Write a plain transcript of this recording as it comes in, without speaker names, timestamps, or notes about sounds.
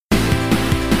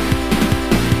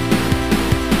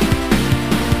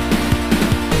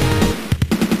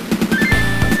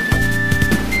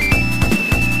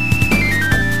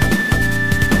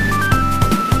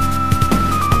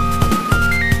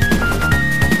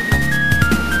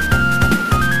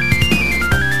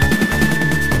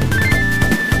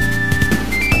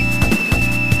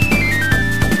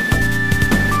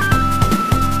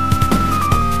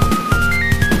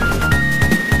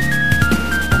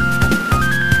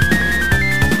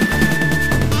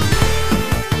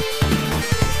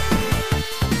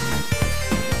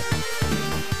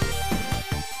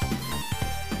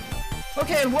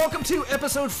and welcome to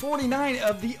episode 49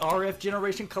 of the RF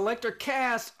Generation Collector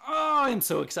Cast. Oh, I'm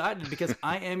so excited because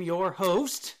I am your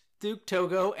host, Duke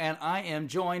Togo, and I am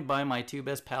joined by my two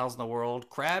best pals in the world,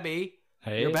 Krabby.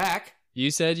 Hey, you're back.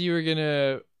 You said you were going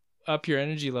to up your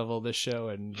energy level this show,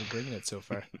 and you're bringing it so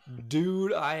far.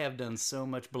 Dude, I have done so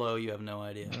much blow, you have no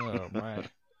idea. Oh, my.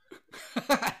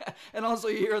 And also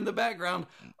you hear in the background,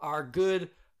 our good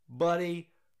buddy,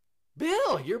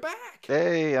 Bill, you're back.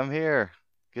 Hey, I'm here.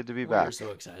 Good to be back. We're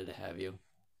so excited to have you.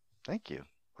 Thank you.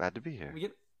 Glad to be here.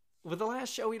 With the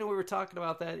last show, we were talking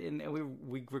about that, and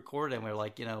we recorded, and we were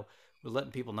like, we're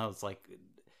letting people know it's like,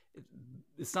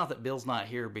 it's not that Bill's not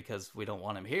here because we don't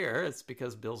want him here. It's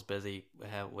because Bill's busy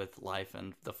with life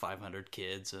and the 500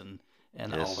 kids and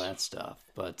Yes. all that stuff.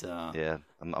 But yeah,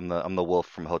 I'm the wolf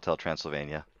from Hotel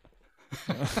Transylvania.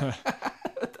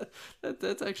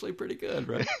 that's actually pretty good,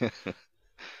 right?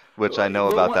 Which I know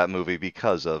about that movie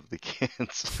because of the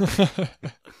kids.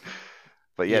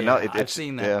 But yeah, no, I've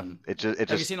seen that. Yeah, one.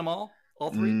 Have you seen them all?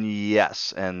 All three?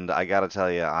 Yes, and I gotta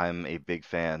tell you, I'm a big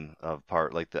fan of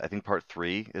I think part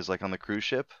 3 is like on the cruise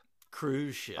ship.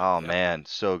 Cruise ship. Oh man,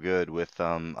 so good with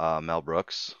Mel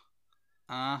Brooks.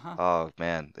 Uh-huh. Oh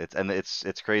man,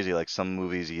 it's crazy. Like some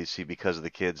movies you see because of the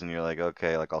kids, and you're like,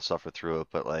 okay, like I'll suffer through it.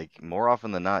 But like more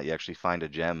often than not, you actually find a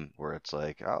gem where it's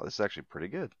like, oh, this is actually pretty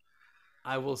good.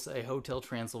 I will say Hotel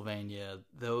Transylvania,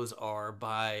 those are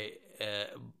by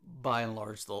and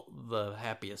large the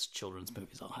happiest children's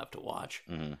movies I'll have to watch.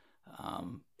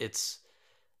 Mm-hmm. It's,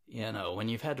 when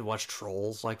you've had to watch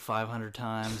Trolls like 500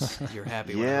 times, you're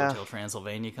happy when Yeah. Hotel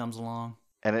Transylvania comes along.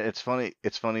 And it's funny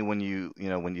when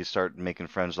you start making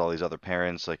friends with all these other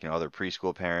parents, like other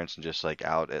preschool parents, and just like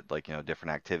out at like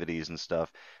different activities and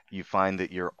stuff, you find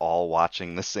that you're all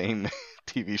watching the same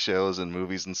TV shows and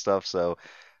movies and stuff. So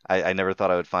I never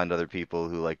thought I would find other people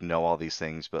who like know all these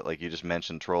things, but like you just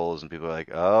mentioned Trolls, and people are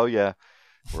like, oh yeah,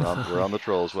 we're on the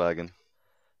Trolls wagon.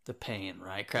 The pain,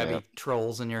 right? Krabby Yeah.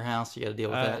 Trolls in your house, you got to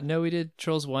deal with that. No, we did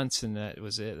Trolls once, and that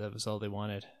was it. That was all they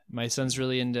wanted. My son's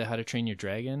really into How to Train Your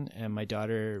Dragon, and my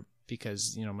daughter,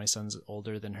 because my son's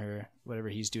older than her, whatever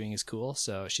he's doing is cool,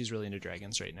 so she's really into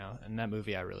dragons right now. And that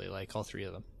movie I really like, all three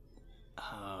of them.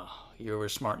 You were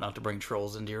smart not to bring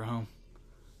Trolls into your home.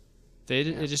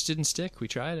 It just didn't stick. We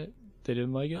tried it. They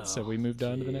didn't like it, so we moved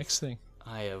on to the next thing.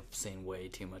 I have seen way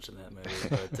too much of that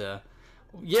movie, but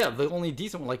yeah, the only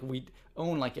decent one, like we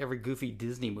own like every goofy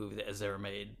Disney movie that has ever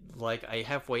made. Like I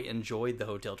halfway enjoyed the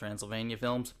Hotel Transylvania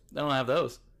films. They don't have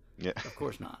those. Yeah. Of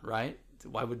course not, right?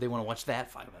 Why would they want to watch that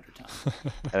 500 times?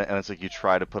 And it's like you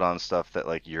try to put on stuff that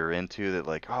like you're into, that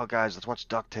like, oh guys, let's watch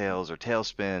DuckTales or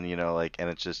Tailspin, like, and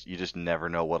it's just, you just never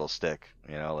know what'll stick.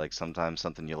 Like sometimes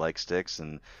something you like sticks,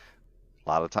 and a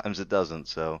lot of times it doesn't.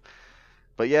 So,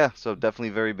 but yeah, so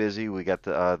definitely very busy. We got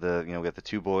we got the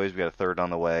two boys, we got a third on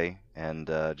the way, and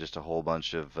just a whole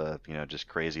bunch of just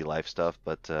crazy life stuff.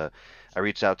 But I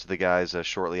reached out to the guys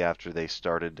shortly after they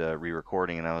started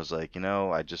re-recording, and I was like,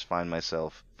 I just find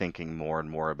myself thinking more and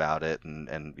more about it,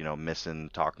 and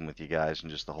missing talking with you guys,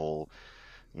 and just the whole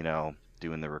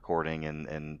doing the recording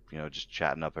and just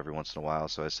chatting up every once in a while.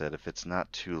 So I said, if it's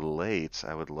not too late,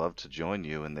 I would love to join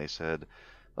you, and they said,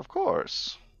 of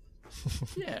course.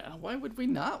 Yeah, why would we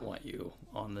not want you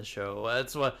on the show?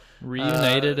 That's what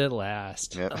Reunited at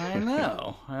last. Yep. I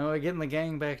know. We're getting the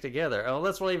gang back together. Oh,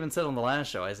 that's what I even said on the last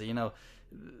show. I said,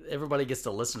 everybody gets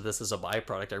to listen to this as a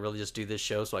byproduct. I really just do this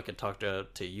show so I can talk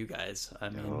to you guys. I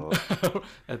mean,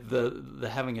 the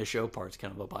having a show part's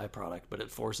kind of a byproduct, but it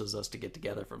forces us to get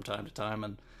together from time to time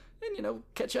and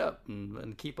catch up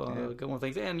and keep going with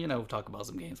things, and talk about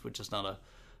some games, which is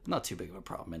not too big of a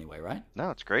problem anyway, right? No,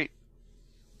 it's great.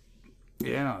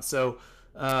 Yeah. So,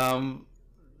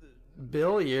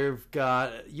 Bill, you've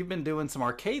been doing some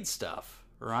arcade stuff,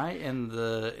 right? In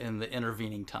the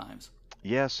intervening times.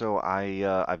 Yeah, so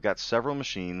I've got several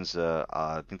machines.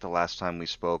 I think the last time we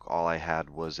spoke, all I had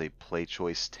was a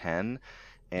PlayChoice 10,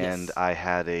 and Yes. I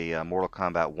had a Mortal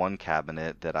Kombat 1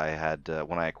 cabinet that I had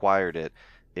when I acquired it.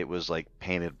 It was like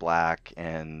painted black,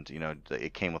 and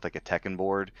it came with like a Tekken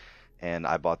board, and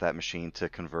I bought that machine to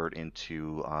convert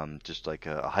into just like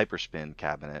a hyperspin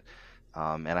cabinet.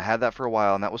 And I had that for a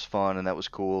while, and that was fun, and that was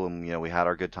cool, and we had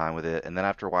our good time with it. And then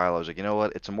after a while, I was like, you know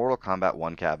what? It's a Mortal Kombat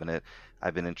 1 cabinet.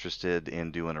 I've been interested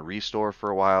in doing a restore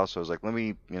for a while, so I was like, let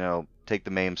me, take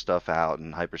the MAME stuff out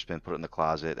and hyperspin, put it in the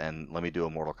closet, and let me do a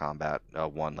Mortal Kombat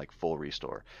 1 like full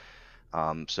restore.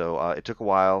 So it took a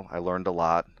while. I learned a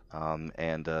lot,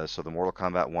 and so the Mortal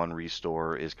Kombat 1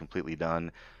 restore is completely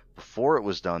done. Before it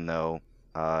was done, though,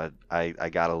 I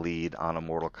got a lead on a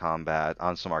Mortal Kombat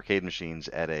on some arcade machines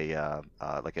at a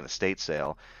like an estate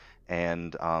sale,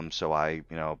 And so I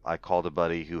called a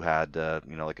buddy who had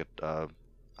like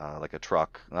a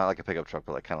truck, not like a pickup truck,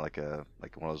 but like kind of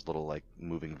like one of those little like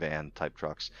moving van type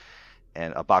trucks,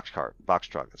 and a box truck. That's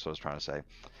what I was trying to say.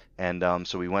 And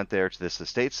so we went there to this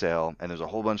estate sale, and there's a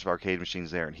whole bunch of arcade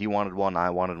machines there, and he wanted one, I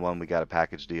wanted one. We got a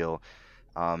package deal.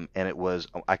 And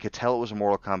I could tell it was a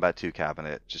Mortal Kombat 2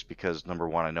 cabinet just because number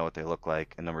one, I know what they look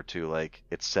like, and number two, like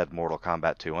it said Mortal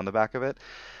Kombat 2 on the back of it.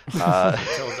 That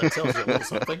tells you a little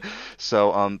something.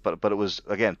 So, but it was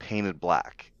again painted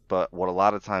black. But what a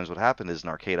lot of times would happen is an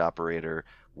arcade operator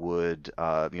would,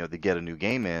 they get a new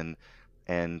game in,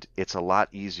 and it's a lot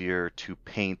easier to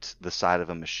paint the side of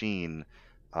a machine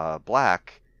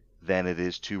black than it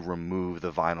is to remove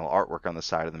the vinyl artwork on the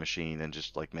side of the machine and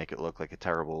just like make it look like a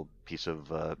terrible piece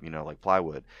of like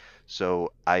plywood.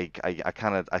 So I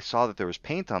saw that there was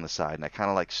paint on the side, and I kind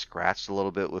of like scratched a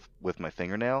little bit with my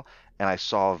fingernail, and I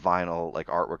saw vinyl like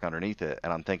artwork underneath it,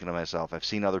 and I'm thinking to myself, I've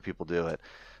seen other people do it.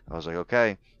 I was like,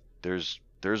 okay, there's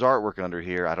artwork under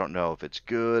here. I don't know if it's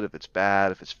good, if it's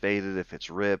bad, if it's faded, if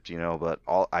it's ripped, but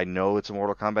all I know it's a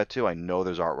Mortal Kombat 2. I know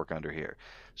there's artwork under here.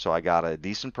 So I got a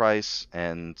decent price,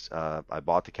 and I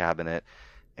bought the cabinet,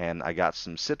 and I got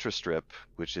some Citra Strip,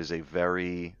 which is a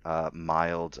very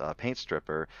mild paint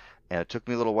stripper. And it took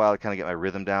me a little while to kind of get my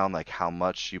rhythm down, like how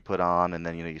much you put on, and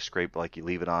then you scrape, like you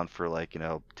leave it on for like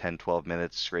 10, 12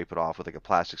 minutes, scrape it off with like a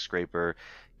plastic scraper,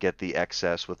 get the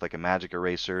excess with like a magic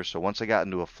eraser. So once I got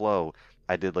into a flow,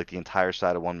 I did like the entire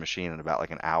side of one machine in about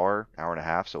like an hour and a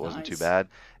half, so it wasn't too bad.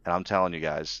 And I'm telling you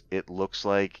guys, it looks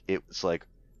like it's like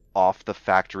off the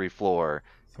factory floor,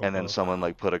 and then someone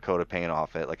like put a coat of paint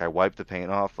off it. Like I wiped the paint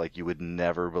off, like you would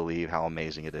never believe how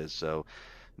amazing it is. So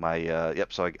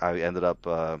so I ended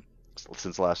up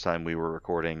since the last time we were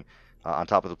recording, on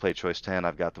top of the Play Choice 10,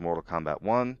 I've got the Mortal Kombat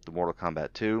 1, the Mortal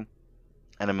Kombat 2,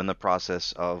 and I'm in the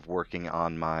process of working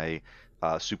on my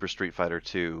Super Street Fighter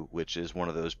 2, which is one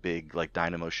of those big like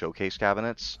Dynamo showcase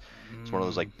cabinets. It's one of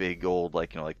those like big old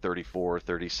like 34,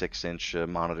 36-inch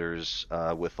monitors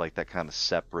with like that kind of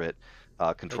separate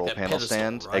control like panel pedestal,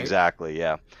 stand. right? Exactly,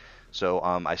 yeah. So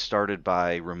I started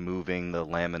by removing the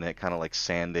laminate, kind of like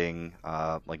sanding,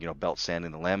 belt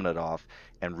sanding the laminate off,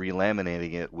 and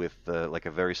relaminating it with like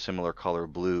a very similar color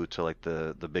blue to like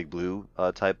the Big Blue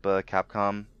type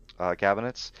Capcom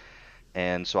cabinets.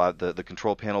 And so the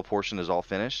control panel portion is all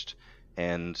finished,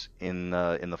 and in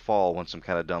the fall, once I'm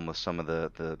kind of done with some of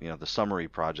the summary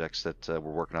projects that we're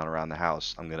working on around the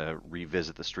house, I'm gonna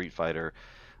revisit the Street Fighter.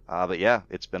 But yeah,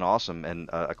 it's been awesome. And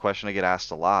a question I get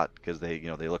asked a lot, because they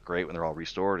look great when they're all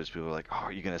restored, is people are like, "Oh,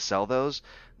 are you gonna sell those?"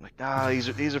 I'm like, "Nah, these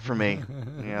are for me.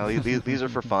 These are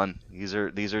for fun. These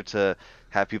are to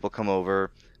have people come over,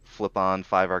 flip on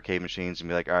 5 arcade machines, and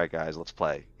be like, all right, guys, let's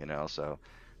play." So.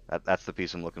 That's the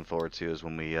piece I'm looking forward to, is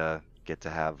when we get to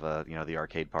have the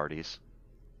arcade parties.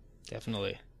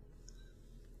 Definitely.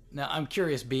 Now I'm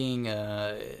curious, being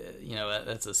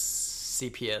that's a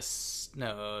CPS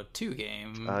 2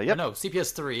 game. Yep. No,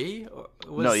 CPS 3.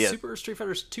 Was No, yeah. Super Street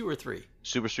Fighter 2 or 3?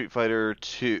 Super Street Fighter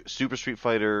 2, Super Street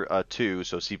Fighter 2,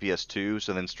 so CPS 2.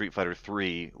 So then Street Fighter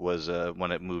 3 was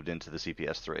when it moved into the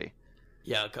CPS 3.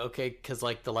 Yeah, okay, because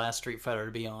like the last Street Fighter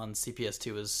to be on CPS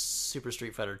 2 is Super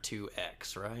Street Fighter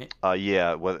 2X, right?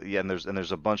 Yeah, and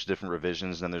there's a bunch of different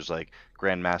revisions. And there's like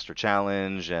Grandmaster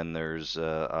Challenge, and there's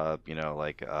Super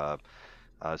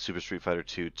Street Fighter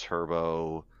 2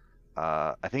 Turbo.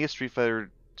 I think it's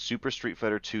Super Street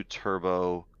Fighter 2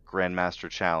 Turbo Grandmaster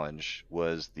Challenge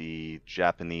was the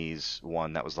Japanese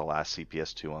one. That was the last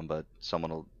CPS 2 one, but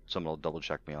someone will double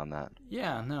check me on that.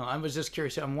 Yeah, no, I was just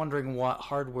curious. I'm wondering what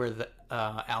hardware the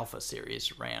Alpha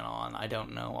series ran on. I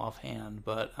don't know offhand,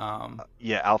 but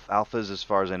yeah, alphas, as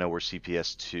far as I know, were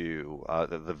CPS 2.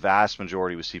 The vast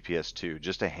majority was CPS 2.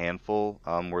 Just a handful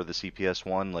were the CPS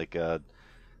 1, like the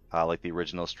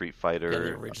original Street Fighter,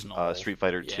 the original Street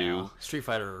Fighter 2, Street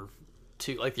Fighter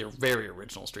 2, like the very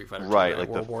original Street Fighter 2, right? Like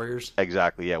World Warriors.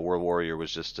 Exactly, yeah. World Warrior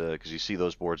was just because you see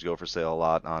those boards go for sale a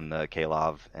lot on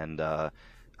KLOV, and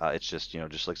it's just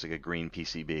just looks like a green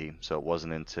PCB. So it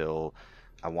wasn't until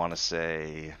I want to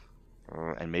say,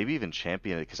 and maybe even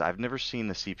Champion, because I've never seen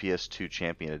the CPS 2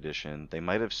 Champion Edition. They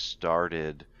might have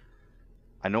started.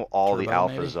 I know all Turbo, the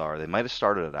alphas maybe? are. They might have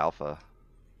started at alpha.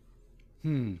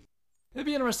 It'd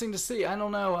be interesting to see. I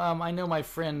don't know. I know my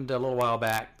friend a little while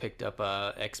back picked up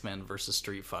X-Men versus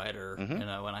Street Fighter, and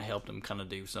I helped him kind of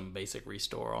do some basic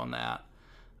restore on that.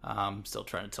 I'm still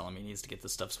trying to tell him he needs to get the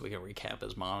stuff so we can recap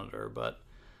his monitor, but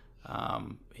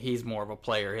he's more of a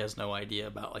player. He has no idea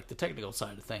about like the technical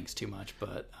side of things too much,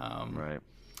 but Right.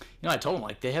 I told them,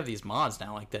 like, they have these mods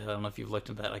now like that. I don't know if you've looked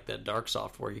into that, like that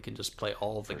Darksoft, where you can just play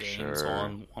all of the games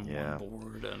on one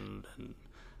board, and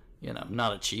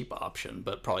not a cheap option,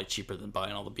 but probably cheaper than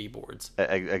buying all the B boards.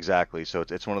 Exactly. So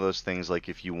it's one of those things, like,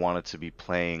 if you wanted to be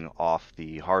playing off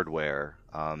the hardware,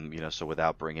 so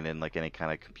without bringing in like any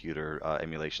kind of computer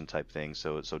emulation type thing.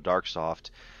 So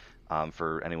Darksoft,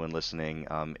 for anyone listening,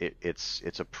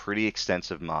 it's a pretty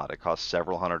extensive mod. It costs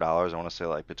several $100s. I want to say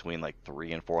like between like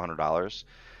 $300 and $400.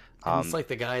 And it's like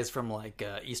the guys from like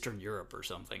Eastern Europe or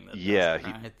something. He's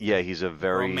a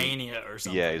very Romania or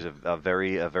something. Yeah, he's a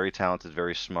very talented,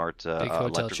 very smart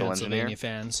electrical engineer.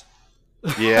 Fans.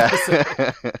 Yeah.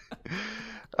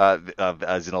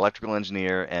 As an electrical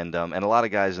engineer, and a lot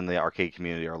of guys in the arcade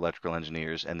community are electrical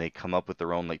engineers, and they come up with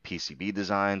their own like PCB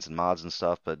designs and mods and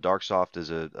stuff. But Darksoft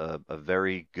is a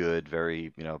very good,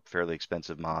 very fairly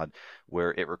expensive mod,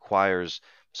 where it requires,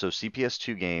 so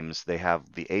CPS2 games, they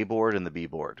have the A board and the B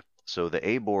board. So the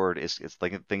A board it's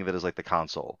like, think of it as like the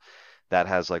console that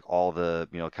has like all the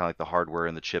kind of like the hardware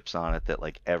and the chips on it that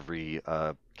like every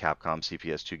Capcom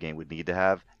CPS2 game would need to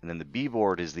have. And then the B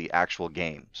board is the actual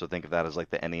game. So think of that as like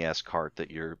the NES cart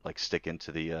that you're like stick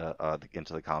into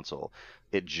the console.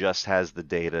 It just has the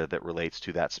data that relates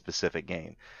to that specific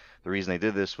game. The reason they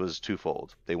did this was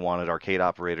twofold. They wanted arcade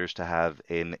operators to have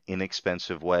an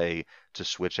inexpensive way to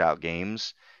switch out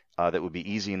games that would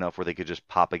be easy enough where they could just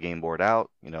pop a game board out,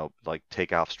 like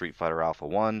take off Street Fighter Alpha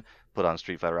 1, put on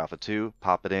Street Fighter Alpha 2,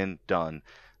 pop it in, done.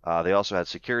 They also had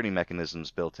security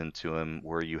mechanisms built into them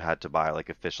where you had to buy like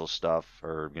official stuff,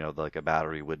 or like a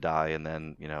battery would die, and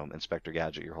then Inspector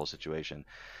Gadget your whole situation.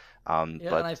 And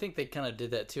I think they kind of did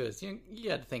that too. Is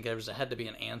you had to think there had to be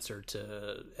an answer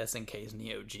to SNK's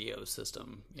Neo Geo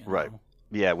system, right?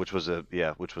 Yeah, which was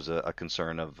a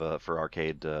concern of for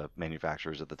arcade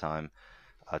manufacturers at the time.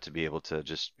 To be able to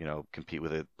just compete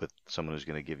with someone who's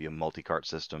going to give you a multi-cart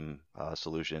system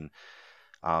solution.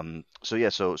 So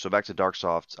back to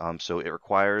Darksoft. So it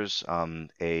requires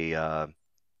a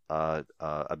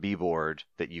B board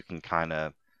that you can kind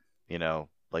of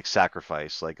like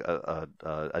sacrifice. Like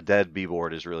a dead B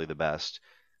board is really the best.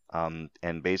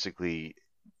 And basically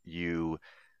you,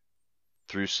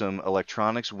 through some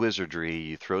electronics wizardry,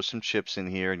 you throw some chips in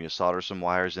here and you solder some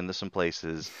wires into some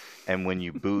places, and when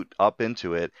you boot up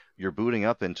into it, you're booting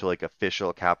up into like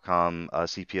official Capcom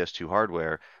CPS2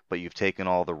 hardware, but you've taken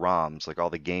all the ROMs, like all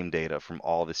the game data from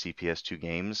all the CPS2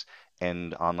 games,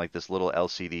 and on like this little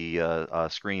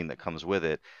LCD screen that comes with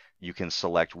it, you can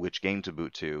select which game to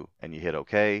boot to, and you hit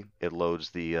OK. It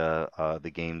loads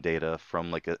the game data from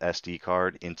like a SD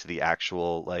card into the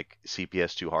actual like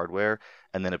CPS2 hardware,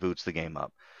 and then it boots the game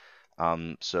up.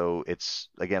 So it's,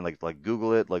 again, like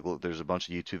Google it. Like, look, there's a bunch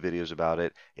of YouTube videos about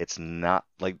it. It's not,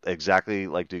 like, exactly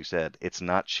like Duke said, it's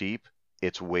not cheap.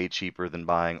 It's way cheaper than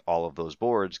buying all of those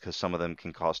boards, because some of them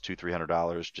can cost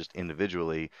 $200-$300 just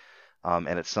individually.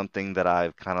 And it's something that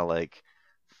I've kind of like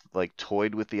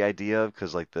toyed with the idea of,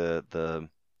 because like the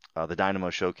Dynamo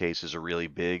Showcase is a really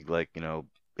big, like,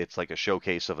 it's like a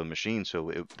showcase of a machine,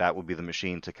 so that would be the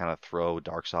machine to kind of throw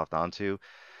Darksoft onto.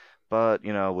 But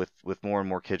with more and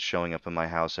more kids showing up in my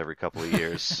house every couple of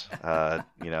years,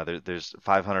 there's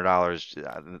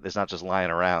 $500. It's not just lying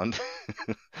around.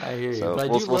 I hear you. So but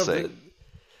we'll see.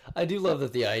 I do love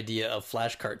that the idea of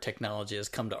flashcard technology has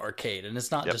come to arcade, and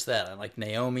it's not Yep. just that. I like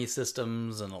Naomi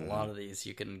systems, and a lot of these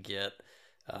you can get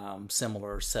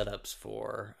similar setups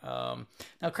for.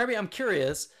 Now, Kirby, I'm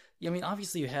curious. I mean,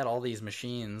 obviously you had all these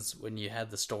machines when you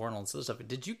had the store and all this other stuff.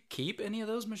 Did you keep any of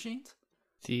those machines?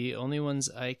 The only ones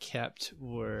I kept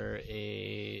were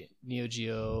a Neo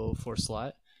Geo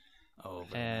 4-slot Oh,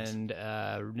 very nice. and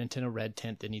Nintendo Red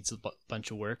Tent that needs a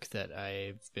bunch of work that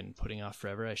I've been putting off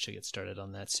forever. I should get started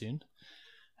on that soon.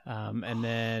 And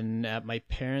then at my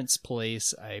parents'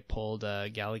 place, I pulled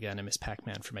Galaga and a Miss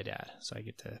Pac-Man for my dad, so I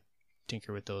get to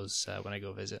tinker with those when I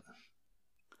go visit.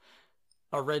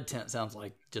 A Red Tent sounds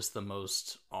like just the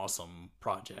most awesome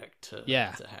project to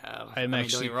have. I'm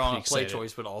actually don't get me wrong, pretty Play excited.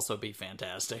 Choice would also be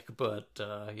fantastic, but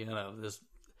I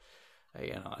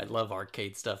love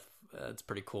arcade stuff. It's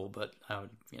pretty cool, but I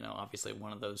would, obviously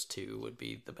one of those two would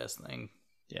be the best thing.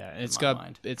 Yeah, and in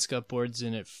it's got boards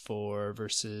in it for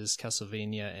versus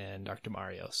Castlevania and Dr.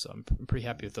 Mario, so I'm pretty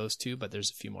happy with those two. But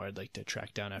there's a few more I'd like to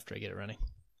track down after I get it running.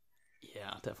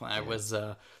 Yeah, definitely. I was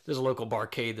there's a local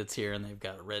barcade that's here, and they've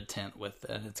got a Red Tent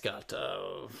and it's got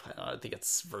I think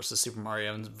it's versus Super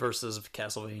Mario and versus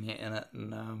Castlevania in it,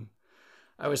 and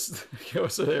I was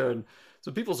there, and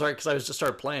so people started, because I was just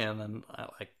started playing, and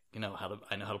I know how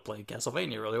to play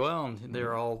Castlevania really well, and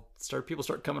people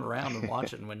start coming around and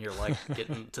watching when you're like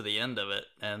getting to the end of it,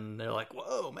 and they're like,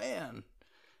 "Whoa, man!"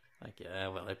 Like, yeah,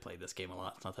 well, I played this game a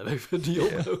lot. It's not that big of a deal,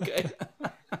 Yeah. but okay.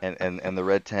 And the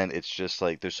Red Tent, it's just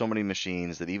like there's so many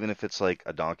machines that even if it's like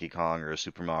a Donkey Kong or a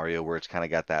Super Mario where it's kind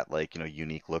of got that like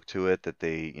unique look to it that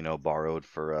they borrowed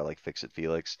for like Fix It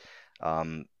Felix,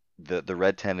 the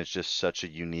Red Tent is just such a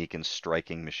unique and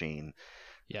striking machine.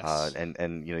 Yes.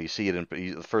 And you see it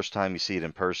the first time you see it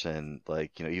in person,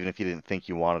 like even if you didn't think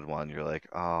you wanted one, you're like,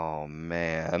 oh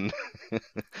man,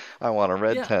 I want a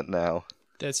Red Yeah, Tent now.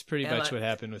 That's pretty and much what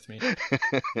happened with me.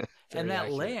 and Very that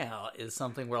accurate. layout is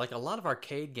something where like a lot of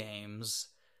arcade games,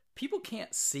 people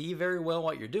can't see very well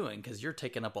what you're doing because you're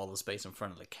taking up all the space in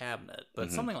front of the cabinet.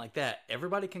 But hmm something like that,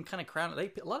 everybody can kind of crowd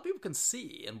it. A lot of people can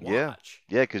see and Yeah, watch.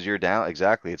 yeah, because you're down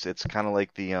exactly. It's kind of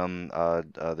like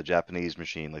the Japanese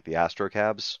machine, like the Astro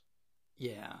Cabs.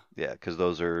 Yeah. Yeah, because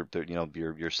those are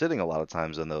you're sitting a lot of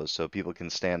times on those, so people can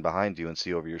stand behind you and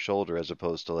see over your shoulder, as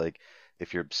opposed to like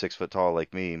if you're 6 foot tall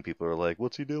like me and people are like,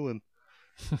 "What's he doing?"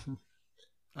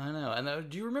 I know. And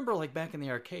do you remember, like back in the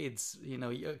arcades,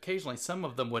 occasionally some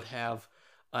of them would have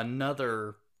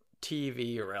another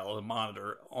TV or a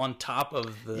monitor on top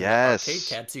of the arcade Yes,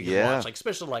 caps you could yeah. watch, like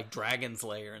especially like Dragon's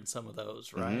Lair and some of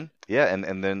those, right? Yeah,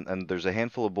 and there's a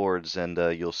handful of boards, and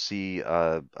you'll see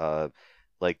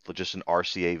like just an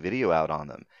RCA video out on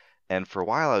them. And for a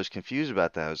while, I was confused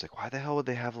about that. I was like, why the hell would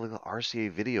they have like an RCA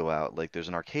video out? Like, there's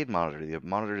an arcade monitor. The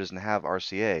monitor doesn't have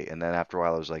RCA. And then after a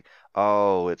while, I was like,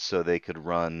 oh, it's so they could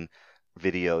run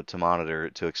video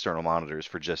to external monitors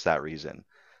for just that reason.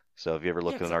 So if you ever Yeah,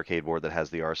 look at an arcade board that has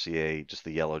the RCA, just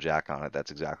the yellow jack on it,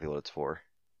 that's exactly what it's for.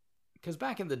 because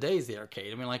back in the days, the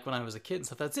arcade, I mean, like when I was a kid and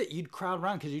stuff, that's it. You'd crowd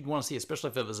around because you'd want to see, especially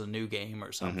if it was a new game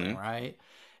or something, hmm right?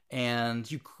 And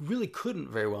you really couldn't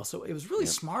very well. So it was really Yep.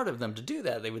 smart of them to do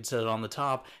that. They would set it on the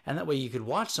top, and that way you could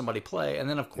watch somebody play. And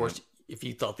then, of Yep. course, if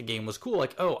you thought the game was cool,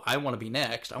 like, oh, I want to be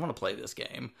next. I want to play this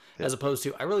game. Yep. As opposed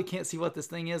to, I really can't see what this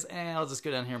thing is. I'll just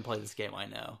go down here and play this game I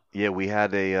know. Yeah, we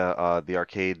had the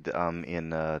arcade in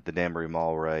the Danbury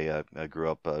Mall where I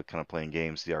grew up kind of playing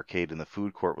games. The arcade in the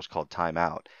food court was called Time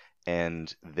Out,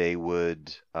 and they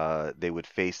would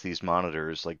face these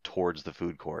monitors like towards the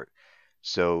food court.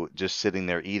 So just sitting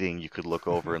there eating, you could look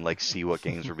over and like see what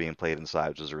games were being played inside,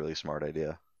 which was a really smart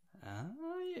idea.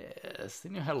 Oh, yes. They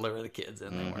knew how to lure the kids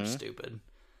in. They weren't hmm stupid.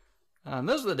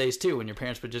 Those were the days, too, when your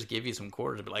parents would just give you some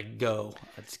quarters and be like, go,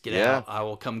 let's get Yeah. out. I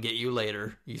will come get you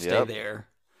later. You stay Yep. there.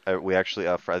 We actually,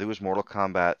 I think it was Mortal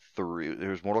Kombat 3. There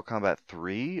was Mortal Kombat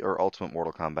 3 or Ultimate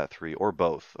Mortal Kombat 3 or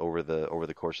both over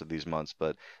the course of these months.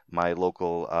 But my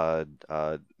local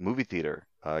movie theater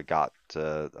got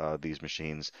these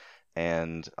machines,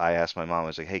 and I asked my mom. I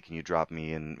was like, "Hey, can you drop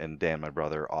me and Dan, my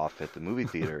brother, off at the movie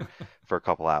theater for a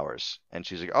couple hours?" And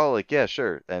she's like, "Oh, like yeah,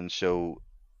 sure." And so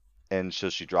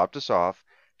she dropped us off.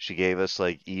 She gave us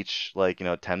like each like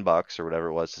 $10 or whatever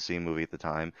it was to see a movie at the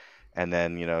time. And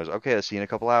then it was okay. I'll see you in a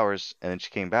couple hours. And then she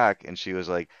came back and she was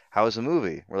like, "How was the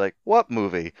movie?" We're like, "What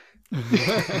movie?"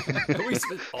 We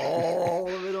spent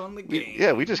all of it on the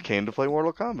Yeah, we game. just came to play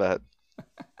Mortal Kombat.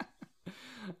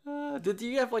 Did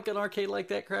you have like an arcade like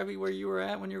that, Krabby, where you were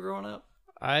at when you were growing up?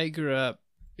 I grew up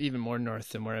even more north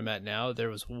than where I'm at now. There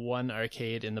was one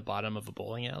arcade in the bottom of a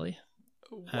bowling alley,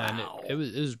 and Wow. it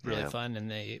was really Yeah. fun.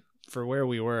 And for where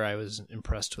we were, I was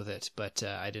impressed with it. But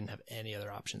I didn't have any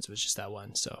other options. It was just that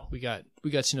one. So we got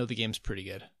to know the games pretty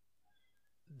good.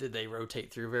 Did they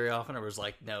rotate through very often, or was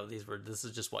like, no, this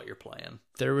is just what you're playing?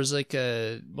 There was like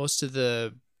most of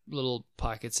the little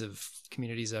pockets of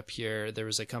communities up here. There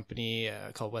was a company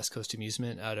called West Coast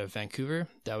Amusement out of Vancouver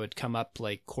that would come up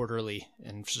like quarterly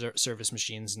and service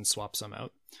machines and swap some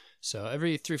out. So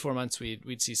every 3-4 months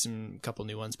we'd see some couple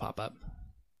new ones pop up.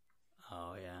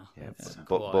 Oh yeah, Yeah, that's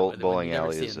Bo- cool. Bo- When you Bowling never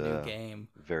Alley see is a new a game.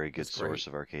 very good That's great. source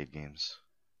of arcade games.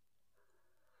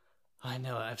 I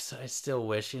know. I still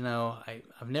wish. I've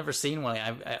never seen one.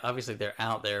 Obviously they're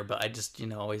out there, but I just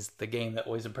always the game that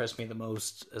always impressed me the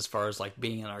most as far as like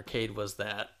being an arcade was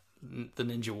that the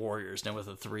Ninja Warriors. Now with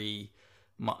the three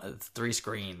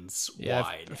screens Yeah,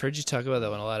 wide. I've heard you talk about that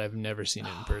one a lot. I've never seen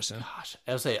it in person. Gosh,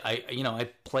 I would say I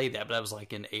played that, but I was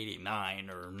like in '89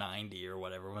 or '90 or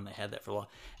whatever when they had that for a while,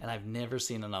 and I've never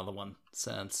seen another one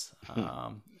since.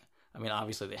 I mean,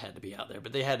 obviously they had to be out there,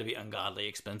 but they had to be ungodly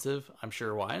expensive. I'm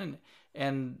sure why,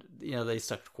 and they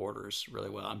stuck to quarters really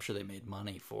well. I'm sure they made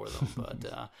money for them, but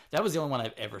that was the only one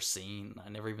I've ever seen. I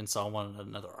never even saw one in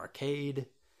another arcade.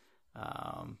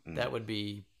 That would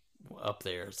be up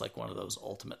there. It's like one of those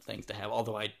ultimate things to have.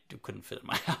 Although I couldn't fit in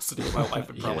my house, my wife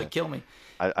would probably Yeah. kill me.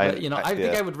 I But, I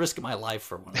think yeah. I would risk my life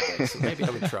for one of those. So maybe I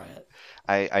would try it.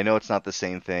 I know it's not the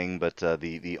same thing, but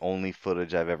the only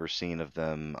footage I've ever seen of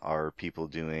them are people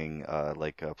doing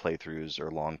like playthroughs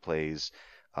or long plays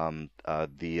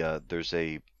there's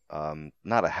a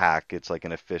not a hack, it's like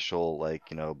an official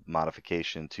like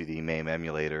modification to the MAME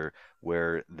emulator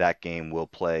where that game will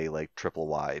play like triple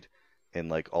wide in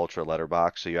like ultra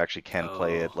letterbox, so you actually can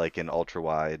play it Oh, like in ultra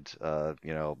wide,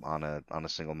 on a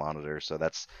single monitor. So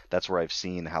that's where I've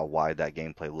seen how wide that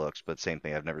gameplay looks. But same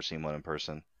thing, I've never seen one in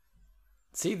person.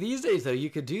 see, these days though, you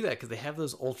could do that because they have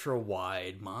those ultra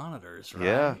wide monitors,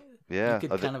 Yeah, right? You yeah.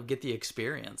 could kind of get the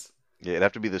experience. Yeah, it'd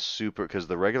have to be the super because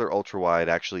the regular ultra wide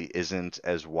actually isn't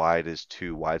as wide as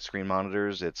two widescreen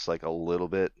monitors. It's like a little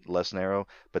bit less narrow,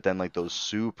 but then like those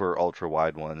super ultra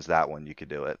wide ones, that one you could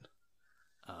do it.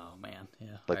 Oh man,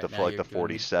 yeah. All Like right, the now like you're the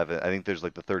doing me. 47. I think there's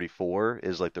like the 34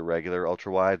 is like the regular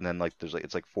ultra wide, and then like there's like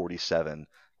it's like 47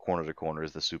 corner to corner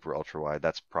is the super ultra wide.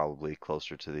 That's probably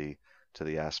closer to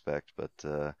the aspect, but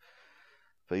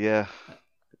yeah,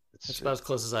 That's it's about as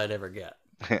close as I'd ever get.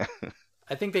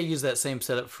 I think they use that same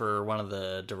setup for one of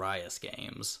the Darius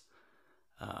games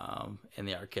in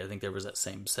the arcade. I think there was that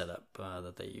same setup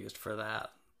that they used for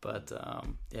that. But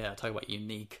yeah, talk about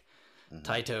unique. Mhm.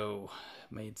 Taito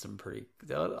made some pretty.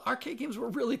 The arcade games were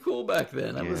really cool back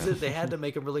then. That was Yeah. it. They had to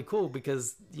make them really cool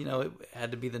because it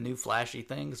had to be the new flashy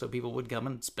thing, so people would come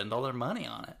and spend all their money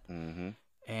on it. Mhm.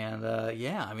 And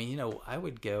yeah, I mean, I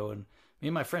would go and me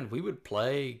and my friend, we would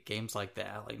play games like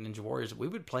that, like Ninja Warriors. We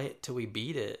would play it till we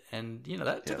beat it, and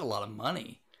that took Yeah. a lot of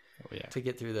money Oh yeah. to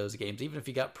get through those games, even if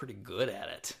you got pretty good at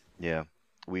it. Yeah.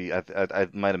 I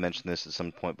might have mentioned this at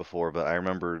some point before, but I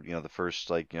remember, the first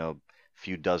like,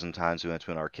 few dozen times we went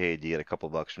to an arcade, you get a couple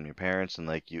bucks from your parents and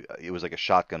like it was like a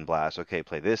shotgun blast. Okay,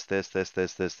 play this.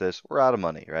 We're out of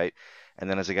money, right? And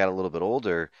then as I got a little bit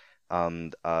older,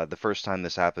 the first time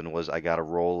this happened was I got a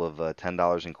roll of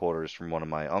 $10 in quarters from one of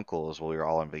my uncles while we were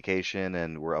all on vacation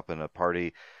and we're up in a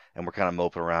party and we're kind of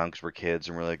moping around because we're kids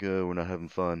and we're like, oh, we're not having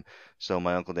fun. So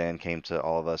my Uncle Dan came to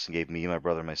all of us and gave me, my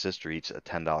brother, and my sister each a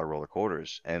 $10 roll of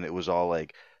quarters. And it was all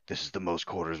like, this is the most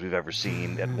quarters we've ever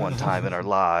seen at one time in our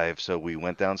lives. So we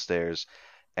went downstairs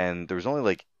and there was only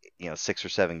like, 6 or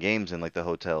 7 games in like the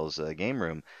hotel's game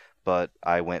room. But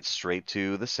I went straight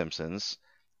to The Simpsons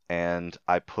and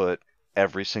I put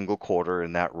every single quarter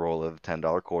in that roll of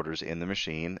 $10 quarters in the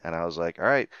machine. And I was like, all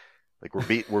right, like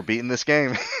we're beating this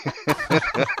game.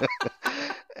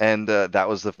 And that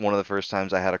was one of the first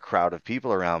times I had a crowd of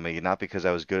people around me, not because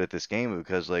I was good at this game, but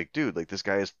because like, dude, like this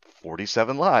guy has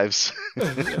 47 lives.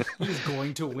 He's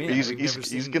going to win. He's We've he's never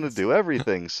he's seen gonna this. do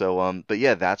everything. So but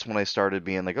yeah, that's when I started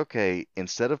being like, okay,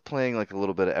 instead of playing like a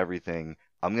little bit of everything,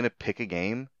 I'm gonna pick a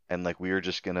game and like we are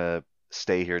just gonna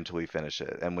stay here until we finish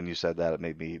it. And when you said that, it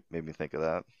made me think of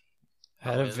that. I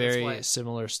had Oh, a yeah, that's very why.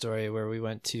 similar story where we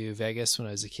went to Vegas when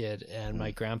I was a kid, and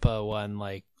my Mm. grandpa won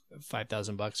like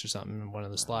 $5,000 or something in one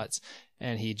of the slots,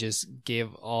 and he just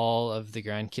gave all of the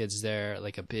grandkids there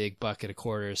like a big bucket of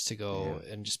quarters to go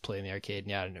and just play in the arcade.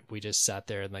 And yeah, and we just sat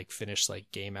there and like finished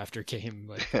like game after game.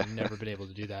 Like I've never been able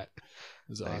to do that. It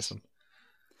was Nice. awesome.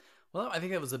 Well, I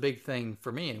think that was a big thing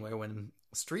for me anyway when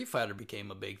Street Fighter became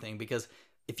a big thing because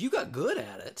if you got good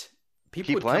at it,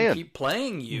 people Keep would playing. come keep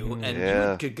playing you, Mhm. and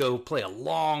Yeah. you could go play a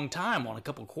long time on a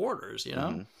couple quarters.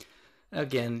 Mhm.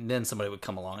 Again, then somebody would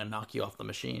come along and knock you off the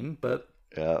machine, but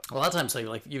Yeah. a lot of times,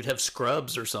 like you'd have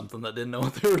scrubs or something that didn't know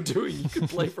what they were doing. You could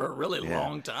play for a really Yeah.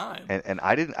 long time. And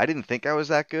I didn't think I was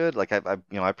that good. Like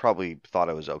I probably thought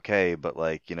I was okay, but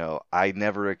like, I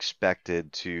never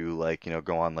expected to like,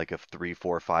 go on like a 3,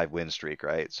 4, 5 win streak,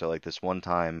 right? So like this one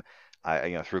time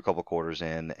I threw a couple quarters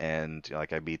in and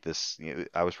like I beat this,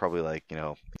 I was probably like,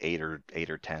 8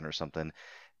 or 10 or something.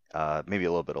 Maybe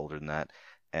a little bit older than that.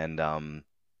 And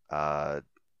uh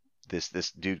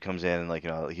this dude comes in and like,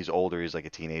 he's older, he's like a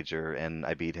teenager and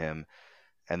I beat him.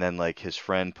 And then like his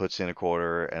friend puts in a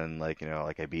quarter and like,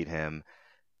 like I beat him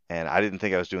and I didn't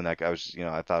think I was doing that. I was,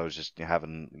 I thought I was just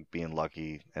being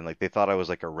lucky, and like they thought I was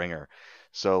like a ringer.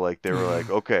 So like they were like,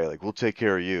 okay, like we'll take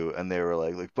care of you, and they were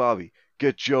like Bobby,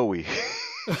 get Joey.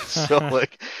 So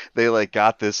like they like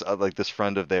got this like this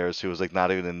friend of theirs who was like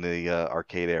not even in the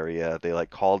arcade area. They like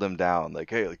called him down, like,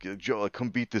 hey, like Joe, like, come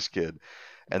beat this kid.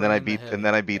 And then Bring I in the beat and heavy.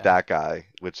 then I beat Yeah. that guy,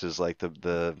 which is like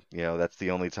the that's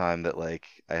the only time that like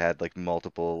I had like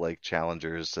multiple like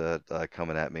challengers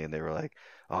coming at me, and they were like,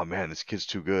 oh man, this kid's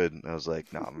too good. And I was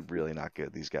like, no, I'm really not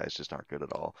good. These guys just aren't good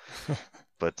at all.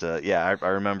 But yeah, I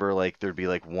remember like there'd be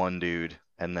like one dude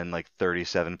and then like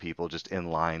 37 people just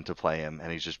in line to play him,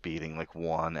 and he's just beating like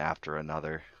one after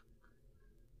another.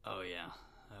 Oh yeah,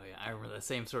 oh yeah. I remember the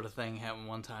same sort of thing happened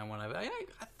one time when I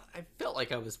felt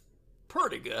like I was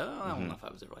pretty good. I don't know if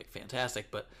I was ever like fantastic,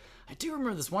 but I do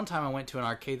remember this one time I went to an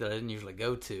arcade that I didn't usually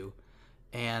go to,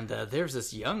 and there's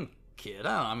this young kid.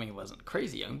 I don't know, I mean, he wasn't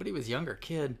crazy young, but he was a younger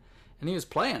kid, And he was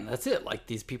playing. That's it. Like,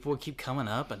 these people would keep coming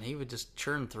up, and he would just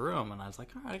churn through them. And I was like,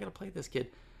 all right, I got to play this kid.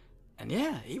 And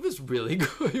yeah, he was really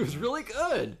good. He was really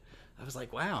good. I was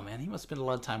like, wow, man, he must spend a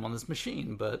lot of time on this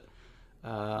machine. But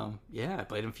yeah, I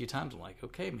played him a few times. I'm like,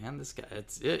 okay, man, this guy,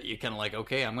 it's it. You're kind of like,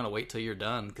 okay, I'm going to wait till you're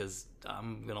done because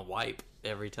I'm going to wipe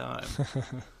every time.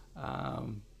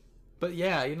 But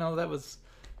yeah, that was,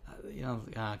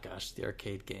 gosh, the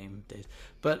arcade game days.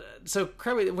 But so,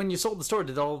 Krabby, when you sold the store,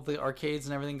 did all the arcades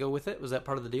and everything go with it? Was that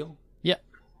part of the deal? Yeah.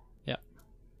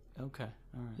 Okay.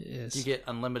 All right. Yes. Do you get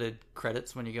unlimited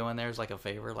credits when you go in there as like a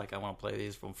favor? Like, I want to play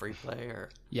these from free play? Or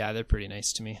Yeah, they're pretty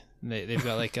nice to me. They've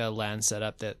got like a LAN set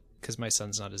up that, because my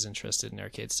son's not as interested in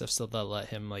arcade stuff, so they'll let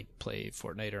him like play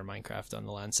Fortnite or Minecraft on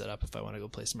the LAN setup if I want to go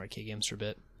play some arcade games for a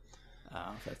bit.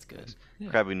 Oh, that's good. Yeah.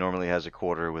 Krabby normally has a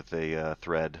quarter with a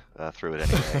thread through it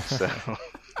anyway. So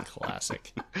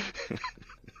Classic.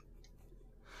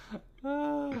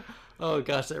 Oh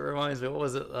gosh, that reminds me. What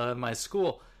was it? My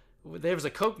school. There was a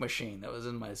Coke machine that was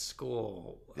in my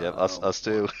school. yep, us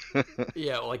too.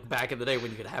 Yeah, like back in the day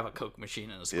when you could have a Coke machine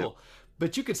in a school. Yep.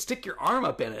 But you could stick your arm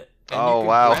up in it and Oh, you could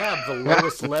wow. grab the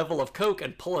lowest level of Coke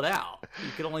and pull it out.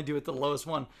 You could only do it the lowest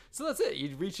one. So that's it.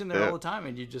 You'd reach in there Yeah. all the time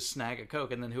and you'd just snag a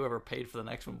Coke, and then whoever paid for the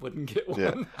next one wouldn't get one.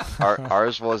 Yeah.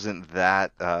 Ours wasn't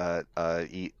that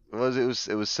it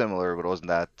was similar, but it wasn't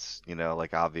that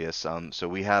like obvious. So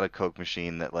we had a Coke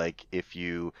machine that, like, if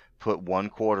you put 1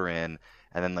 quarter in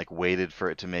and then like waited for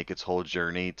it to make its whole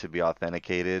journey to be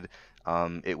authenticated,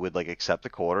 it would like accept the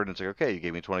quarter, and it's like, okay, you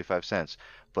gave me 25 cents.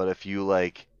 But if you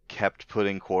like kept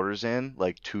putting quarters in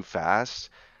like too fast,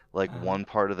 like one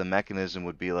part of the mechanism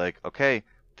would be like, okay,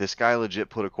 this guy legit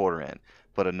put a quarter in.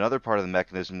 But another part of the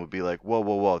mechanism would be like,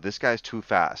 whoa, this guy's too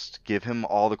fast. Give him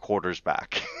all the quarters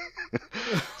back.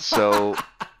 So,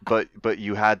 but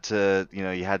you had to,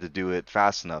 you had to do it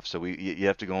fast enough. So you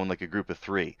have to go in like a group of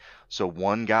 3. So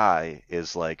one guy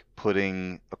is like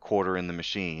putting a quarter in the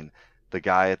machine. The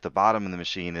guy at the bottom of the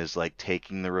machine is like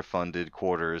taking the refunded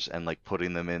quarters and like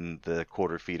putting them in the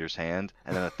quarter feeder's hand,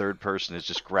 and then a third person is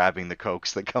just grabbing the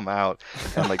Cokes that come out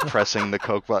and like pressing the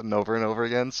Coke button over and over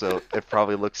again. So it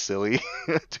probably looks silly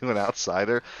to an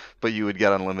outsider, but you would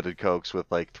get unlimited Cokes with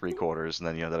like 3 quarters, and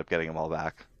then you ended up getting them all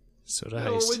back. Soda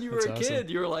No, heist. when you were That's a awesome. kid,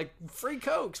 you were like, free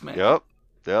Cokes, man.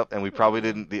 Yep, and we probably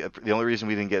didn't. The only reason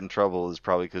we didn't get in trouble is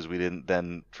probably because we didn't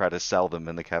then try to sell them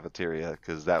in the cafeteria,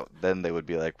 because then they would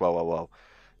be like, whoa,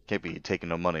 can't be taking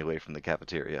no money away from the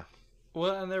cafeteria.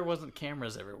 Well, and there wasn't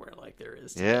cameras everywhere like there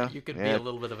is today. Yeah, You could be yeah. a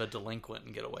little bit of a delinquent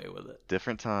and get away with it.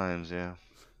 Different times, yeah.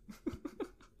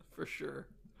 For sure.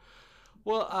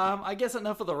 Well, I guess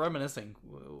enough of the reminiscing.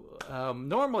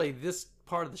 Normally, this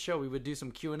part of the show we would do some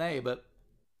Q&A, but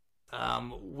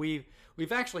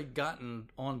we've actually gotten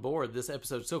on board this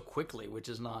episode so quickly, which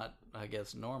is not, I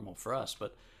guess, normal for us.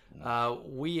 But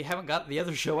we haven't got the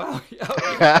other show out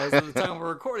yet as of the time we're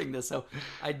recording this. So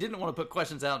I didn't want to put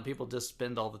questions out and people just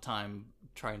spend all the time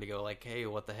trying to go like, hey,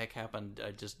 what the heck happened?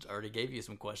 I just already gave you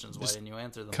some questions. Why didn't you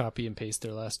answer them? Copy and paste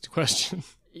their last question.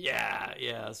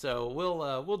 Yeah. So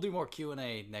we'll do more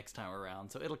Q&A next time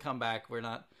around. So it'll come back. We're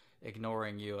not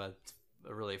ignoring you. It's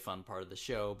a really fun part of the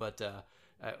show, but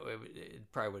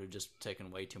it probably would have just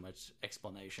taken way too much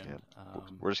explanation. Yeah.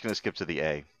 We're just gonna skip to the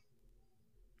A.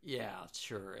 Yeah,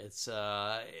 sure. It's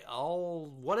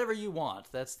all whatever you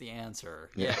want. That's the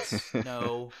answer. Yes,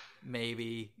 no,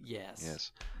 maybe, yes.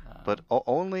 Yes, but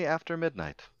only after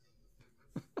midnight.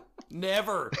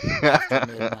 Never after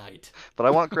midnight. But I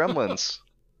want Gremlins.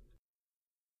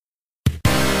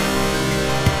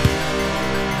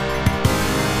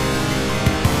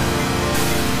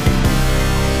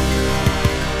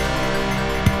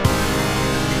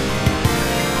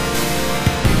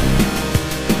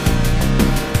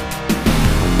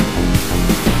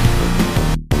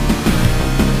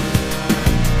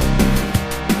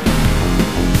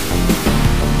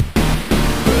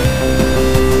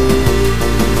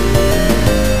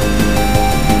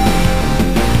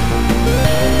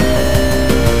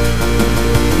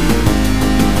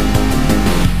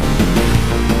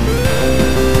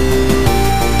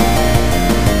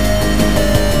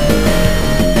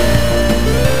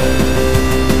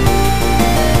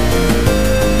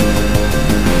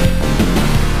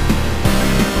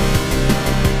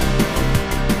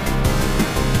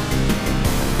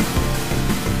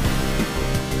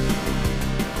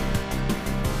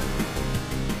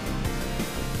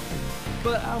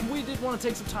 We did want to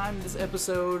take some time in this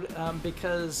episode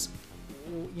because,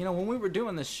 when we were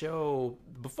doing this show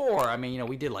before,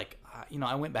 we did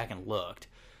I went back and looked.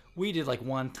 We did like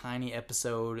one tiny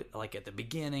episode like at the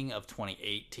beginning of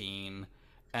 2018,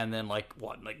 and then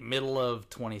middle of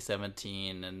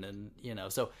 2017, and then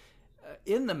so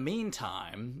in the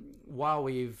meantime, while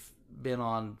we've been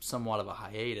on somewhat of a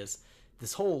hiatus,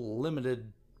 this whole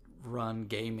limited run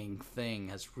gaming thing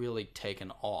has really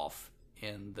taken off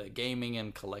in the gaming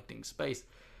and collecting space.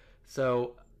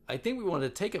 So I think we want to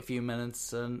take a few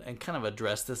minutes and kind of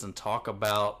address this and talk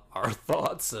about our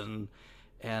thoughts and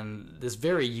this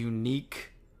very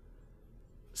unique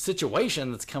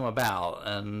situation that's come about.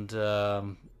 And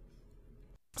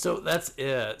so that's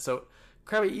it. So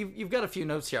Krabby, you've got a few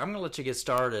notes here. I'm going to let you get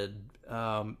started.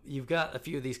 You've got a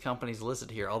few of these companies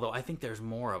listed here, although I think there's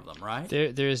more of them, right?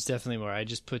 There is definitely more. I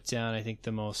just put down, I think,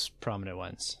 the most prominent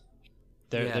ones.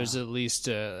 There's at least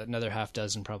another half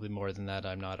dozen, probably more than that,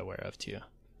 I'm not aware of, too.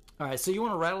 All right, so you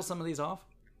want to rattle some of these off?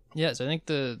 Yes, I think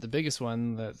the biggest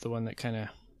one, the one that kind of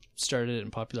started it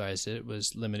and popularized it,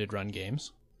 was limited run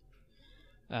games.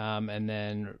 And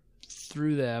then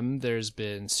through them, there's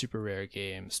been Super Rare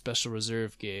Games, Special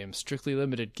Reserve Games, Strictly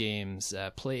Limited Games.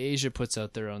 PlayAsia puts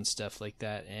out their own stuff like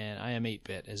that, and I Am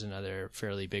 8-Bit is another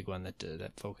fairly big one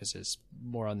that focuses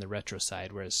more on the retro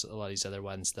side, whereas a lot of these other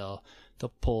ones, they'll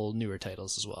pull newer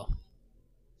titles as well.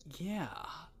 Yeah.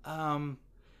 And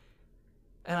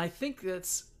I think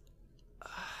that's...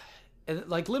 and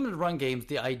like limited run games,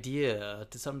 the idea,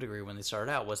 to some degree, when they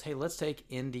started out was, hey, let's take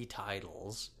indie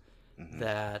titles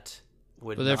that...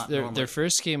 Their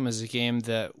first game was a game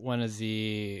that one of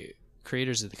the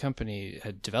creators of the company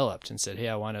had developed and said, "Hey,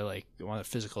 I want a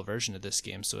physical version of this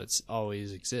game, so it's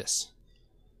always exists."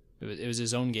 It was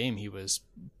his own game he was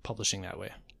publishing that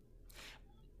way.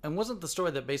 And wasn't the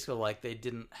story that basically like they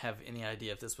didn't have any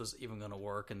idea if this was even going to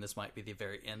work, and this might be the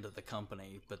very end of the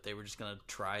company, but they were just going to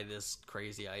try this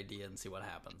crazy idea and see what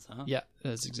happens, huh? Yeah,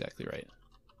 that's exactly right.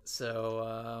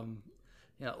 So,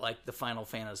 like the Final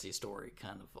Fantasy story,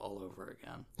 kind of all over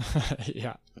again.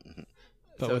 Yeah,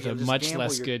 but So, with a just much gamble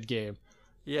less good game.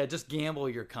 Yeah, just gamble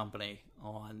your company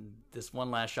on this one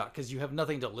last shot because you have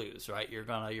nothing to lose, right?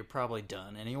 You're probably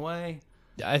done anyway.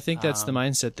 I think that's the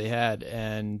mindset they had,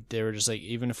 and they were just like,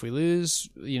 even if we lose,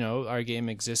 our game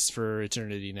exists for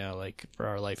eternity now, like for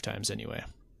our lifetimes anyway.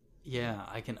 Yeah,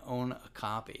 I can own a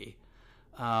copy.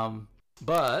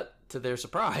 But to their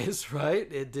surprise,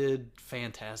 right, it did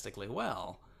fantastically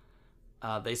well.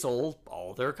 They sold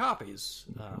all their copies.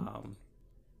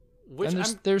 Which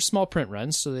and there's small print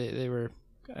runs, so they were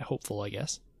hopeful, I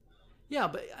guess. Yeah,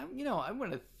 but I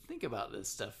want to think about this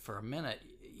stuff for a minute,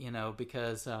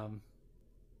 because I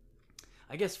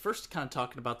guess first kind of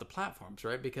talking about the platforms,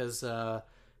 right? Because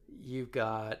you've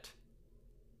got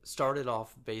started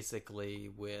off basically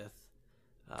with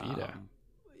Vita.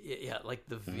 Yeah, like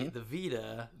the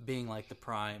Vita being like the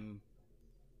prime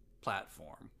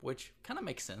platform, which kind of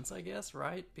makes sense, I guess,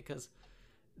 right? Because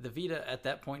the Vita at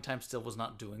that point in time still was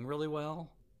not doing really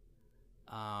well.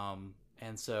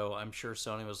 And so I'm sure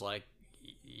Sony was like,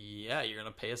 yeah, you're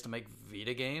going to pay us to make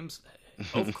Vita games?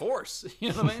 Of course. You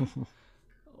know what I mean?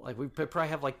 Like, we probably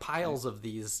have like piles of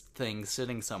these things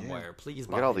sitting somewhere. Yeah. Please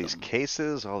buy them. We got all these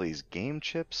cases, all these game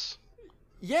chips.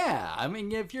 Yeah, I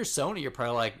mean, if you're Sony, you're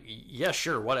probably like, yeah,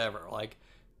 sure, whatever. Like,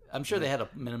 I'm sure they had a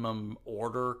minimum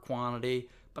order quantity,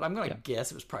 but I'm going to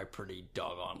guess it was probably pretty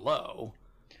doggone low.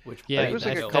 Which I think it was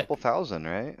like a couple thousand,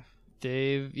 right?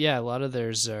 A lot of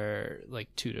theirs are like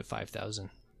 2,000 to 5,000.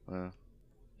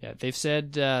 Yeah, they've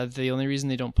said the only reason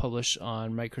they don't publish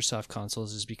on Microsoft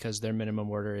consoles is because their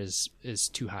minimum order is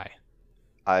too high.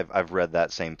 I've read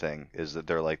that same thing. Is that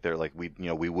they're like we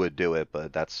would do it,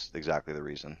 but that's exactly the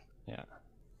reason. Yeah.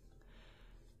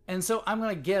 And so I'm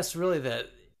going to guess really that,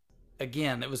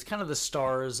 again, it was kind of the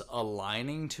stars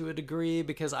aligning to a degree,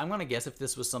 because I'm going to guess if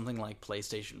this was something like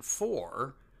PlayStation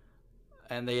 4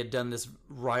 and they had done this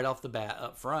right off the bat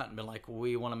up front and been like,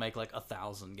 we want to make like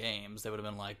 1,000 games, they would have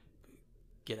been like,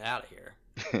 get out of here.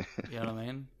 You know what I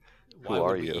mean? Why Who would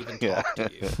are we you? even talk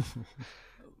to you?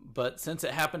 But since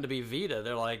it happened to be Vita,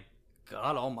 they're like,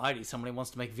 God almighty, somebody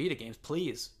wants to make Vita games,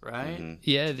 please, right? Mm-hmm.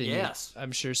 Yeah, yes.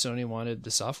 I'm sure Sony wanted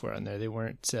the software on there. They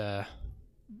weren't,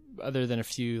 other than a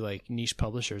few like niche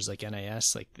publishers like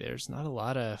NIS, like there's not a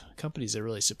lot of companies that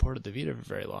really supported the Vita for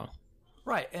very long.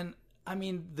 Right, and I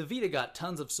mean, the Vita got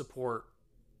tons of support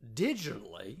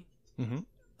digitally,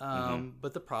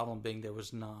 but the problem being there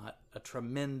was not a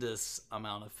tremendous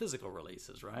amount of physical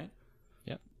releases, right?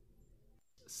 Yep.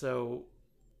 So...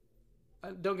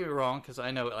 don't get me wrong, because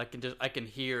I know I can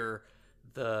hear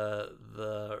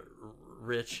the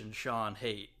Rich and Sean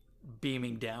hate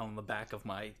beaming down the back of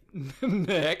my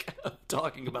neck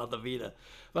talking about the Vita.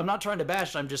 But I'm not trying to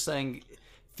bash it. I'm just saying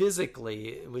physically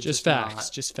it was just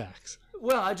facts. Just facts.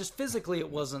 Well, physically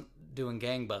it wasn't doing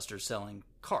gangbusters selling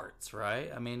carts,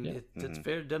 right? I mean, it's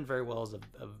done very well as a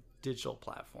digital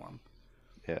platform.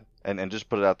 Yeah, and just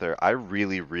put it out there. I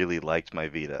really, really liked my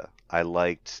Vita. I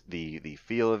liked the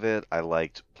feel of it. I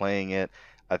liked playing it.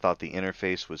 I thought the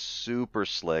interface was super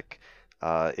slick.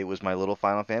 It was my little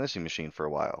Final Fantasy machine for a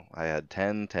while. I had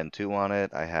 10, 10.2 on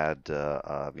it. I had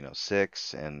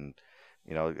 6, and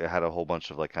it had a whole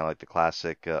bunch of like kind of like the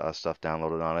classic stuff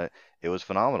downloaded on it. It was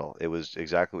phenomenal. It was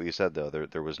exactly what you said though.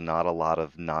 There was not a lot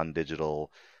of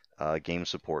non-digital game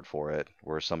support for it,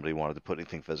 where somebody wanted to put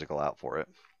anything physical out for it.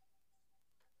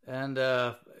 And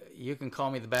you can call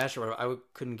me the bachelor.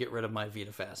 Couldn't get rid of my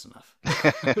Vita fast enough.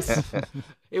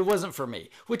 It wasn't for me,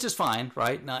 which is fine,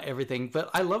 right? Not everything,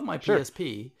 but I love my Sure.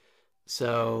 PSP.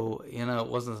 So it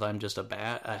wasn't that I'm just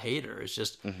a hater. It's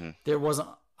just Hmm. there wasn't.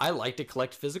 I like to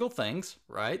collect physical things,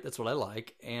 right? That's what I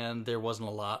like, and there wasn't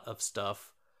a lot of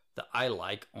stuff that I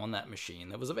like on that machine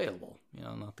that was available.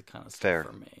 Not the kind of stuff Fair.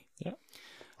 for me. Yeah.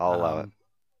 I'll allow it.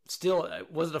 Still,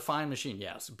 was it a fine machine?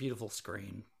 Yes, a beautiful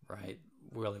screen, right?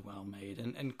 Really well made.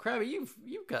 And Krabby,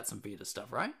 you've got some Vita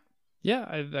stuff, right? Yeah,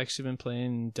 I've actually been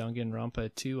playing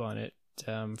Danganronpa 2 on it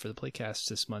for the Playcast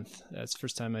this month. That's the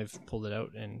first time I've pulled it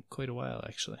out in quite a while,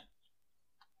 actually.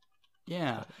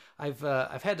 Yeah, I've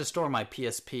had to store my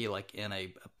PSP like in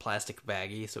a plastic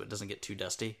baggie so it doesn't get too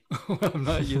dusty when I'm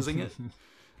not using it.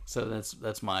 So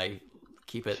that's my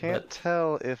keep it. Can't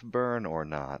tell if burn or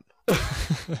not.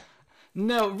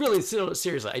 No, really,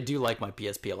 seriously, I do like my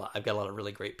PSP a lot. I've got a lot of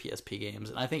really great PSP games,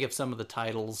 and I think if some of the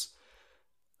titles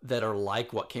that are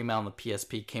like what came out on the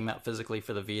PSP came out physically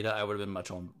for the Vita, I would have been much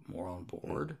more on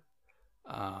board.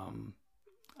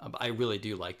 I really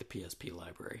do like the PSP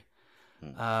library.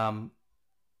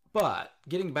 But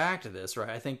getting back to this, right,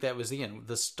 I think that was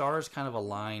the stars kind of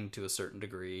aligned to a certain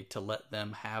degree to let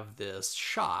them have this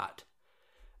shot.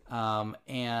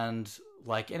 And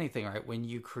like anything, right, when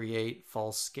you create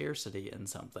false scarcity in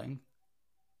something,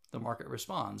 the market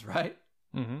responds, right?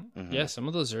 Mm-hmm. Mhm. Yeah, some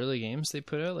of those early games they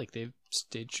put out, like they've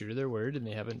stayed true to their word and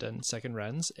they haven't done second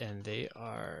runs, and they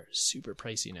are super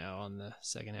pricey now on the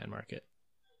secondhand market.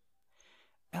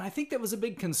 And I think that was a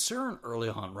big concern early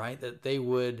on, right? That they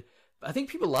would. I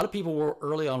think a lot of people were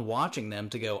early on watching them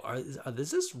to go, is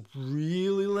this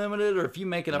really limited? Or if you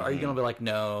make it up, are you going to be like,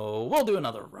 no, we'll do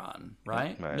another run,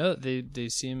 right? Right. No, they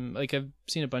seem like, I've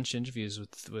seen a bunch of interviews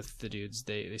with the dudes.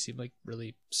 They seem like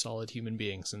really solid human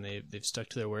beings, and they've stuck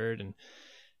to their word. And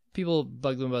people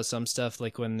bug them about some stuff,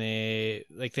 like when they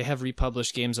have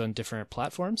republished games on different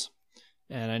platforms.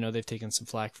 And I know they've taken some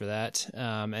flack for that.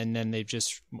 And then they've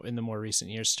just, in the more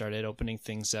recent years, started opening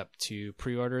things up to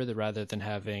pre-order. That rather than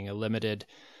having a limited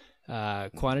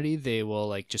quantity, they will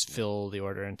like just fill the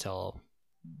order until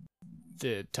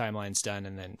the timeline's done,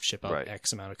 and then ship out Right.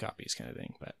 X amount of copies, kind of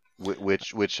thing. But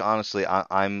Which honestly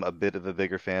I'm a bit of a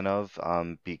bigger fan of,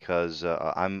 because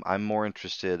I'm more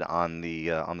interested on the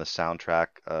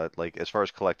soundtrack, like as far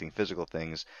as collecting physical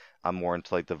things. I'm more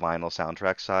into like the vinyl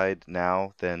soundtrack side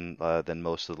now than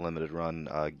most of the limited run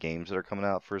games that are coming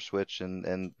out for Switch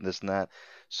and this and that.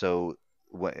 So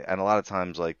and a lot of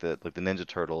times like the Ninja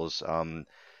Turtles,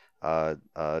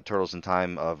 Turtles in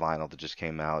Time vinyl that just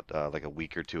came out like a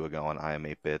week or two ago on IM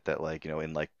 8-bit, that like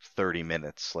in like 30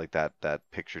 minutes like that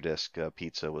picture disc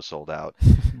pizza was sold out.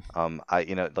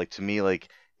 Like to me, like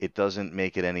it doesn't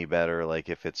make it any better like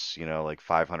if it's like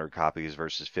 500 copies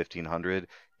versus 1500.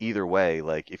 Either way,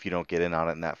 like if you don't get in on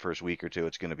it in that first week or two,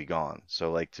 it's going to be gone.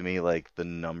 So like to me, like the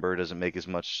number doesn't make as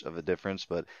much of a difference,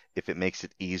 but if it makes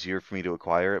it easier for me to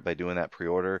acquire it by doing that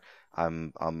pre-order,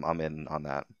 I'm in on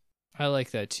that. I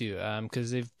like that too, because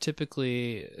they've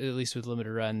typically, at least with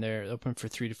limited run, they're open for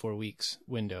 3 to 4 weeks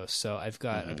windows. So I've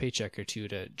got a paycheck or two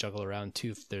to juggle around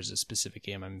too if there's a specific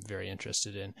game I'm very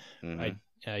interested in.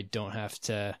 I don't have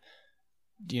to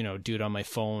do it on my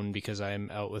phone because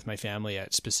I'm out with my family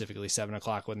at specifically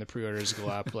 7:00 when the pre-orders go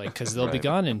up, like because they'll be Right.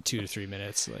 gone in 2 to 3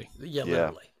 minutes. Like Yeah,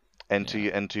 Yeah. literally. And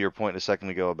to your point a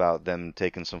second ago about them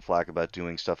taking some flack about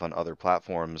doing stuff on other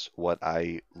platforms, what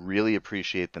I really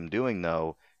appreciate them doing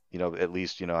though, at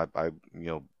least I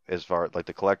as far like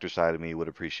the collector side of me would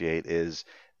appreciate, is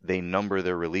they number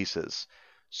their releases.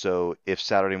 So if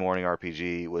Saturday Morning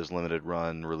RPG was limited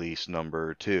run release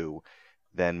number 2,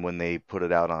 then when they put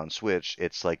it out on Switch,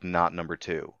 it's like not number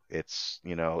 2. It's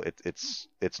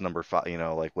it's number 5.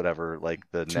 Like whatever, like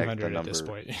the 200 the at number. this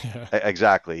point.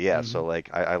 Exactly, yeah. Mhm. So like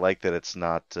I like that it's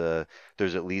not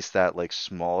there's at least that like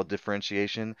small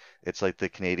differentiation. It's like the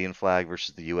Canadian flag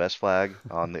versus the US flag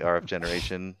on the RF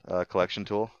Generation collection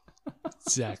tool.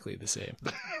 Exactly the same.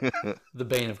 The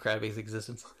bane of Krabby's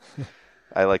existence.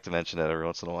 I like to mention that every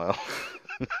once in a while.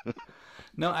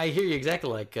 No, I hear you exactly.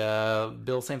 Like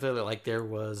Bill, same thing. Like there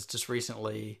was just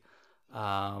recently,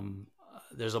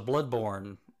 there's a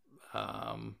Bloodborne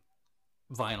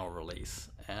vinyl release,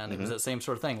 and it was Mhm. that same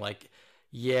sort of thing. Like,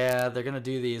 yeah, they're gonna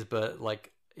do these, but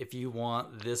like, if you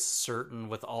want this certain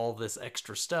with all this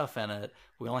extra stuff in it,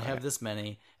 we only have Right. this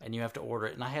many, and you have to order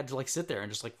it. And I had to like sit there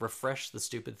and just like refresh the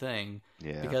stupid thing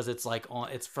Yeah. because it's like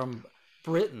it's from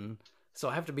Britain, so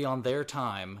I have to be on their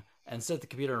time and sit at the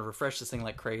computer and refresh this thing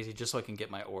like crazy just so I can get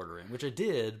my order in, which I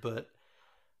did, but.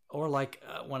 Or like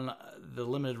when the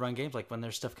limited run games, like when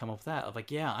there's stuff come up with that, I'm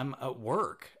like, yeah, I'm at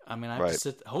work. I mean, I have to Right.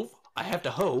 sit. I have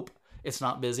to hope it's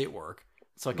not busy at work,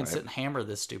 so I can Right. sit and hammer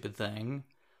this stupid thing.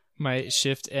 My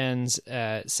shift ends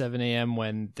at 7 a.m.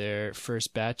 when their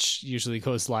first batch usually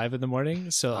goes live in the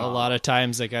morning. So a lot of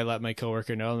times, like I let my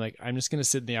coworker know, I'm like, I'm just gonna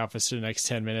sit in the office for the next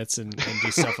 10 minutes and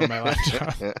do stuff on my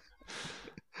laptop.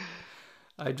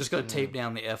 I just got to tape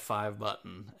down the F5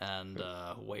 button and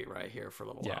wait right here for a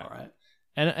little while, right?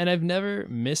 And I've never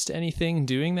missed anything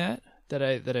doing that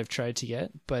I've tried to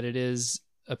get, but it is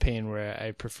a pain where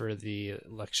I prefer the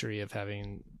luxury of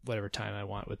having whatever time I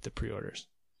want with the pre-orders.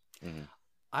 Mhm.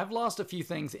 I've lost a few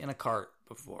things in a cart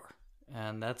before,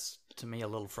 and that's to me a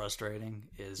little frustrating.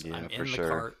 Is Yeah, I'm for in the sure.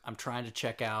 cart, I'm trying to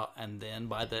check out, and then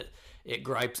it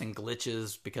gripes and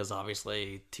glitches because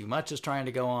obviously too much is trying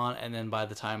to go on, and then by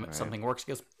the time something works, it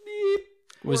goes beep.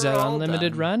 Was we're that all on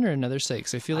Limited done. Run or another site?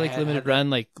 'Cause I feel I like had Limited that. Run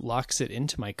like locks it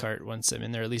into my cart once I'm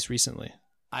in there, at least recently.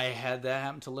 I had that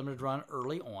happen to Limited Run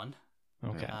early on,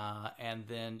 Okay. and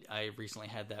then I recently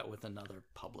had that with another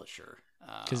publisher.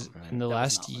 Because in that the was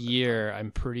last not Limited year,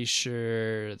 I'm pretty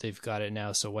sure they've got it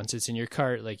now. So once it's in your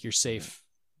cart, like you're safe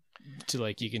to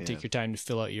like you can take your time to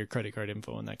fill out your credit card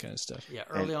info and that kind of stuff. Yeah,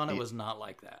 early on it y- was not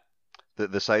like that.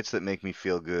 The sites that make me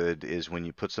feel good is when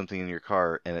you put something in your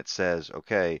cart and it says,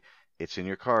 okay, it's in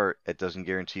your cart. It doesn't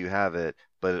guarantee you have it,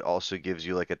 but it also gives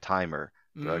you like a timer.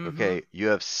 They're like, okay, you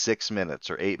have 6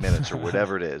 minutes or 8 minutes or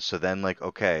whatever it is. So then like,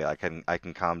 okay, I can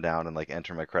calm down and like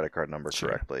enter my credit card number Sure.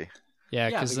 correctly. Yeah,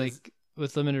 Yeah, because because- like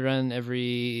with Limited Run,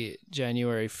 every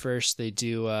January 1st, they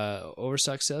do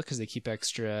overstock sale because they keep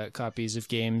extra copies of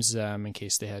games in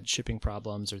case they had shipping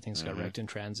problems or things got wrecked in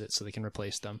transit so they can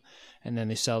replace them. And then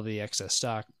they sell the excess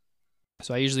stock.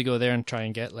 So I usually go there and try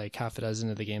and get like half a dozen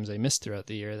of the games I missed throughout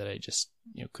the year that I just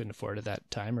couldn't afford at that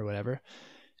time or whatever.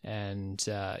 And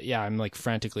I'm like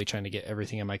frantically trying to get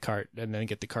everything in my cart and then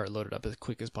get the cart loaded up as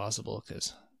quick as possible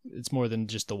because it's more than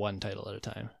just the one title at a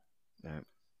time. Right.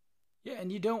 Yeah,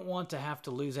 and you don't want to have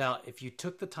to lose out if you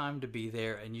took the time to be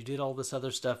there and you did all this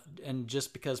other stuff, and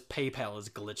just because PayPal is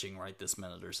glitching right this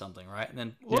minute or something, right? And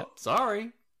then, whoop,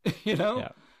 sorry, Yeah.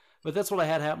 But that's what I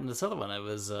had happen to this other one. It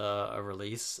was a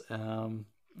release. I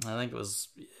think it was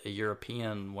a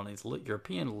European, one of these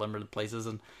European limited places,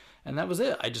 and that was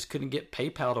it. I just couldn't get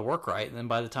PayPal to work right, and then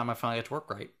by the time I finally got to work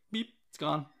right, beep, it's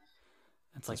gone.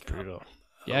 It's like Brutal.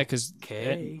 Yeah, because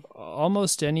okay.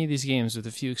 almost any of these games, with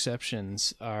a few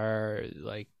exceptions, are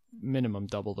like minimum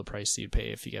double the price you'd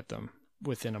pay if you get them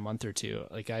within a month or two.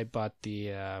 Like I bought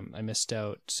I missed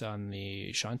out on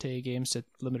the Shantae games that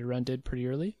Limited Run did pretty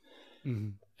early.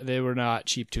 Mm-hmm. They were not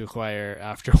cheap to acquire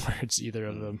afterwards, either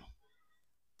of them.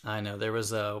 I know there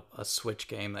was a Switch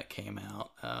game that came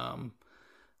out.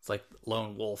 It's like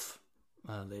Lone Wolf.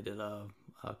 They did a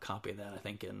copy of that, I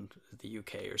think, in the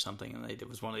UK or something, and it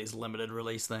was one of these limited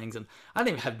release things. And I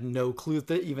didn't even have no clue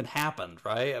that even happened.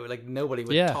 Right? I mean, like nobody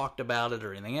would talked about it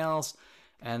or anything else.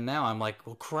 And now I'm like,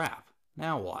 well, crap.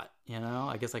 Now what?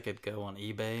 I guess I could go on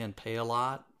eBay and pay a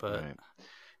lot, but. Right.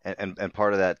 And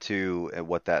part of that too, and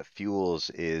what that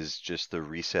fuels is just the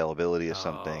resaleability of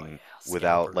something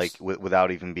without scalpers.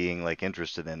 without even being like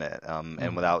interested in it,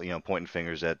 and without pointing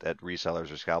fingers at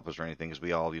resellers or scalpers or anything, because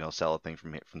we all sell a thing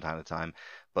from time to time.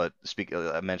 But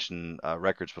I mentioned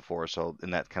records before, so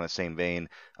in that kind of same vein,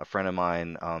 a friend of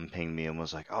mine pinged me and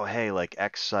was like, oh hey, like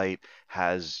X site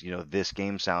has this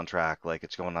game soundtrack, like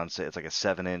it's going on sale. It's like a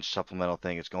 7-inch supplemental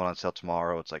thing. It's going on sale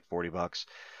tomorrow. It's like $40.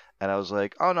 And I was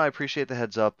like, oh no, I appreciate the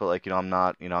heads up, but like, I'm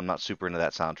not super into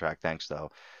that soundtrack. Thanks though.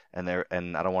 And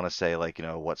I don't want to say like,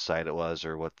 what site it was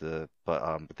or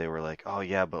but they were like, oh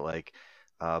yeah, but like,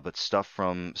 but stuff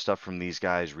from these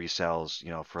guys resells,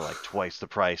 for like twice the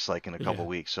price, like in a couple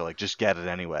weeks. So like, just get it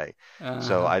anyway.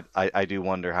 So I do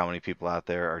wonder how many people out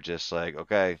there are just like,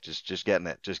 okay, just getting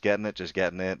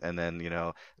it. And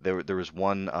then, there was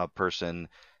one person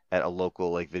at a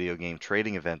local like video game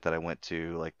trading event that I went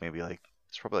to, like maybe like,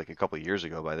 it's probably like a couple of years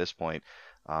ago by this point.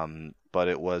 But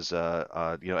it was,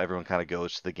 everyone kind of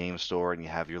goes to the game store and you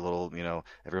have your little,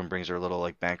 everyone brings their little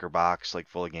like banker box, like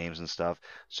full of games and stuff.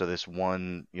 So this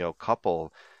one,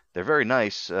 couple, they're very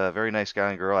nice guy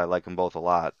and girl. I like them both a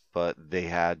lot, but they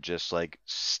had just like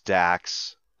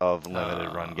stacks of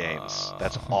limited run games.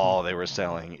 That's all they were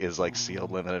selling is like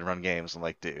sealed limited run games. I'm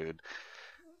like, dude,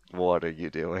 What are you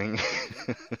doing?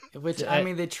 Which, I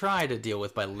mean, they try to deal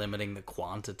with by limiting the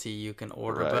quantity you can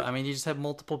order, Right. but I mean, you just have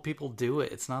multiple people do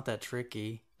it. It's not that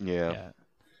tricky. Yeah. Yeah.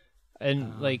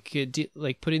 And like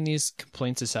putting these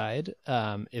complaints aside,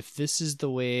 if this is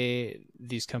the way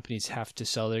these companies have to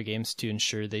sell their games to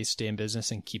ensure they stay in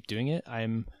business and keep doing it,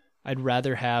 I'd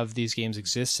rather have these games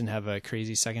exist and have a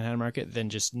crazy secondhand market than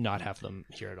just not have them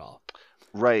here at all.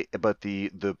 Right, but the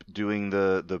doing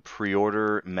the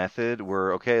pre-order method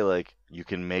where okay, like you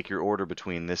can make your order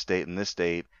between this date and this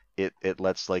date, it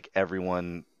lets like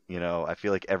everyone, I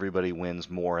feel like everybody wins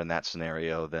more in that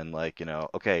scenario than like,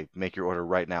 okay, make your order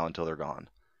right now until they're gone.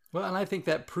 Well, and I think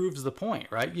that proves the point,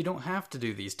 right? You don't have to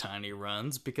do these tiny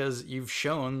runs because you've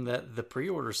shown that the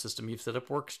pre-order system you've set up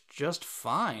works just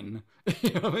fine.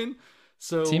 You know what I mean?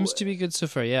 So Seems to be good so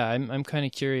far. Yeah, I'm kind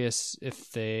of curious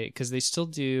if because they still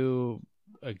do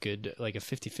a good, like a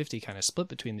 50-50 kind of split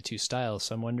between the two styles.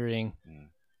 So I'm wondering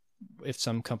if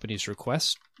some companies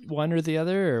request one or the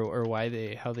other, or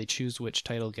how they choose which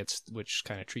title gets which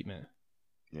kind of treatment.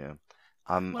 Yeah.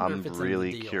 wonder I'm if it's in the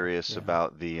really deal. curious Yeah.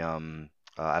 about the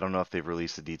I don't know if they've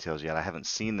released the details yet. I haven't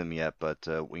seen them yet, but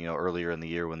earlier in the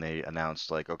year when they announced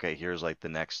like, okay, here's like the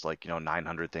next like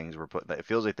 900 things we're putting. It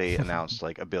feels like they announced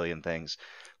like a billion things,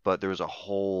 but there was a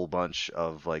whole bunch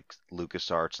of like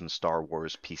LucasArts and Star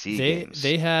Wars PC games.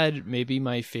 They had maybe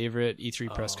my favorite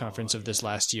E3 press Oh, conference of this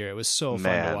last year. It was so fun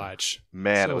Man. to watch.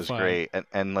 Man, So it was fun. great.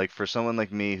 And like for someone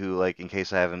like me who like in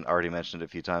case I haven't already mentioned it a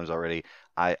few times already,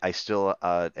 I still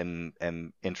am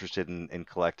interested in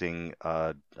collecting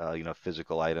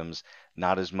physical items.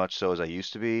 Not as much so as I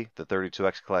used to be. The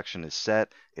 32X collection is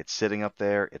set. It's sitting up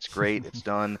there. It's great. It's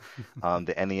done.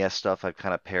 The NES stuff I've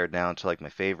kind of pared down to like my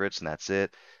favorites, and that's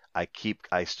it.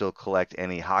 I still collect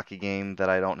any hockey game that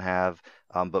I don't have,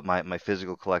 but my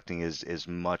physical collecting is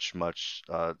much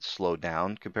slowed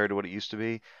down compared to what it used to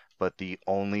be. But the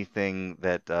only thing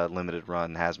that Limited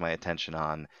Run has my attention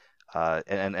on,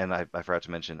 and I forgot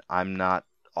to mention, I'm not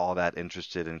all that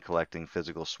interested in collecting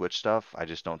physical Switch stuff. I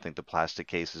just don't think the plastic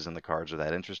cases and the cards are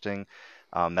that interesting.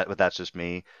 But that's just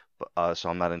me. So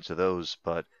I'm not into those.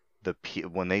 But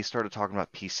when they started talking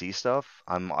about PC stuff,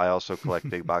 I also collect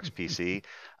big box PC.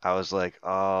 I was like,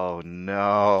 oh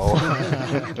no,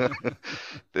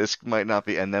 this might not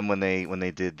be. And then when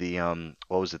they did the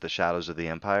what was it, the Shadows of the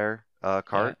Empire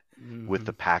cart with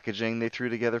the packaging they threw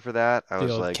together for that, I The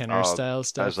was old like, Kenner style I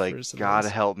stuff. was like, for some of God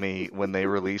those. help me when they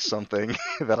release something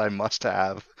that I must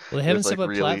have. Well, they haven't with, set like, up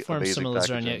really platforms some amazing of those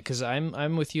around yet, packaging. because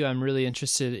I'm with you. I'm really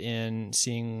interested in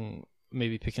seeing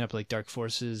maybe picking up like Dark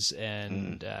Forces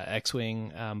and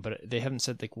X-Wing, but they haven't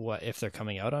said like what if they're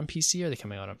coming out on PC. Are they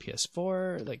coming out on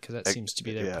PS4? Like, because that seems to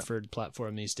be their yeah. preferred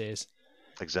platform these days.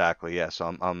 Exactly, yeah. So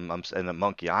I'm and the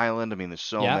Monkey Island. I mean, there's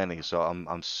so Yeah. many. So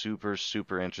I'm super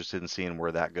interested in seeing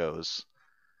where that goes.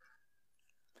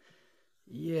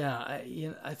 Yeah,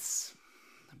 it's.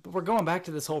 But we're going back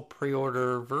to this whole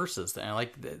pre-order versus thing.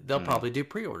 Like they'll probably do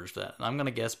pre-orders for that. And I'm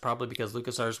gonna guess probably because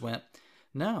LucasArts went,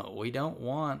 no, we don't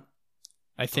want.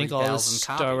 I think all this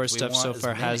 3,000 Star Wars copies. We stuff so want as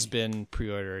far has many. been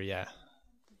pre-order. Yeah.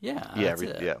 Yeah, Yeah, that's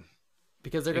it. yeah.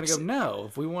 Because they're gonna go,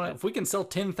 no, if we can sell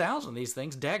 10,000 of these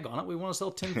things, daggone it, we want to sell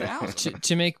 10,000.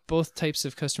 To make both types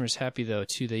of customers happy, though,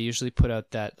 too, they usually put out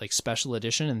that like special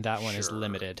edition, and that one is Sure.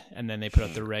 limited. And then they put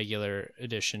out the regular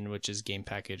edition, which is game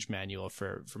package manual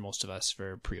for most of us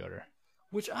for pre-order.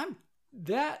 Which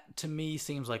that to me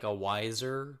seems like a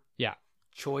wiser Yeah.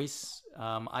 choice.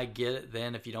 I get it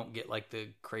then if you don't get like the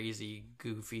crazy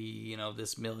goofy,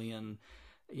 this million,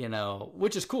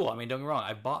 which is cool. I mean, don't get me wrong,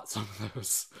 I bought some of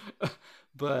those,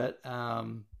 but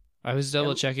I was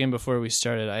double checking before we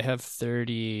started. I have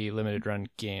 30 limited run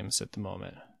games at the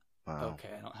moment, Wow. okay,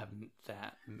 I don't have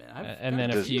that. and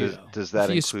then a few Does that a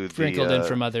few include sprinkled in the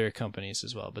from other companies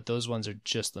as well. But those ones are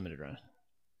just limited run.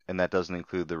 and that doesn't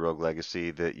include the Rogue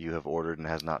Legacy that you have ordered and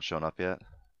has not shown up yet?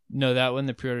 No, that one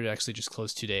the pre-order actually just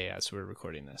closed today as we're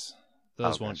recording this.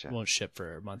 Those gotcha. won't ship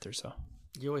for a month or so.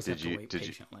 You always Did have to you- wait did you-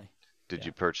 patiently. Did Yeah.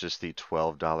 you purchase the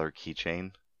 $12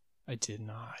 keychain? I did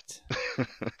not.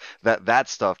 That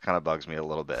stuff kind of bugs me a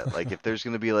little bit. Like if there's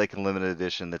going to be like a limited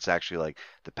edition that's actually like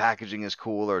the packaging is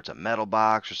cool or it's a metal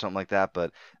box or something like that.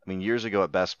 But I mean, years ago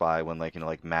at Best Buy when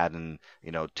like Madden,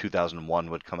 2001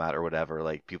 would come out or whatever,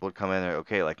 like people would come in there,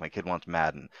 okay, like my kid wants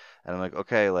Madden, and I'm like,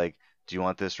 okay, like do you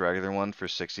want this regular one for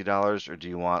 $60 or do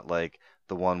you want like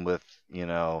the one with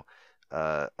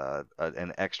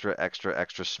an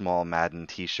extra small Madden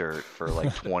T-shirt for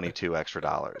like 22 extra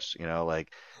dollars.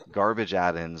 Like garbage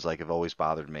add-ins like have always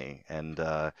bothered me. And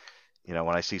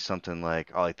when I see something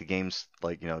like like the game's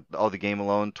like the game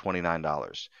alone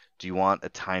 $29. Do you want a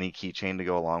tiny keychain to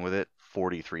go along with it?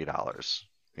 $43.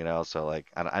 you know. So like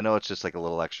I know it's just like a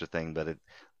little extra thing, but it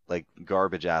like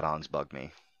garbage add-ons bug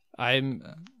me. I'm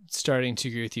starting to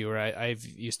agree with you where I've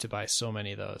used to buy so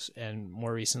many of those, and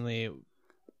more recently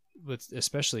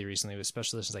especially recently with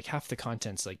special editions, like half the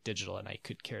content's like digital and I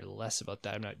could care less about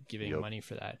that. I'm not giving money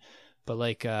for that. But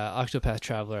like Octopath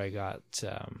Traveler I got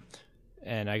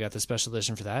and I got the special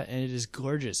edition for that, and it is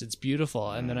gorgeous. It's beautiful.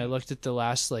 And then I looked at the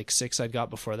last like 6 I'd got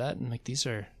before that, and like these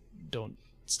don't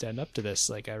stand up to this.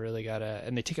 Like I really gotta,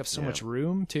 and they take up so much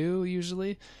room too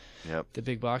usually. Yep. The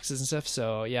big boxes and stuff.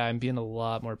 So yeah, I'm being a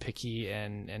lot more picky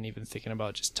and even thinking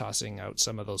about just tossing out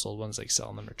some of those old ones, like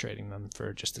selling them or trading them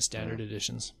for just the standard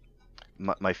editions.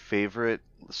 My favorite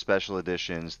special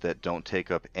editions that don't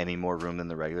take up any more room than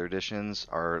the regular editions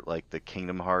are like the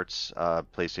Kingdom Hearts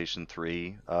PlayStation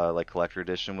 3 like collector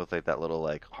edition with like that little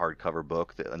like hardcover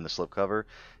book and the slipcover,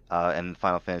 and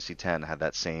Final Fantasy X had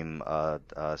that same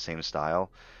style.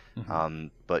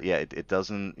 But yeah, it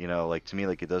doesn't, you know, like to me,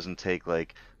 like it doesn't take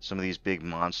like some of these big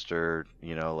monster,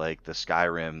 you know, like the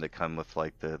Skyrim that come with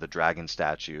like the dragon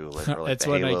statue, like, or like that's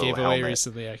the what Halo I gave helmet. away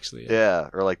recently, actually. Yeah,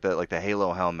 or like the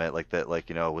Halo helmet, like that, like,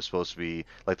 you know, was supposed to be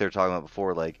like they were talking about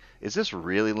before. Like, is this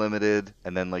really limited?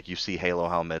 And then like you see Halo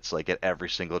helmets like at every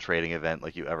single trading event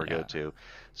like you ever go to.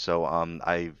 So and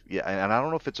I don't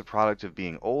know if it's a product of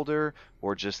being older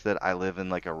or just that I live in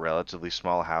like a relatively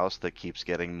small house that keeps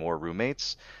getting more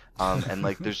roommates. And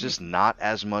like there's just not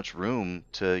as much room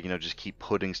to, you know, just keep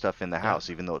putting stuff in the house,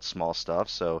 even though it's small stuff.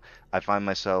 So I find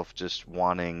myself just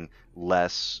wanting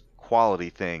less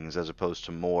quality things as opposed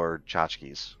to more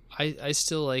tchotchkes. I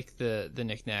still like the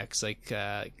knickknacks. Like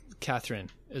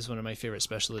Catherine is one of my favorite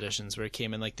special editions, where it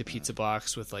came in like the pizza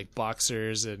box with like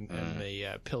boxers and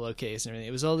the pillowcase and everything.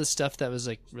 It was all this stuff that was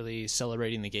like really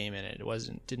celebrating the game in it.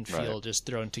 It didn't feel just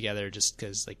thrown together just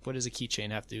because, like, what does a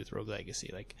keychain have to do with Rogue Legacy?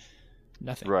 Like,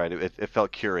 nothing. Right. It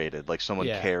felt curated, like someone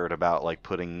cared about like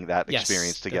putting that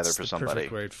experience together that's for the somebody.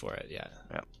 Perfect word for it. Yeah.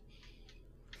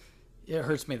 Yeah, it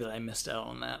hurts me that I missed out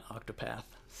on that Octopath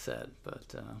set,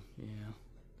 but yeah,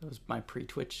 that was my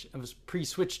pre-Twitch. It was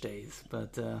pre-Switch days,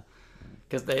 but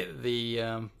because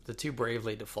the 2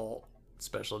 Bravely Default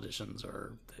special editions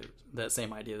are that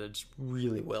same idea. They're just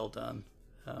really well done.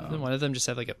 Didn't one of them just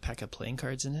have like a pack of playing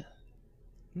cards in it?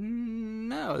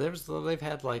 No, they've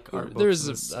had like art there's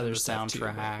books other and stuff too,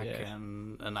 soundtrack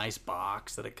and a nice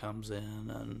box that it comes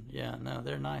in, and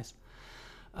they're nice.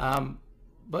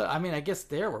 But I mean, I guess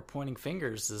we're pointing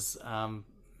fingers is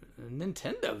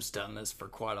Nintendo's done this for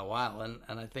quite a while, and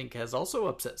I think has also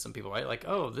upset some people, right? Like,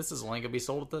 oh, this is only gonna be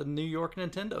sold at the New York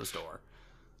Nintendo store.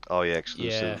 Oh yeah,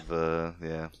 exclusive.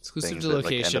 Exclusive things to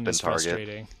location that, like, is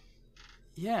frustrating.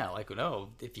 Yeah, like, no,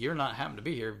 if you're not happen to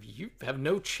be here, you have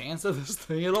no chance of this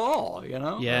thing at all, you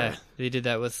know? Yeah, they did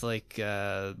that with, like,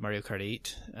 Mario Kart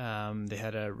 8. They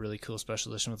had a really cool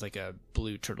special edition with, like, a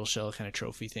blue turtle shell kind of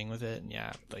trophy thing with it. And,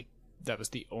 yeah, like, that was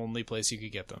the only place you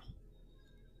could get them.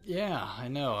 Yeah, I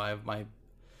know. I have my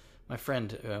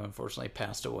friend who unfortunately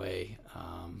passed away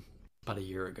about a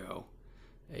year ago.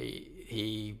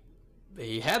 He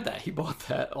had that. He bought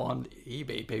that on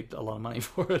eBay, paid a lot of money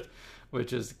for it.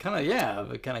 Which is kind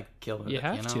of, it kind of killed me. You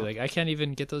have to. Like, I can't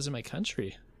even get those in my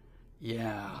country.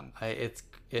 Yeah, it's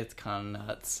kind of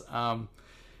nuts. And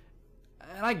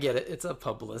I get it. It's a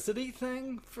publicity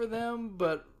thing for them,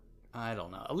 but I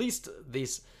don't know. At least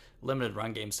these limited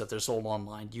run game stuff, they're sold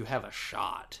online. You have a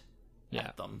shot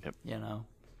at them, you know?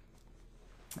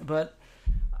 But,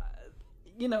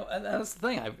 you know, and that's the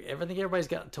thing. I think everybody's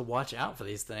got to watch out for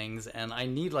these things, and I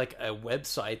need like a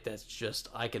website that's just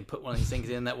I can put one of these things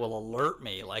in that will alert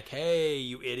me, like, "Hey,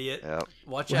 you idiot!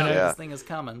 Watch out! This thing is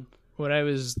coming." When I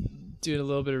was doing a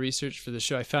little bit of research for the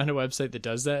show, I found a website that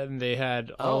does that, and they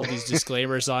had all these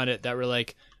disclaimers on it that were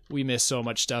like, "We miss so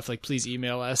much stuff. Like, please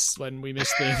email us when we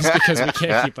miss things because we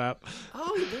can't keep up."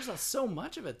 Oh, there's so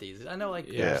much of it. I know, like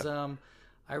there's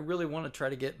I really want to try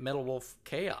to get Metal Wolf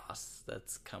Chaos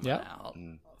that's coming out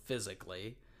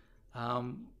physically.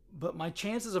 But my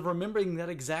chances of remembering that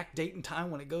exact date and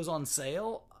time when it goes on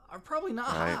sale are probably not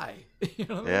high. You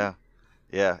know what I mean?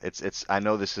 Yeah, it's. I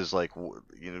know this is like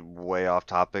way off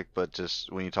topic, but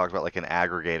just when you talk about like an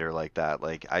aggregator like that,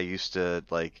 like I used to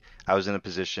I was in a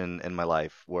position in my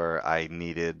life where I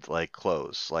needed like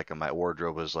clothes, like my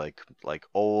wardrobe was like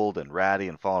old and ratty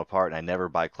and falling apart, and I never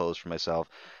buy clothes for myself.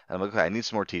 And I'm like, okay, I need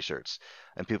some more T-shirts.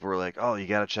 And people were like, oh, you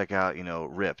got to check out,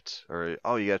 Ripped, or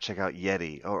oh, you got to check out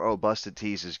Yeti, or oh, Busted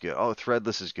Tees is good, oh,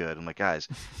 Threadless is good. I'm like, guys,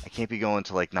 I can't be going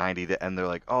to like 90 and they're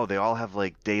like, oh, they all have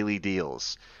like daily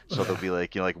deals, so they'll be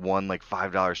like, like one like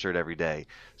 $5 shirt every day.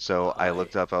 So I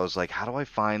looked up, I was like, how do I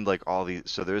find like all these?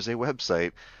 So there's a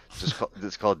website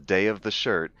It's called Day of the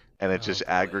Shirt, and it Oh just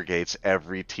boy. aggregates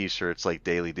every T-shirt's like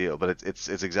daily deal. But it's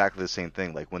exactly the same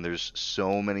thing. Like when there's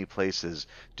so many places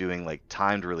doing like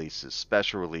timed releases,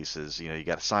 special releases. You know, you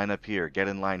got to sign up here, get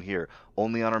in line here,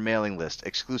 only on our mailing list,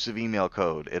 exclusive email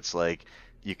code. It's like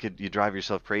you drive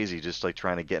yourself crazy just like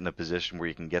trying to get in a position where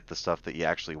you can get the stuff that you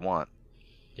actually want.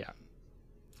 Yeah.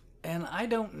 And I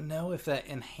don't know if that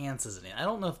enhances it. I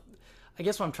don't know if, I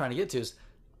guess what I'm trying to get to is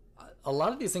a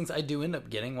lot of these things I do end up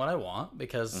getting what I want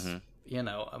because, you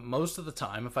know, most of the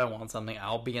time if I want something,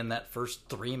 I'll be in that first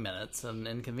 3 minutes and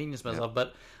inconvenience myself. Yep.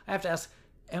 But I have to ask,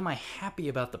 am I happy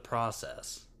about the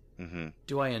process? Hmm.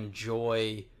 Do I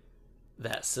enjoy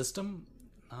that system?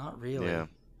 Not really. Yeah.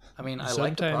 I mean, I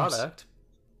like the product.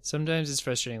 Sometimes it's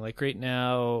frustrating. Like right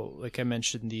now, like I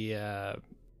mentioned, the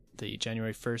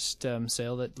January 1st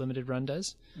sale that Limited Run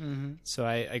does. Mm-hmm. So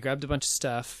I grabbed a bunch of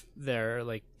stuff there,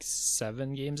 like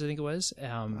 7 games I think it was.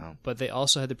 Wow. But they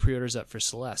also had the pre-orders up for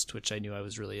Celeste, which I knew I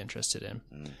was really interested in.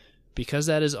 Mm. Because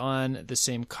that is on the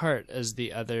same cart as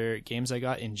the other games I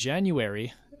got in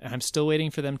January, I'm still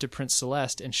waiting for them to print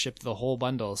Celeste and ship the whole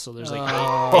bundle. So there's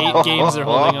like eight games they're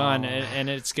holding on, and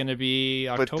it's going to be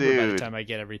October by the dude, time I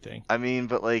get everything. I mean,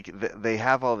 but like they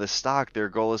have all this stock. Their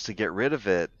goal is to get rid of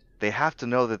it. They have to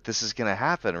know that this is going to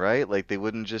happen, right? Like they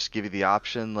wouldn't just give you the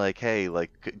option, like, hey,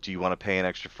 like, do you want to pay an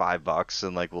extra $5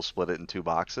 and like we'll split it in 2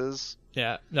 boxes?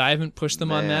 Yeah, I haven't pushed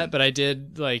them on Man. that, but I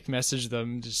did like message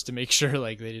them just to make sure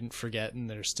like they didn't forget and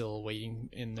they're still waiting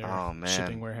in their Oh, man.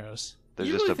 shipping warehouse. There's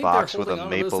You just really a think box they're with a holding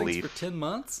on to those maple things leaf. for 10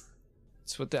 months?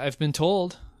 That's what I've been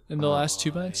told in the last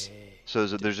 2 months. So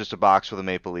there's just a box with a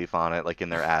maple leaf on it, like in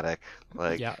their attic,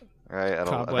 like Yeah, right. It'll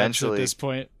cobwebs at eventually, this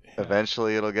point.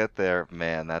 eventually it'll get there.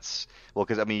 Man, that's well,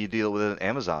 because I mean, you deal with it on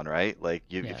Amazon, right? Like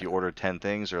Yeah. if you order 10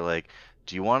 things, or like,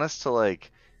 do you want us to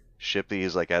like ship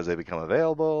these like as they become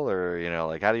available, or you know,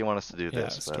 like how do you want us to do Yeah,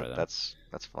 this? let's try that.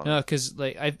 That's fun. No, because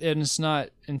like and it's not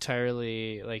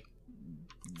entirely like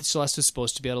Celeste was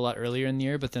supposed to be out a lot earlier in the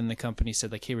year, but then the company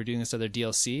said like, "Hey, we're doing this other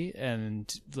DLC,"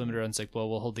 and Limited Run's like, "Well,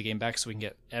 we'll hold the game back so we can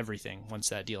get everything. Once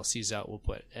that DLC's out, we'll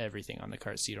put everything on the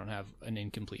cart, so you don't have an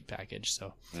incomplete package."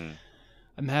 So Mm.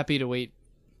 I'm happy to wait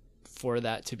for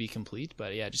that to be complete,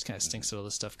 but yeah, it just kind of stinks that all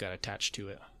this stuff got attached to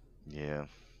it. Yeah.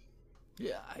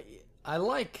 Yeah, I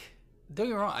like, don't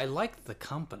get me wrong, I like the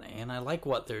company and I like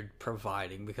what they're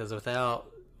providing because without,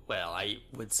 well, I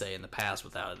would say in the past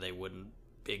without it they wouldn't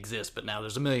exist, but now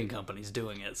there's a million companies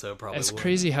doing it, so it probably It's wouldn't.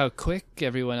 crazy how quick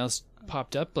everyone else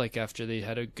popped up like after they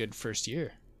had a good first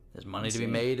year. There's money to be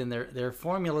Insane. made and their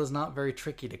formula is not very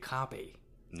tricky to copy.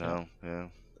 No. Yeah.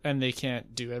 And they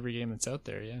can't do every game that's out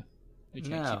there, yeah. They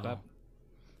can't keep No. up.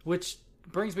 Which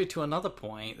brings me to another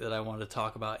point that I wanted to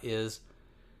talk about is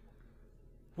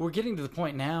we're getting to the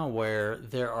point now where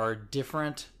there are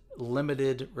different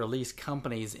limited release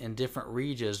companies in different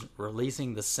regions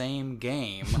releasing the same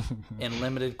game in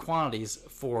limited quantities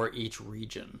for each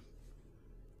region.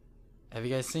 Have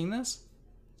you guys seen this?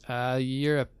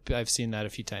 Europe, I've seen that a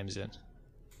few times in.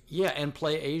 Yeah, and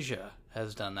Play Asia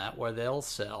has done that where they'll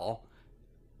sell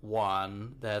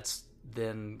one that's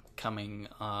then coming,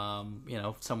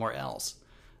 somewhere else.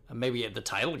 Maybe the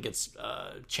title gets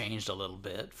changed a little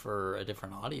bit for a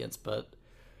different audience, but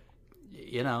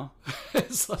you know,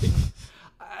 it's like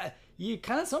you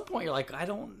kind of at some point you're like, I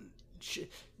don't,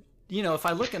 if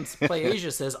I look and Play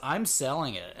Asia says I'm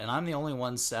selling it and I'm the only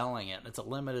one selling it, and it's a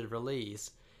limited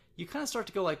release. You kind of start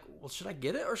to go like, well, should I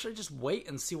get it or should I just wait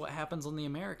and see what happens on the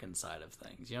American side of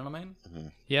things? You know what I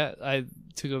mean? Yeah,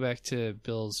 to go back to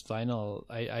Bill's vinyl,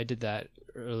 I did that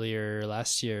earlier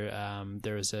last year.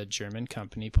 There was a German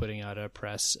company putting out a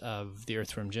press of the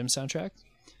Earthworm Jim soundtrack,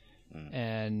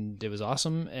 and it was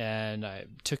awesome. And it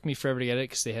took me forever to get it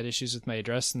because they had issues with my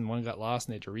address, and one got lost,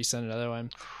 and they had to resend another one.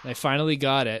 And I finally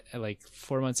got it like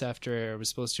 4 months after it was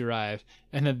supposed to arrive,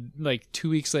 and then like 2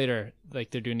 weeks later,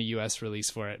 like they're doing a U.S. release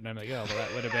for it, and I'm like, oh, well,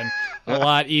 that would have been a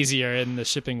lot easier, and the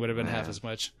shipping would have been half as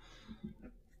much.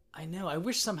 I know. I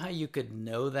wish somehow you could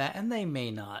know that, and they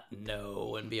may not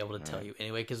know and be able to tell you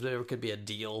anyway, because there could be a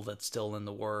deal that's still in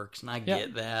the works, and I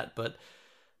get that, but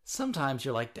sometimes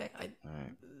you're like, dang,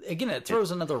 again, it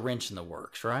throws another wrench in the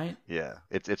works, right? Yeah,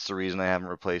 it's the reason I haven't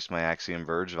replaced my Axiom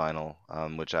Verge vinyl,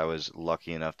 which I was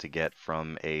lucky enough to get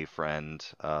from a friend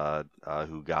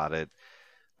who got it.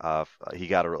 He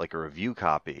got a review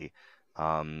copy,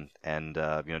 and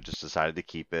just decided to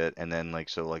keep it. And then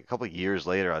a couple of years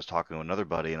later, I was talking to another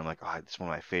buddy, and I'm like, oh, it's one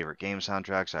of my favorite game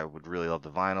soundtracks. I would really love the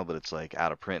vinyl, but it's like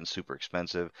out of print and super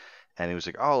expensive. And he was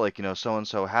like, oh, so and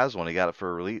so has one. He got it for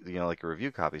a release, like a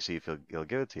review copy. See if he'll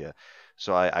give it to you.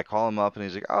 So I call him up, and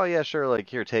he's like, oh yeah, sure. Like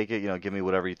here, take it. Give me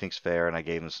whatever you think's fair. And I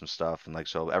gave him some stuff, and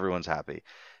so everyone's happy.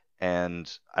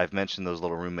 And I've mentioned those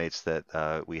little roommates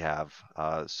that we have.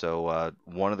 So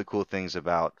one of the cool things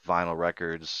about vinyl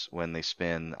records when they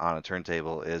spin on a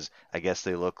turntable is I guess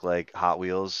they look like Hot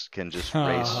Wheels can just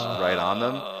race right on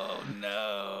them. Oh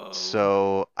no.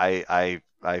 So I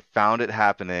found it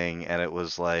happening, and it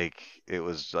was like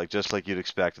just like you'd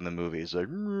expect in the movies, like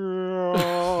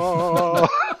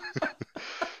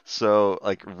so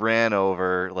like ran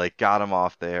over, like got him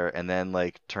off there, and then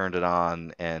like turned it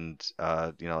on, and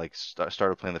like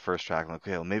started playing the first track. I'm like,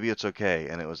 okay, well maybe it's okay,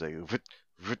 and it was like, vroot,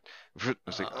 vroot, vroot. I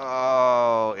was like,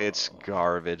 oh, it's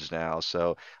garbage now.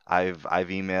 So I've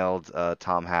emailed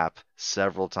Tom Happ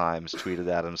several times,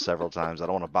 tweeted at him several times. I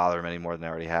don't want to bother him any more than I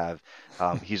already have.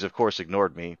 He's of course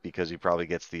ignored me because he probably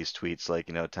gets these tweets like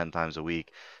 10 times a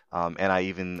week. And I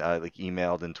even like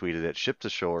emailed and tweeted at Ship to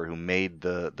Shore, who made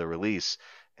the release,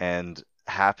 and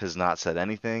Hap has not said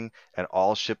anything, and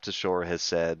all Ship to Shore has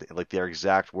said, like their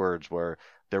exact words were,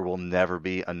 there will never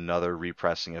be another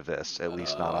repressing of this, at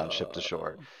least not on Ship to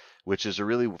Shore, which is a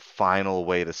really final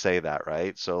way to say that,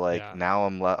 right? So like Yeah. now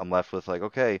I'm left with like,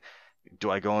 okay, do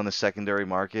I go on the secondary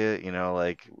market,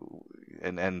 like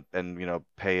and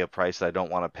pay a price that I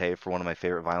don't want to pay for one of my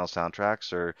favorite vinyl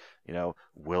soundtracks, or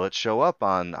will it show up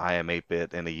on IM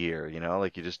 8-bit in a year?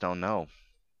 Like you just don't know.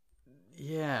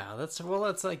 Yeah, that's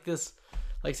like this.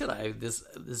 Like I said, this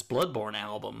Bloodborne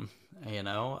album.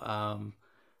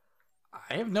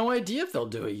 I have no idea if they'll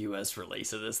do a U.S.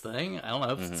 release of this thing. I don't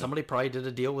know if somebody probably did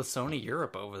a deal with Sony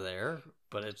Europe over there,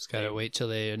 but it's Gotta wait till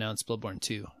they announce Bloodborne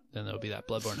 2. Then there'll be that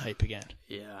Bloodborne hype again.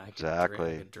 Yeah, I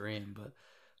Exactly. could dream,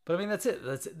 but I mean that's it.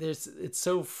 It's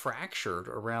so fractured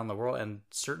around the world, and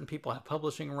certain people have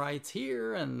publishing rights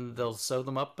here, and they'll sew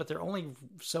them up, but they're only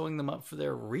sewing them up for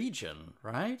their region,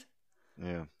 right?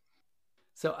 Yeah.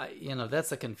 So that's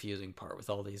the confusing part with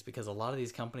all these, because a lot of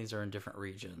these companies are in different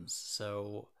regions.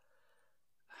 So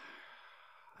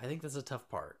I think that's a tough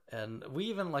part, and we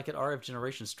even like at RF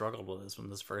Generation struggled with this when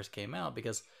this first came out,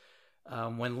 because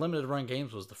when Limited Run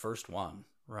Games was the first one,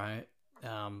 right?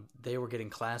 They were getting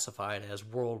classified as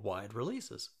worldwide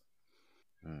releases.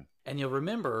 And you'll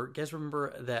remember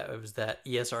that it was that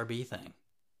ESRB thing.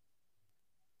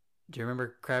 Do you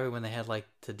remember, Krabby, when they had like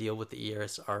to deal with the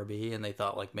ESRB and they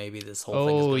thought like maybe this whole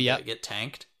thing is going to get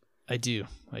tanked? I do.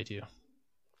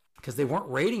 Because they weren't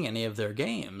rating any of their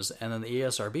games, and then the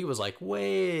ESRB was like,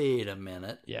 "Wait a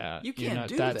minute, Yeah, you can't you're not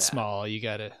do that small. You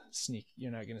gotta sneak.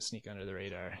 You're not gonna sneak under the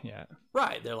radar. Yeah,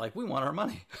 right?" They're like, "We want our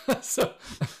money." So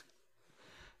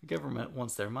the government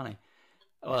wants their money.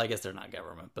 Well, I guess they're not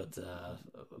government, but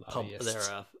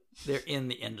they're in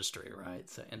the industry, right?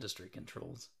 So industry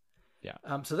controls. Yeah.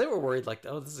 So they were worried, like,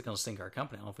 "Oh, this is going to sink our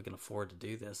company. I don't know if we can afford to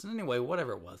do this." And anyway,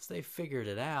 whatever it was, they figured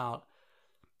it out.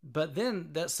 But then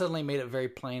that suddenly made it very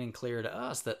plain and clear to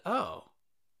us that,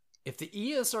 if the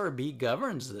ESRB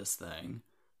governs this thing,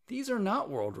 these are not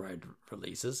worldwide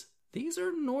releases. These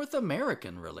are North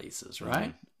American releases,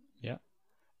 right? Yeah.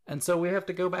 And so we have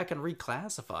to go back and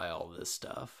reclassify all this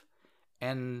stuff.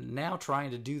 And now trying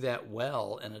to do that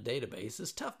well in a database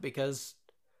is tough, because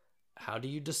how do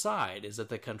you decide? Is it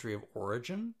the country of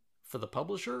origin for the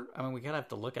publisher? I mean, we kind of have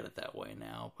to look at it that way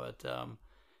now, but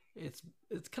it's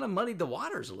kind of muddied the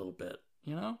waters a little bit,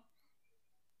 Maybe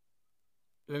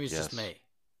it's just me.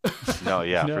 No,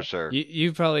 yeah, for sure.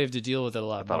 You probably have to deal with it a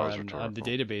lot more on the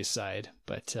database side,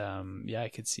 but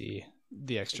I could see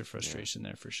the extra frustration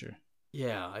there for sure.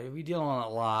 Yeah, we deal on it a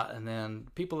lot, and then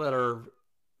people that are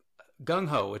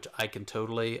gung-ho, which I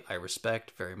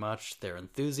respect very much their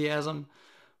enthusiasm,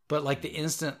 but like the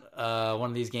instant one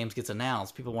of these games gets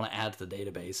announced, people want to add to the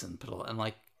database and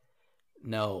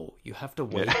no, you have to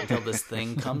wait until this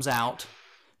thing comes out,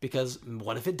 because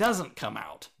what if it doesn't come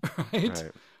out, right?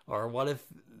 Or what if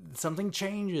something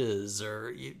changes,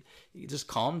 or you just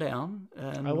calm down.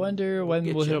 And I wonder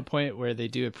when we'll hit a point where they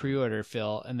do a pre-order,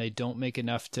 Phil, and they don't make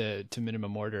enough to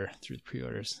minimum order through the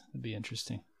pre-orders. It'd be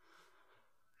interesting.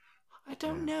 I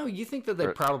don't know. You think that they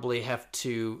probably have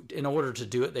to, in order to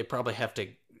do it, they probably have to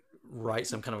write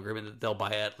some kind of agreement that they'll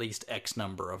buy at least X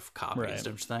number of copies,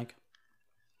 don't you think?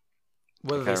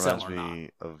 Whether they sell or not. Reminds me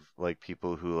of like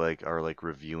people who like are like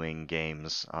reviewing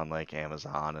games on like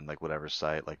Amazon and like whatever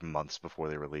site like months before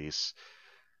they release.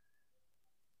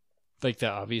 Like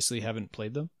that obviously haven't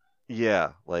played them?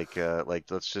 Yeah, like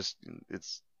let's just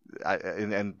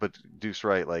but Duke's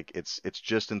right, like it's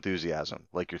just enthusiasm.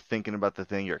 Like you're thinking about the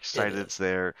thing, you're excited it's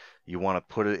there, you want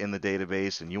to put it in the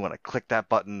database, and you want to click that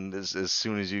button as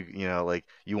soon as you like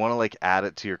you want to like add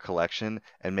it to your collection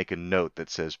and make a note that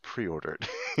says pre-ordered.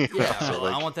 Yeah, so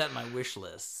I want that in my wish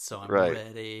list, so I'm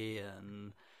ready,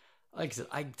 and like I said,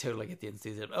 I totally get the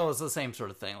enthusiasm. Oh, it's the same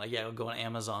sort of thing. Like, yeah, I'll go on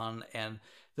Amazon and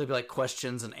there'll be like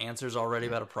questions and answers already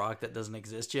about a product that doesn't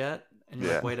exist yet. And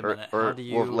you're like, wait a minute, how do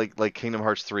you... Well, like Kingdom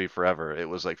Hearts 3 forever. It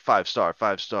was like 5-star,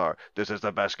 5-star. This is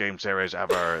the best game series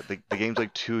ever. The game's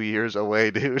like 2 years away,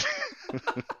 dude.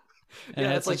 And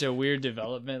Yeah, that's it's such a weird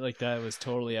development. Like that was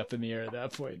totally up in the air at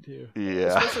that point too.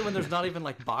 Yeah. Especially when there's not even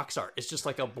like box art. It's just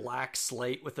like a black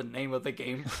slate with the name of the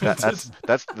game.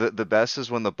 That's the best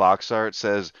is when the box art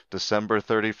says December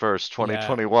 31st,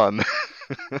 2021.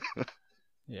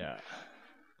 Yeah.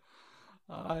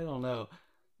 I don't know.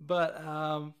 But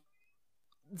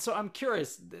so I'm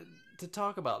curious to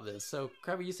talk about this. So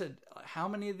Krabby, you said how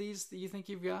many of these do you think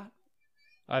you've got?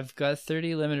 I've got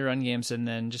 30 limited run games, and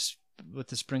then just with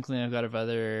the sprinkling I've got of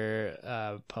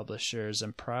other publishers,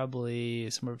 I'm probably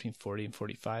somewhere between 40 and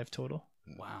 45 total.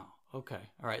 Wow. Okay.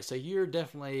 All right. So you're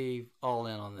definitely all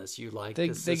in on this. You like they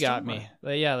this they got system, me.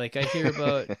 Like, yeah, like I hear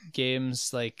about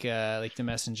games like The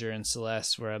Messenger and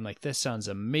Celeste where I'm like, this sounds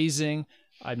amazing.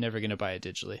 I'm never going to buy it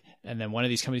digitally. And then one of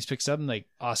these companies picks up and like,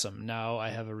 awesome. Now I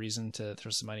have a reason to throw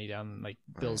some money down. Like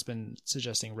Bill's been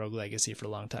suggesting Rogue Legacy for a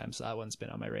long time. So that one's been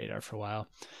on my radar for a while.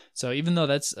 So even though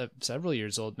that's several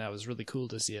years old now, it was really cool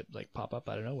to see it like pop up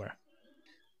out of nowhere.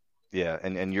 Yeah,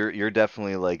 and you're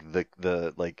definitely like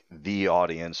the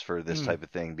audience for this type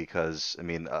of thing because I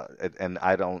mean, and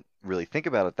I don't really think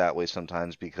about it that way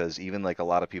sometimes because even like a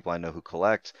lot of people I know who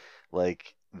collect,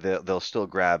 like they'll still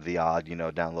grab the odd,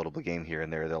 downloadable game here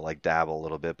and there. They'll like dabble a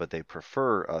little bit, but they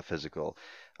prefer physical.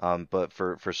 But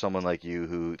for someone like you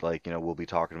who like, we'll be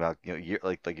talking about,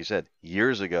 like you said,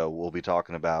 years ago, we'll be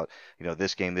talking about,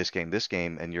 this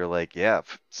game, and you're like, yeah,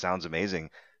 sounds amazing.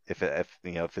 If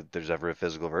there's ever a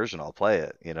physical version, I'll play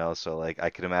it, so like I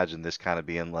could imagine this kind of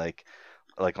being like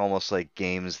almost like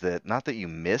games that not that you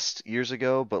missed years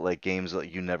ago, but like games that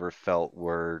you never felt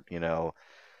were,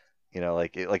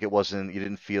 like it wasn't, you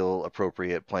didn't feel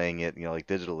appropriate playing it, like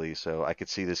digitally. So I could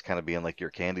see this kind of being like your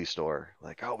candy store,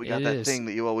 like, oh, we got that thing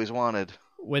that you always wanted.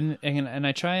 And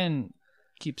I try and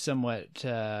keep somewhat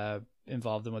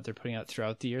involved in what they're putting out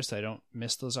throughout the year so I don't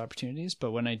miss those opportunities.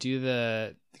 But when I do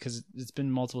because it's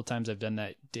been multiple times I've done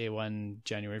that day one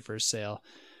January 1st sale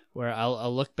where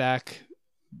I'll look back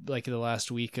like the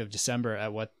last week of December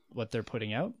at what they're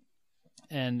putting out.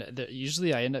 And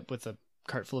usually I end up with a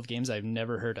cart full of games I've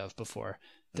never heard of before.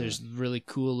 There's really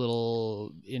cool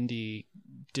little indie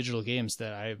digital games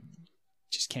that I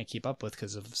just can't keep up with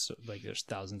because of there's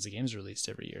thousands of games released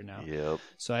every year now. Yep.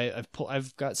 So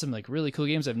I've got some like really cool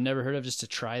games I've never heard of just to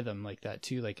try them like that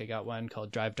too. Like I got one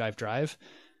called Drive,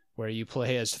 where you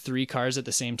play as 3 cars at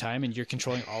the same time and you're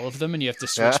controlling all of them and you have to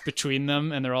switch between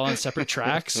them and they're all on separate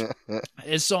tracks.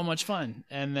 It's so much fun.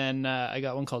 And then I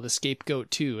got one called Escape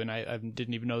Goat 2 and I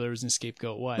didn't even know there was an Escape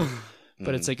Goat 1.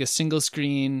 But it's like a single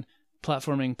screen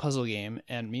platforming puzzle game,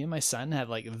 and me and my son had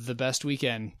like the best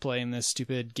weekend playing this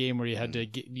stupid game where you had to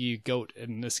be a goat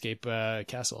and escape a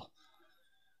castle.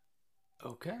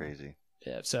 Okay. Crazy.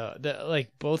 Yeah, so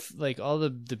both all the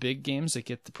big games that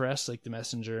get the press, like The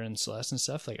Messenger and Celeste and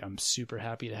stuff, like I'm super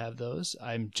happy to have those.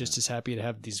 I'm just as happy to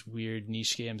have these weird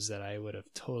niche games that I would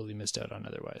have totally missed out on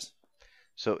otherwise.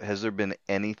 So has there been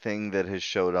anything that has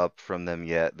showed up from them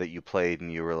yet that you played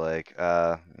and you were like,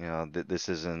 this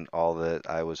isn't all that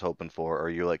I was hoping for, or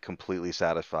you're like completely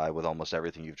satisfied with almost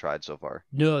everything you've tried so far?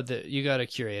 No, you got to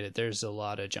curate it. There's a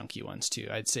lot of junky ones too.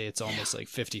 I'd say it's almost like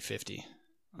 50-50.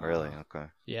 Really? Okay.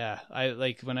 Yeah, I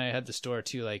like when I had the store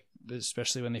too, like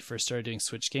especially when they first started doing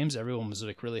Switch games, everyone was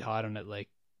like really hot on it, like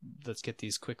let's get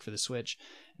these quick for the Switch.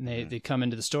 And they come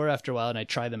into the store after a while and I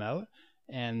try them out,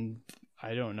 and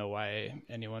I don't know why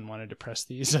anyone wanted to press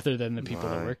these other than the people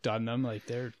that worked on them. Like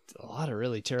there are a lot of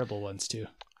really terrible ones too.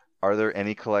 Are there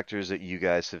any collectors that you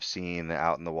guys have seen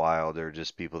out in the wild, or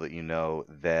just people that you know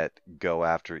that go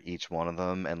after each one of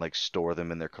them and like store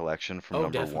them in their collection from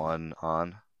number definitely. 1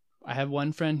 on? I have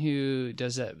one friend who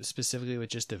does that specifically with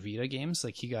just the Vita games.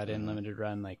 Like he got in limited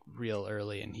run like real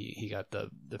early, and he got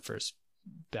the first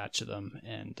batch of them,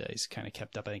 and he's kind of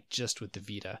kept up, I think, just with the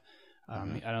Vita.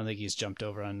 I don't think he's jumped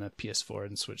over on the PS4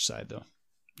 and Switch side though.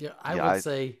 Yeah, I would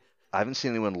say I haven't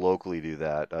seen anyone locally do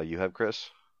that. You have, Chris?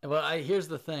 Well, here's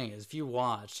the thing: is if you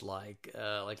watch like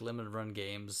limited run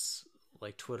games,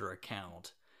 like Twitter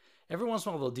account, every once in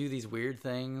a while they'll do these weird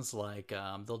things. Like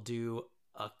they'll do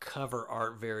a cover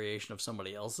art variation of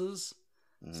somebody else's.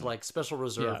 So like Special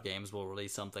Reserve Games will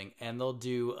release something, and they'll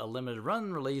do a limited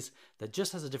run release that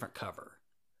just has a different cover.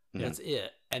 That's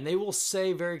it, and they will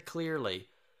say very clearly,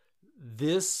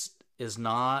 this does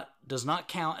not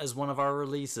count as one of our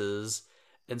releases.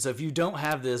 And so if you don't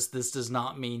have this does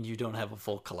not mean you don't have a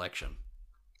full collection.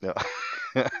 No.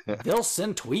 they'll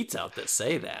send tweets out that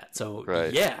say that. So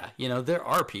Right. yeah, there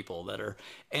are people that are,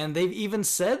 and they've even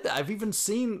said that. I've even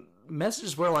seen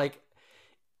messages where like,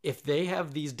 if they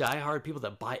have these diehard people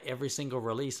that buy every single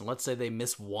release, and let's say they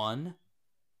miss one,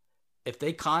 if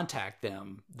they contact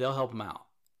them, they'll help them out.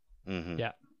 Mm-hmm.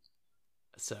 Yeah.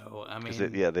 So I mean,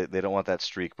 they don't want that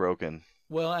streak broken.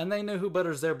 well, and they know who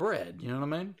butters their bread. You know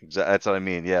what I mean? That's what I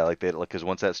mean. Yeah, because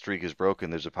once that streak is broken,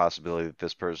 there's a possibility that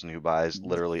this person who buys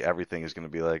literally everything is going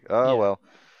to be like, oh Yeah. well.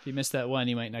 If you miss that one,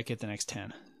 you might not get the next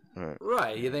 10.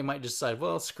 Right. Yeah, they might decide,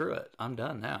 well, screw it, I'm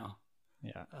done now.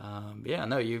 Yeah. Yeah.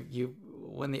 No. You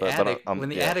when the But addict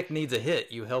yeah. addict needs a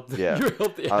hit, you help. Yeah. You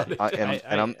help the addict.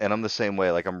 I'm the same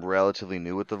way. Like I'm relatively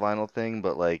new with the vinyl thing,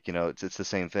 but like it's the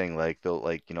same thing. Like they'll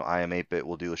I Am 8-Bit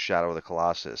will do a Shadow of the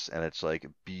Colossus, and it's like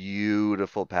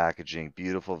beautiful packaging,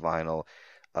 beautiful vinyl,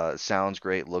 sounds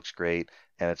great, looks great,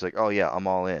 and it's like, oh yeah, I'm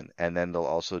all in. And then they'll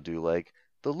also do like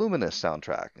the Luminous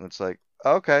soundtrack, and it's like,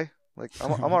 okay. Like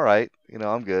I'm all right,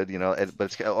 I'm good, but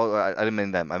it's I didn't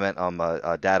mean them. I meant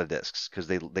data discs, because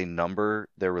they number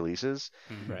their releases,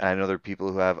 Mhm. Right. and I know there are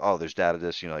people who have there's data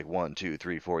discs, like 1, 2,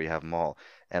 3, 4, you have them all,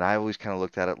 and I always kind of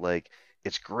looked at it like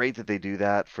it's great that they do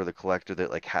that for the collector that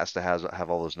like has to have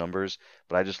all those numbers,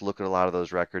 but I just look at a lot of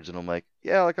those records and I'm like,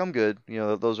 yeah, like I'm good,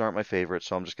 those aren't my favorites,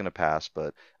 so I'm just gonna pass.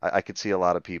 But I could see a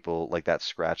lot of people like that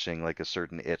scratching like a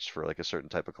certain itch for like a certain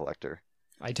type of collector.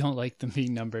 I don't like them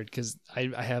being numbered because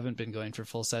I haven't been going for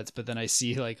full sets, but then I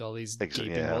see like all these gaping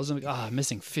yeah. holes. I'm like, I'm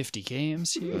missing 50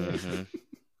 games here. Mhm.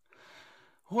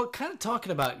 Well, kind of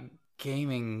talking about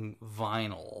gaming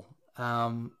vinyl.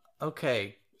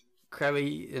 Okay,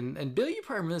 Krabby and Bill, you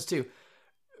probably remember this too.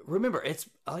 Remember, it's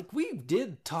like we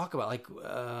did talk about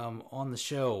on the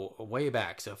show way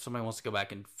back. So if somebody wants to go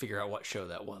back and figure out what show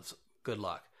that was, good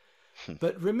luck.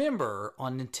 But remember,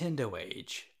 on Nintendo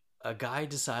Age, a guy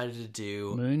decided to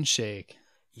do Moonshake.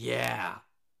 yeah,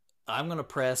 I'm gonna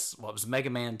press what was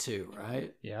Mega Man 2,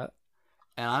 right? Yeah.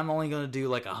 And I'm only gonna do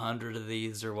like 100 of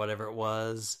these or whatever it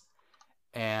was,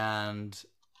 and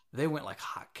they went like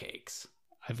hotcakes.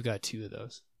 I've got 2 of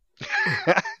those.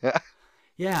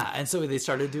 Yeah, and so they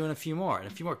started doing a few more and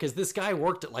a few more because this guy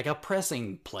worked at like a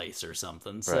pressing place or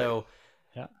something. So,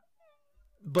 Yeah.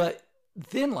 but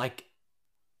then like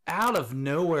out of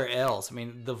nowhere else, I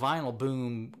mean, the vinyl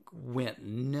boom went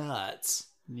nuts.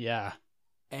 Yeah.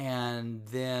 And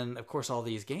then, of course, all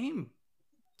these game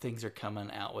things are coming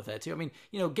out with that too. I mean,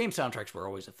 game soundtracks were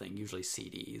always a thing, usually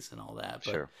CDs and all that.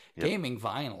 But Sure. Yep. gaming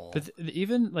vinyl. But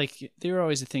even like they were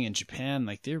always a thing in Japan.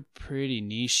 Like they're pretty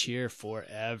niche here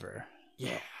forever.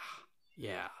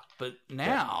 Yeah. But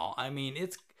now, I mean,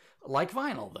 it's like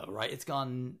vinyl though, right? It's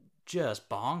gone just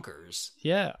bonkers.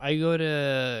 Yeah, I go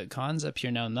to cons up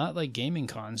here now, not like gaming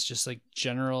cons, just like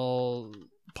general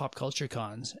pop culture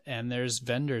cons, and there's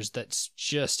vendors that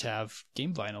just have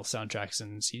game vinyl soundtracks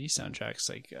and CD soundtracks.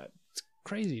 Like it's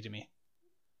crazy to me.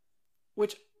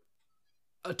 Which,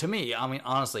 to me, I mean,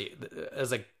 honestly,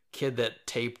 as a kid that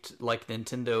taped like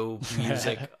Nintendo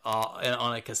music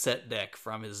on a cassette deck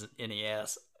from his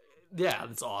NES, yeah,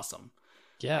 that's awesome.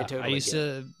 Yeah, totally I used get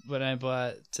to when I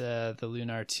bought the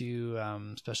Lunar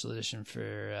 2 special edition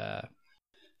for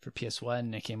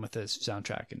PS1. It came with a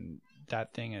soundtrack, and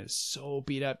that thing is so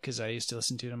beat up because I used to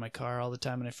listen to it in my car all the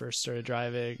time when I first started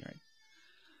driving.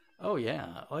 Oh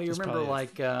yeah. Oh, you It's remember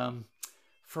probably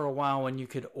for a while when you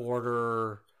could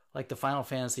order like the Final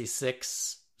Fantasy VI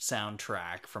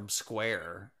soundtrack from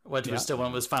Square, which was still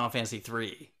when it was Final Fantasy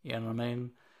 3. You know what I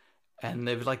mean? And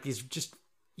there was like these just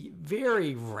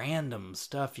very random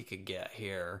stuff you could get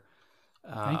here.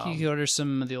 I think you could order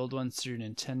some of the old ones through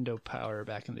Nintendo Power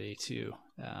back in the day too,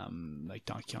 like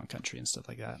Donkey Kong Country and stuff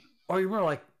like that. Or you remember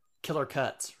like Killer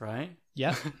Cuts, right?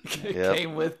 Yeah. Yep.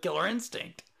 Came with Killer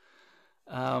Instinct.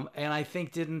 And I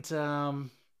think didn't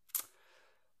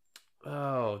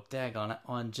daggone it,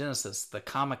 on Genesis, the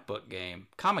comic book game,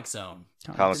 Comic Zone.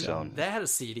 Comic Zone. That had a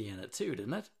CD in it too,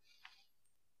 didn't it?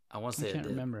 I want to say I it can't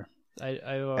did. remember.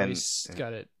 I always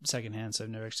got it secondhand, so I've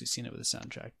never actually seen it with a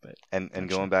soundtrack. But And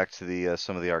going back to the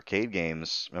some of the arcade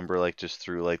games, remember like just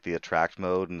through like the attract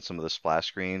mode and some of the splash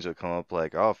screens, it would come up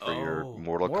like, for your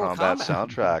Mortal Kombat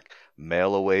soundtrack,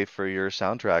 mail away for your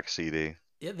soundtrack CD.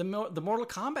 Yeah, the Mortal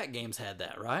Kombat games had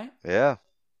that, right? Yeah.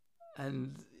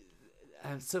 And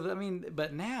so I mean,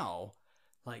 but now,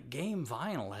 like game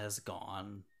vinyl has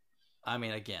gone. I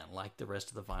mean, again, like the rest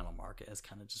of the vinyl market has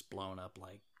kind of just blown up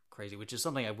like crazy, which is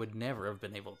something I would never have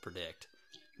been able to predict.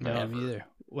 no, me either.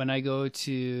 When I go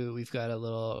to, we've got a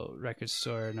little record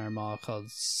store in our mall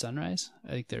called Sunrise.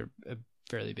 I think they're a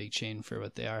fairly big chain for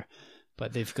what they are.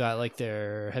 But they've got like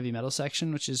their heavy metal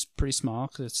section, which is pretty small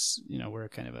because it's, we're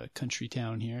kind of a country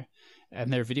town here.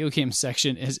 And their video game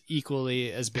section is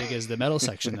equally as big as the metal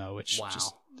section, though, which Wow.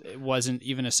 it wasn't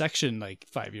even a section like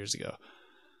 5 years ago.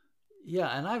 Yeah,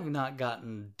 and I've not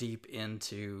gotten deep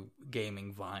into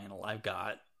gaming vinyl. I've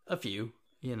got a few,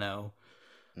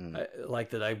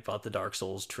 like that. I bought the Dark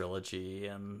Souls trilogy,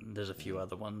 and there's a few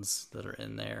other ones that are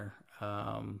in there.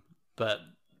 But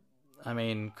I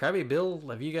mean, Krabby Bill,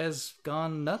 have you guys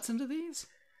gone nuts into these?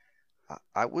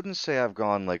 I wouldn't say I've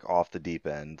gone like off the deep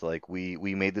end. Like we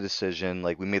made the decision,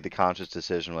 like we made the conscious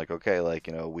decision, like okay, like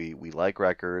we like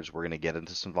records, we're gonna get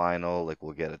into some vinyl, like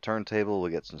we'll get a turntable,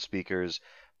 we'll get some speakers,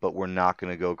 but we're not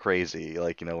gonna go crazy.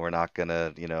 Like we're not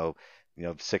gonna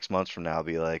 6 months from now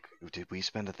be like, did we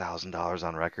spend $1,000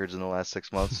 on records in the last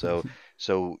 6 months?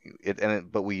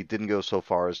 But we didn't go so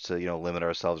far as to limit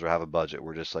ourselves or have a budget.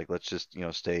 We're just like, let's just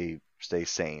stay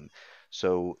sane.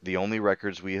 So the only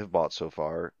records we have bought so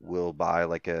far, we'll buy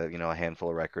like a handful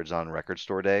of records on Record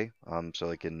Store Day. So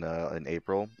like in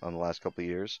April on the last couple of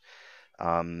years.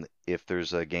 If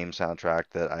there's a game soundtrack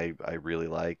that I really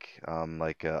like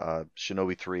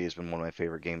Shinobi 3 has been one of my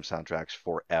favorite game soundtracks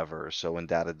forever. So when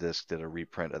Data Disc did a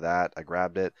reprint of that, I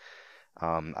grabbed it.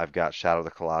 I've got Shadow of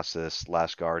the Colossus,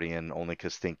 Last Guardian, only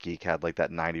because ThinkGeek had like that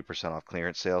 90% off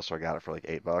clearance sale, so I got it for like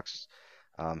 $8.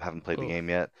 Haven't played the game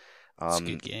yet. It's a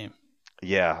good game.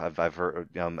 Yeah, I've heard,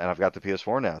 and I've got the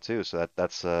PS4 now too. So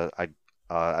that's I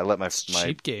let my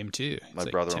cheap game too. My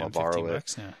like brother-in-law borrow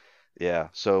it. Now. Yeah.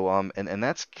 So and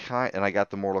that's and I got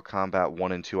the Mortal Kombat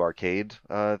 1 and 2 arcade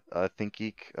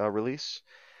ThinkGeek release,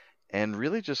 and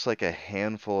really just like a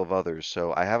handful of others.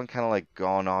 So I haven't kind of like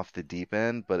gone off the deep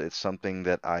end, but it's something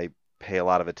that I pay a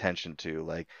lot of attention to.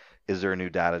 Like, is there a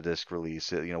new Data Disc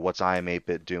release? What's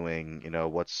IM8-bit doing?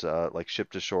 What's like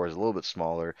Ship to Shore is a little bit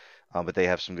smaller, but they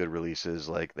have some good releases.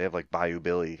 Like they have like Bayou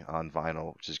Billy on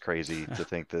vinyl, which is crazy to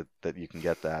think that you can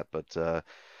get that.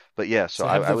 But yeah, so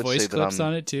I would voice say that clips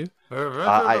on it too.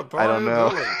 I don't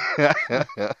know. I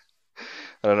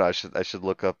don't know. I should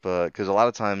look up because a lot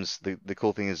of times the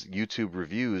cool thing is YouTube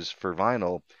reviews for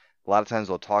vinyl. A lot of times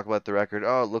they'll talk about the record.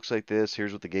 Oh, it looks like this.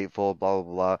 Here's what the gatefold, blah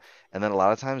blah blah. And then a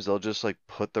lot of times they'll just like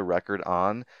put the record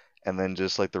on, and then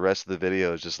just like the rest of the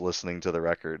video is just listening to the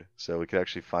record. So we could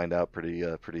actually find out pretty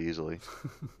easily.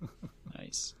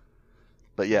 Nice.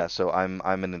 But yeah, so I'm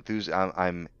an enthusiast.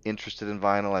 I'm interested in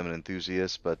vinyl. I'm an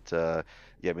enthusiast, but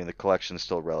yeah, I mean the collection's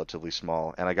still relatively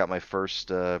small. And I got my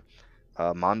first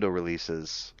Mondo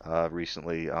releases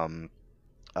recently.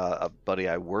 A buddy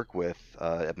I work with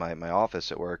at my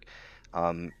office at work,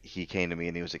 he came to me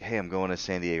and he was like, "Hey, I'm going to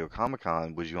San Diego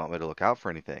Comic-Con. Would you want me to look out for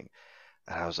anything?"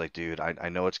 And I was like, "Dude, I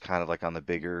know it's kind of like on the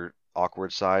bigger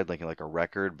awkward side, like a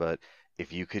record, but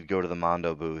if you could go to the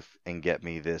Mondo booth and get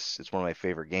me this, it's one of my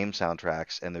favorite game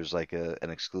soundtracks, and there's like an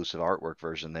exclusive artwork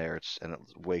version there. It's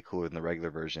way cooler than the regular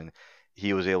version."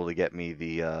 He was able to get me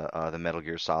the Metal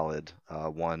Gear Solid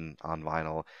 1 on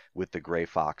vinyl with the Gray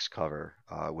Fox cover,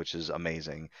 which is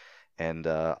amazing. And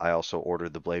I also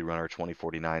ordered the Blade Runner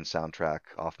 2049 soundtrack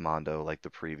off Mondo like the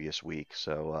previous week.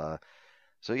 So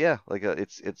yeah, like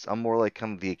it's I'm more like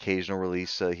kind of the occasional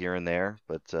release here and there,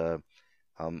 but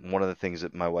one of the things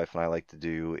that my wife and I like to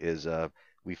do is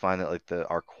we find that like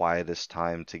our quietest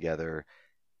time together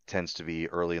tends to be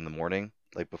early in the morning,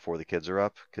 like before the kids are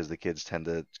up, because the kids tend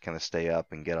to kind of stay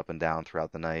up and get up and down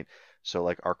throughout the night. So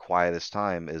like our quietest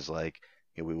time is like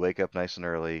we wake up nice and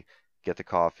early, get the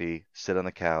coffee, sit on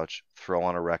the couch, throw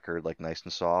on a record like nice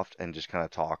and soft, and just kind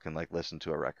of talk and like listen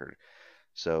to a record.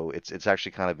 So it's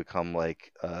actually kind of become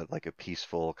like a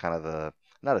peaceful kind of a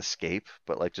not escape,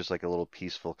 but like just like a little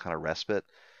peaceful kind of respite,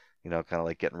 kind of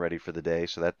like getting ready for the day.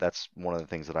 So that's one of the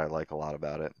things that I like a lot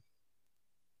about it.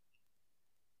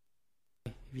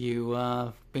 Have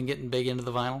you been getting big into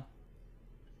the vinyl?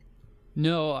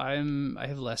 No, I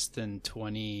have less than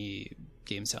 20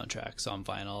 game soundtracks on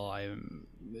vinyl. I'm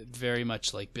very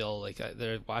much like Bill. Like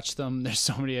I watch them. There's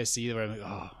so many I see where I'm like,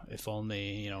 oh, if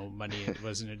only money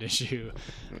wasn't an issue.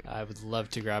 I would love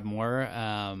to grab more.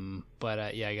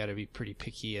 But yeah, I got to be pretty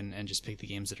picky and just pick the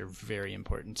games that are very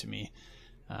important to me.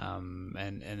 And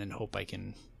then hope I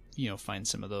can find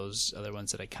some of those other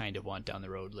ones that I kind of want down the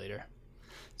road later.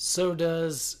 So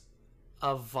does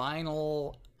a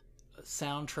vinyl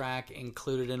soundtrack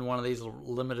included in one of these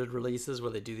limited releases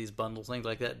where they do these bundle things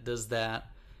like that, does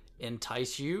that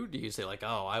entice you? Do you say like,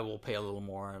 oh, I will pay a little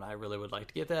more and I really would like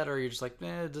to get that? Or you're just like,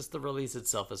 just the release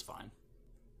itself is fine?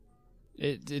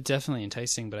 It definitely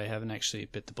enticing, but I haven't actually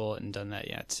bit the bullet and done that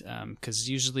yet. Because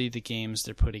usually the games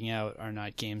they're putting out are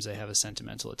not games I have a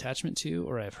sentimental attachment to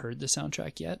or I've heard the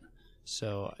soundtrack yet.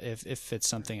 So if it's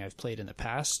something I've played in the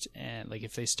past, and like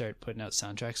if they start putting out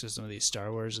soundtracks for some of these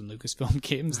Star Wars and Lucasfilm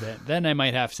games, then I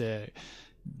might have to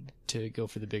go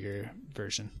for the bigger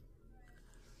version.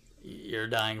 You're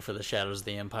dying for the Shadows of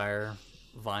the Empire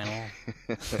vinyl.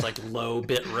 It's like low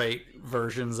bit rate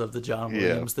versions of the John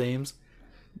Williams themes.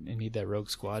 I need that Rogue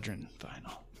Squadron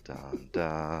vinyl. Dun,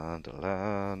 dun, dun,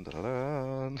 dun, dun,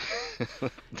 dun.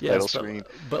 Yes, Title screen.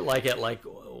 but like at like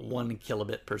 1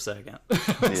 kilobit per second.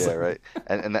 Yeah, right.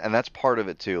 And that's part of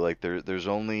it too. Like there's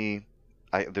only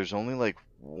like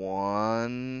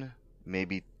one,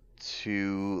 maybe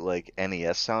two like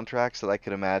NES soundtracks that I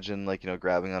could imagine like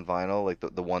grabbing on vinyl. Like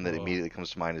the one that immediately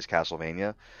comes to mind is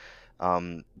Castlevania.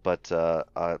 But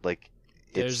like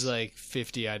there's like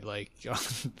 50 I'd like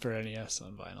for NES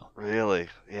on vinyl. Really?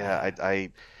 Yeah,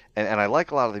 and I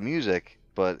like a lot of the music,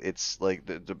 but it's like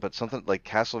but something like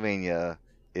Castlevania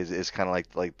is kind of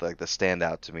like the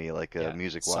standout to me, like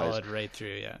music wise. Solid right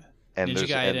through, yeah. And Ninja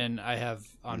Gaiden I have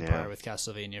on par with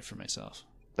Castlevania for myself.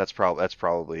 That's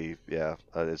probably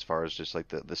as far as just like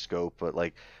the scope, but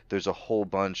like there's a whole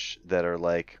bunch that are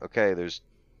like, okay, there's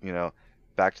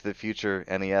Back to the Future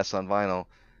NES on vinyl.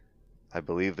 I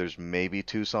believe there's maybe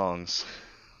 2 songs.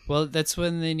 Well, that's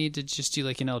when they need to just do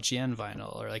like an LGN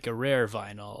vinyl or like a rare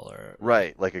vinyl or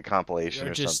right, like a compilation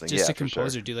or something. Just a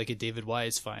composer do like a David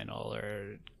Wise vinyl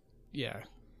or yeah.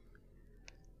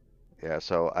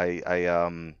 So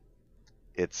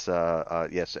it's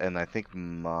yes, and I think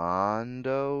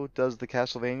Mondo does the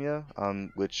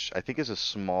Castlevania, which I think is a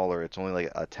smaller. It's only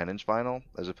like a 10-inch vinyl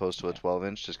as opposed to a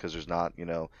 12-inch, just because there's not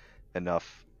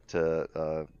enough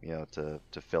to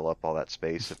to fill up all that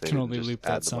space. If they can only just loop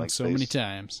add that the song blank so space. many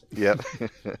times. Yep.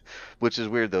 Which is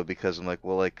weird though, because I'm like,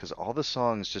 well, like, because all the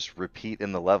songs just repeat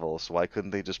in the level, so why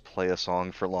couldn't they just play a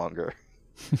song for longer?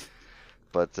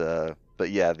 But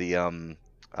yeah, the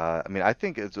I mean, I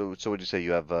think it's, so. Would you say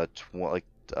you have do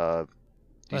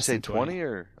you say 20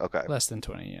 or okay? Less than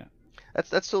 20, yeah.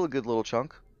 That's still a good little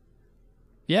chunk.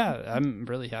 Yeah, I'm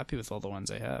really happy with all the ones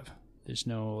I have. There's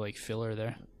no like filler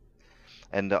there.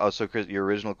 And also, Chris, your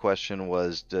original question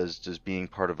was, does being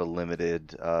part of a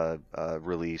limited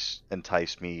release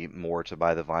entice me more to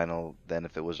buy the vinyl than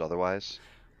if it was otherwise?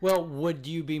 Well, would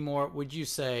you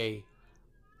say,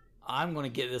 I'm going to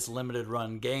get this limited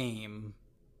run game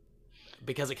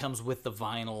because it comes with the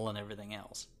vinyl and everything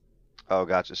else? Oh,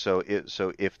 gotcha. So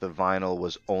if the vinyl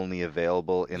was only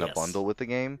available in a bundle with the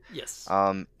game, yes.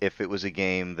 If it was a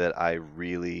game that I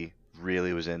really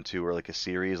was into, or like a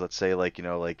series, let's say like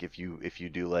like if you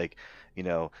do like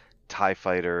TIE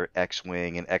Fighter,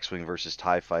 X-Wing, and X-Wing versus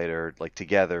TIE Fighter, like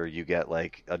together you get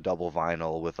like a double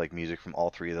vinyl with like music from all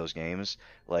 3 of those games,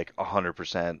 like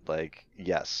 100% like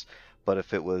yes. But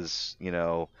if it was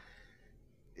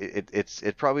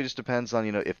it probably just depends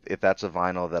on if that's a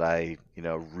vinyl that I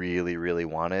really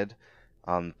wanted,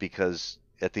 because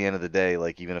at the end of the day,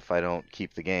 like even if I don't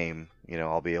keep the game,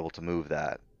 I'll be able to move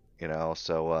that.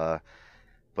 So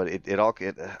but it all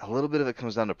a little bit of it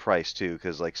comes down to price too,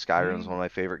 because like Skyrim's one of my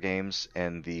favorite games,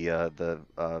 and the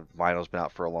vinyl's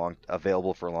been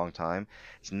available for a long time.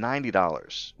 It's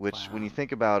 $90, which when you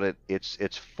think about it,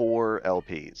 it's 4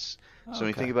 LPs. So when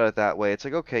you think about it that way, it's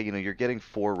like, okay, you're getting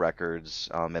 4 records,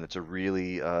 and it's a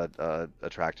really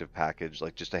attractive package,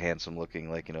 like just a handsome looking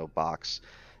like box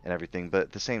and everything, but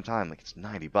at the same time, like it's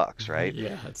 $90, right?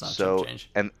 Yeah, it's not so change.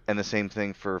 and the same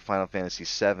thing for Final Fantasy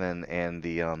VII and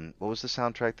the what was the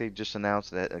soundtrack they just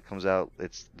announced that it comes out?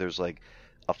 There's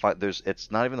it's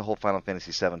not even the whole Final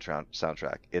Fantasy VII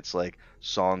soundtrack. It's like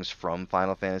songs from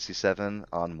Final Fantasy VII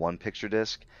on one picture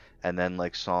disc, and then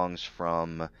like songs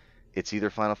from it's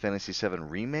either Final Fantasy VII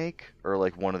Remake or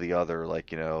like one of the other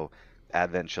like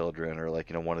Advent Children or like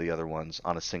one of the other ones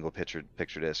on a single picture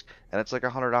disc, and it's like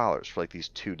 $100 for like these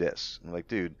 2 discs. I'm like,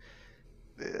 dude,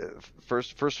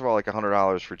 first of all, like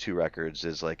 $100 for 2 records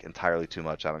is like entirely too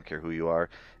much. I don't care who you are.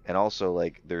 And also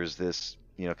like there's this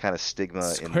kind of stigma.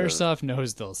 Squaresoft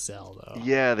knows they'll sell though.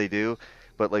 Yeah, they do.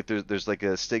 But like there's like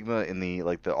a stigma in the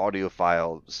like the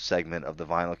audiophile segment of the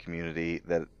vinyl community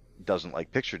that doesn't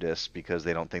like picture discs because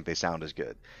they don't think they sound as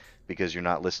good. Because you're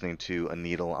not listening to a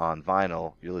needle on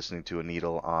vinyl, you're listening to a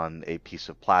needle on a piece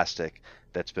of plastic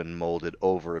that's been molded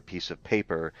over a piece of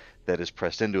paper that is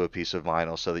pressed into a piece of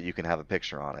vinyl so that you can have a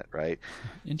picture on it, right?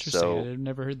 Interesting. I've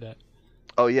never heard that.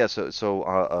 Oh yeah, so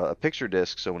a picture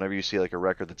disc. So whenever you see like a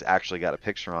record that's actually got a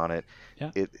picture on it,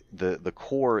 the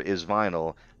core is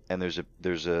vinyl, and there's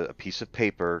a piece of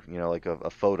paper, like a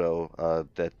photo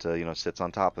that sits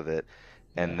on top of it.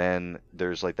 And then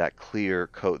there's like that clear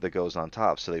coat that goes on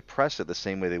top. So they press it the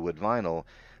same way they would vinyl,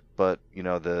 but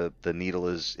the needle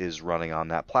is running on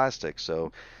that plastic.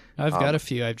 So I've got a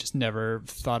few. I've just never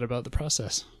thought about the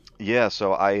process. Yeah,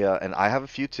 so I have a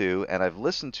few too, and I've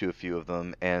listened to a few of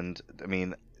them, and I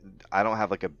mean, I don't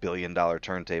have like $1 billion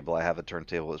turntable. I have a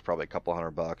turntable that's probably a couple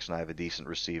 $100, and I have a decent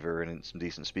receiver and some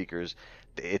decent speakers.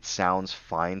 It sounds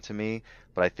fine to me,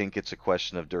 but I think it's a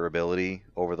question of durability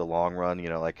over the long run. You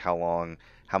know, like how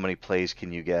many plays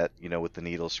can you get, you know, with the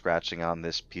needle scratching on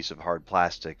this piece of hard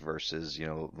plastic versus, you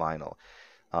know, vinyl.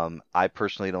 I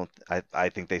personally don't. I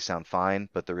think they sound fine,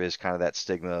 but there is kind of that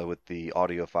stigma with the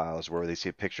audiophiles where they see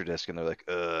a picture disc and they're like,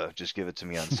 "Ugh, just give it to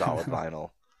me on solid vinyl."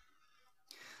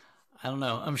 I don't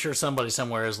know. I'm sure somebody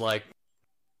somewhere is like,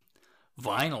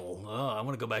 vinyl. Oh, I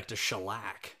want to go back to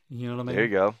shellac. You know what I mean? There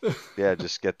you go. Yeah,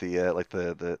 just get the like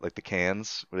the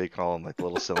cans. What do you call them? Like the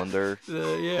little cylinder.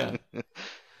 Yeah.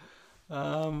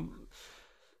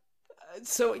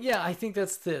 So yeah, I think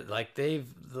that's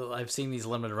I've seen these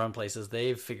limited run places.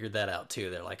 They've figured that out too.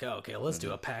 They're like, oh, okay, let's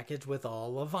do a package with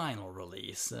all a vinyl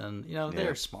release, and you know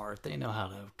they're smart. They know how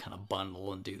to kind of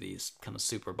bundle and do these kind of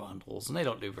super bundles, and they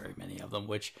don't do very many of them,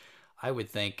 which I would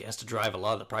think has to drive a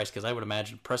lot of the price because I would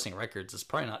imagine pressing records is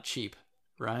probably not cheap,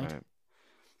 right?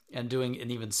 And doing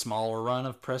an even smaller run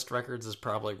of pressed records is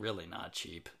probably really not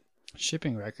cheap.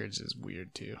 Shipping records is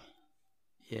weird too.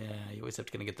 Yeah, you always have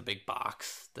to get the big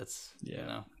box. That's, you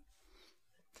know.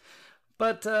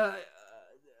 But,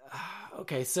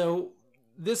 okay, so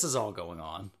this is all going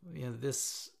on. You know,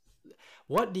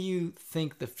 what do you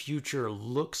think the future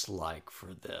looks like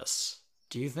for this?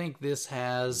 Do you think this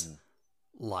has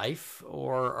life,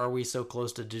 or are we so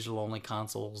close to digital-only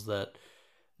consoles that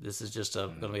this is just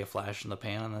going to be a flash in the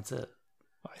pan and that's it?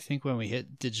 I think when we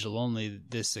hit digital-only,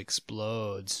 this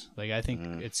explodes. Like, I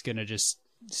think it's going to just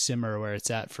simmer where it's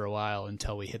at for a while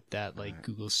until we hit that, like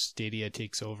Google Stadia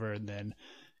takes over, and then,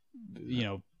 you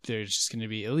know, there's just going to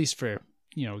be, at least for,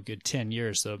 you know, a good 10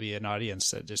 years, there'll be an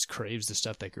audience that just craves the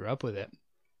stuff that grew up with it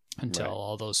until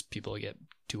all those people get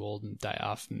too old and die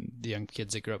off, and the young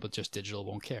kids that grew up with just digital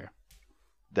won't care.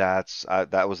 That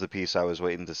was the piece I was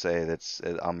waiting to say.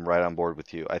 I'm right on board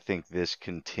with you. I think this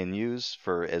continues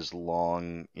for as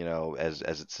long, you know, as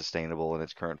it's sustainable in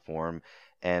its current form.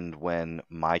 And when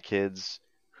my kids,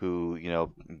 who, you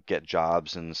know, get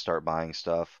jobs and start buying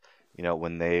stuff, you know,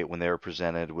 when they were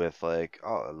presented with like,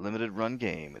 oh, a limited run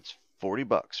game, it's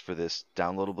 $40 for this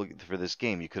downloadable for this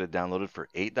game you could have downloaded for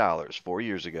 $8 4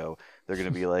 years ago, they're going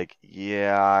to be like,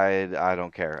 yeah, I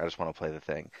don't care. I just want to play the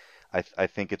thing. I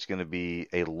think it's going to be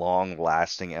a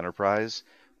long-lasting enterprise,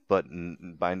 but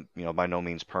by no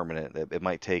means permanent. It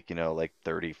might take, you know, like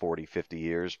 30, 40, 50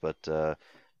 years, but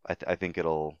I think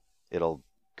it'll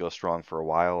go strong for a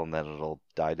while, and then it'll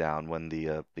die down when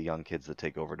the young kids that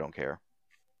take over don't care.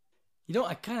 You know,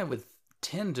 I kind of would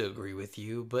tend to agree with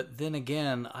you, but then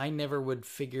again, I never would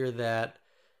figure that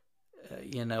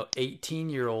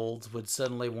 18-year-olds would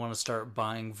suddenly want to start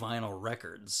buying vinyl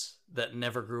records that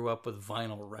never grew up with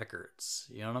vinyl records.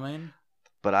 You know what I mean?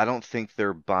 But I don't think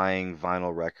they're buying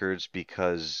vinyl records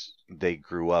because they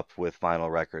grew up with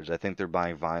vinyl records. I think they're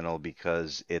buying vinyl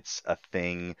because it's a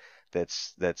thing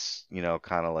that's you know,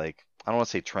 kind of like, I don't want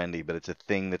to say trendy, but it's a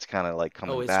thing that's kind of like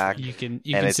coming back. Trendy.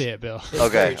 You can say it, Bill.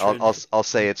 Okay, I'll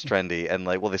say it's trendy, and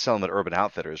like, well, they sell them at Urban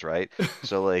Outfitters, right?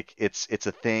 So like, it's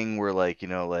a thing where, like, you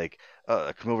know, like,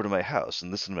 come over to my house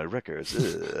and listen to my records,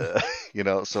 you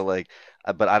know. So like,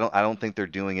 but I don't think they're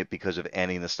doing it because of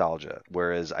any nostalgia.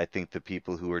 Whereas I think the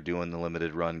people who are doing the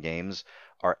limited run games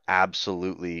are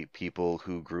absolutely people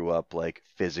who grew up like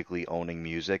physically owning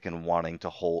music and wanting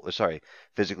to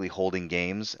physically holding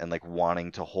games and like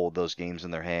wanting to hold those games in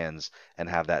their hands and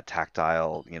have that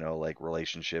tactile, you know, like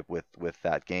relationship with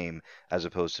that game, as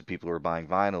opposed to people who are buying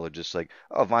vinyl are just like,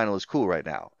 oh, vinyl is cool right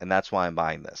now, and that's why I'm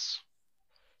buying this.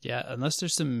 Yeah, unless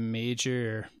there's some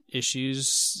major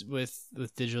issues with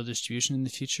digital distribution in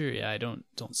the future, yeah, I don't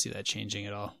see that changing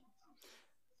at all.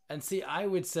 And see, I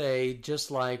would say,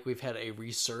 just like we've had a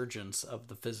resurgence of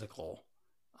the physical,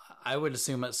 I would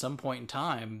assume at some point in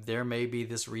time there may be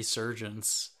this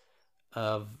resurgence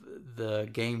of the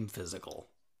game physical.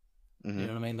 Mm-hmm. You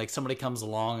know what I mean? Like somebody comes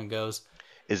along and goes,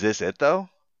 "Is this it though?"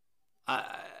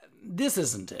 This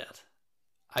isn't it.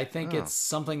 I think it's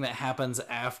something that happens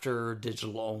after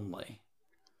digital only.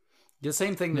 The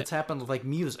same thing that's happened with like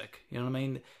music. You know what I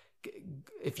mean?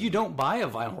 If you don't buy a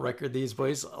vinyl record these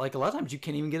days, like a lot of times you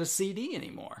can't even get a CD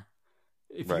anymore.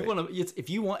 If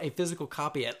you want a physical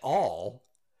copy at all,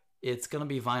 it's going to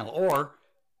be vinyl, or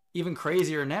even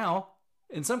crazier now,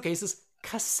 in some cases,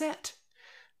 cassette.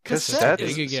 Cassette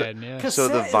is big again, yeah. So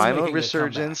the vinyl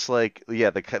resurgence, like, yeah,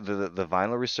 the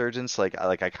vinyl resurgence, like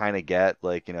I kind of get,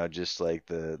 like, you know, just like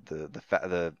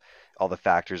the all the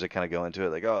factors that kind of go into it,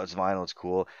 like, oh, it's vinyl, it's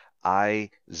cool. I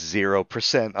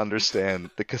 0% understand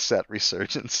the cassette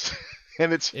resurgence,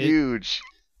 and it's huge.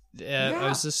 I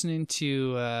was listening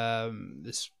to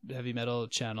this heavy metal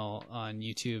channel on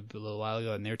YouTube a little while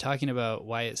ago, and they were talking about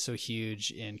why it's so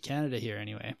huge in Canada here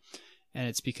anyway. And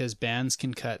it's because bands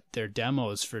can cut their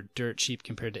demos for dirt cheap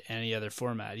compared to any other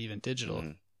format, even digital,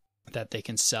 that they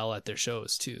can sell at their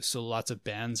shows too. So lots of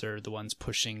bands are the ones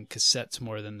pushing cassettes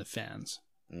more than the fans.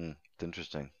 It's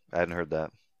interesting. I hadn't heard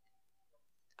that.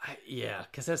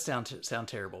 Cassettes sound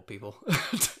terrible, people.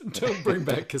 Don't bring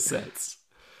back cassettes.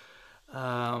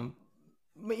 But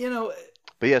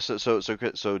yeah,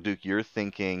 so Duke, you're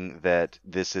thinking that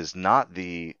this is not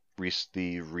the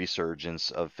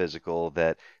resurgence of physical,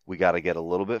 that we got to get a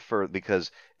little bit further, because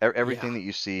everything that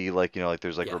you see, like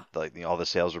there's all the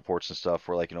sales reports and stuff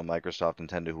where Microsoft,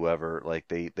 Nintendo, whoever, like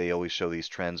they always show these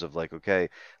trends of like, okay,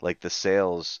 like the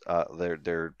sales,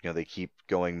 they're they keep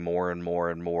going more and more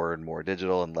and more and more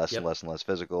digital and less and less and less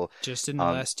physical. Just in the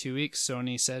last 2 weeks,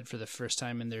 Sony said for the first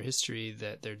time in their history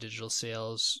that their digital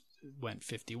sales went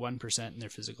 51% and their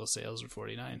physical sales were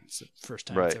 49%. It's the first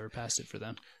time it's ever passed it for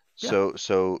them.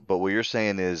 But what you're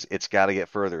saying is it's got to get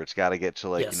further. It's got to get to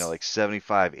like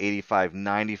 75, 85,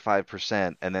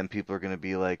 95%, and then people are going to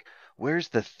be like, "Where's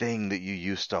the thing that you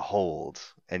used to hold?"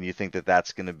 And you think that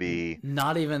that's going to be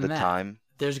not even the that time?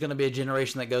 There's going to be a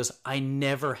generation that goes, "I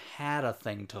never had a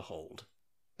thing to hold.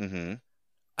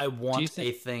 I want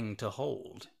a thing to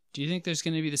hold." Do you think there's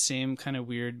going to be the same kind of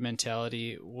weird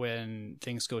mentality when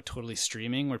things go totally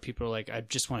streaming, where people are like, I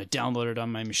just want to download it on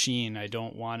my machine. I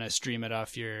don't want to stream it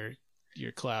off your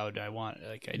cloud. I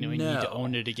need to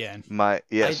own it again. Not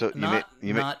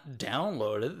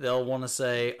download it. They'll want to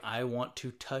say, I want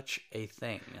to touch a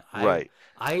thing. I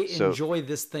enjoy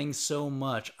this thing so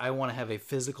much. I want to have a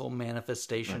physical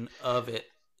manifestation of it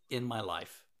in my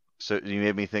life. So you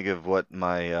made me think of what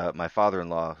my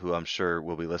father-in-law, who I'm sure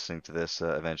will be listening to this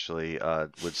eventually,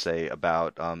 would say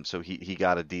about. So he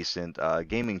got a decent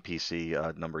gaming PC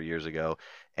a number of years ago,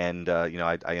 and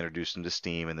I introduced him to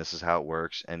Steam, and this is how it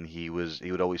works. And he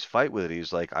would always fight with it. He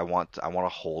was like, I want to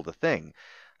hold a thing.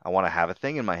 I want to have a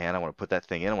thing in my hand. I want to put that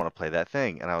thing in. I want to play that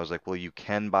thing. And I was like, well, you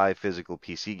can buy physical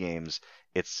PC games.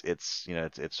 It's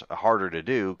harder to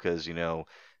do because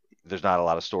there's not a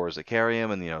lot of stores that carry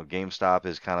them, and GameStop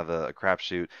is kind of a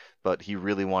crapshoot. But he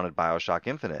really wanted BioShock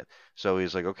Infinite, so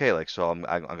he's like, okay, so I'm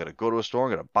gonna go to a store,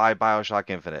 I'm gonna buy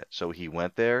BioShock Infinite. So he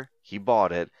went there, he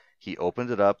bought it, he opened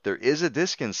it up. There is a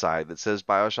disc inside that says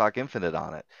BioShock Infinite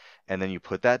on it, and then you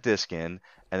put that disc in,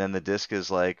 and then the disc is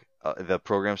like, the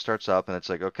program starts up, and it's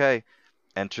like, okay,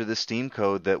 enter the Steam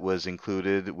code that was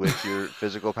included with your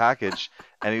physical package.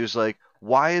 And he was like,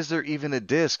 why is there even a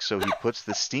disc? So he puts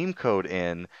the Steam code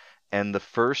in, and the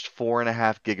first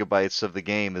 4.5 gigabytes of the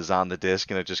game is on the disc,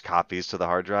 and it just copies to the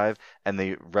hard drive, and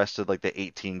the rest of the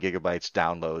 18 gigabytes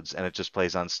downloads, and it just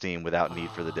plays on Steam without need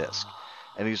for the disc.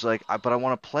 And he's like, but I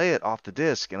want to play it off the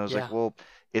disc. And I was like, well,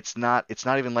 it's not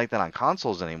even like that on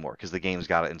consoles anymore, because the game's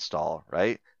got to install,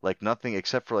 right? Like nothing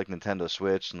except for Nintendo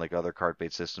Switch and other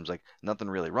cart-based systems, nothing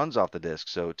really runs off the disc.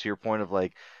 So to your point of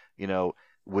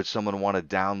would someone want to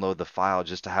download the file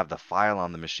just to have the file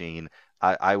on the machine?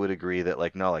 I would agree that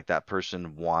that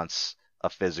person wants a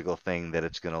physical thing that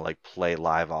it's gonna play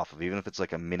live off of, even if it's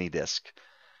a mini disc.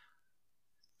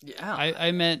 Yeah,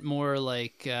 I meant more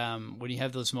when you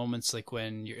have those moments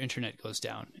when your internet goes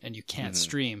down and you can't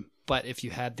stream, but if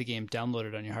you had the game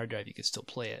downloaded on your hard drive, you could still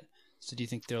play it. So do you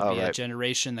think there'll be a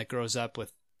generation that grows up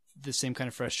with the same kind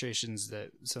of frustrations that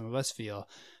some of us feel,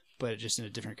 but just in a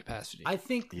different capacity? I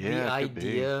think the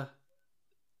idea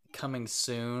coming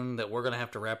soon that we're going to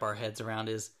have to wrap our heads around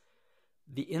is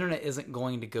the internet isn't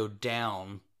going to go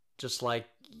down, just like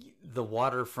the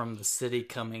water from the city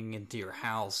coming into your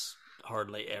house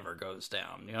hardly ever goes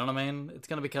down. You know what I mean? It's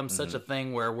going to become such a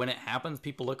thing where when it happens,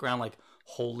 people look around like,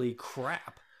 holy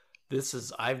crap,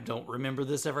 I don't remember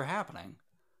this ever happening.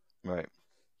 Right.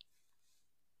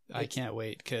 I can't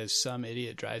wait because some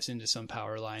idiot drives into some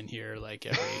power line here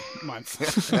every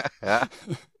month.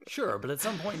 Sure, but at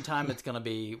some point in time, it's going to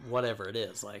be whatever it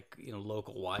is,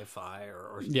 local Wi-Fi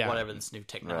or whatever this new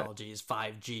technology is,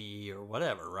 5G or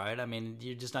whatever, right? I mean,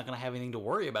 you're just not going to have anything to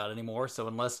worry about anymore. So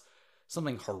unless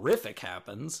something horrific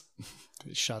happens,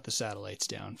 we shot the satellites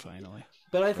down finally.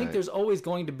 But I think there's always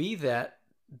going to be that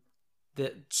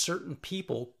certain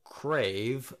people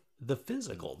crave the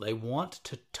physical. They want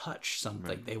to touch something.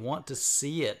 Right. They want to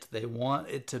see it. They want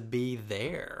it to be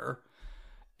there.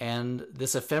 And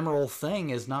this ephemeral thing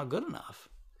is not good enough.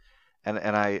 And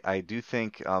I do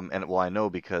think I know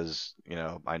because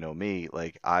I know me,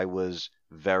 I was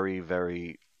very,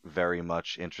 very very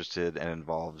much interested and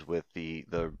involved with the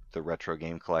retro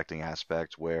game collecting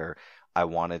aspect, where I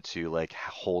wanted to like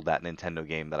hold that Nintendo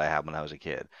game that I had when I was a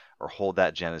kid, or hold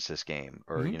that Genesis game,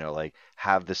 or Mhm. you know, like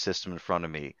have the system in front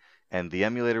of me. And the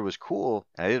emulator was cool,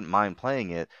 and I didn't mind playing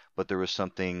it, but there was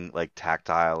something like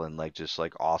tactile and like just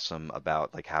like awesome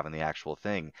about like having the actual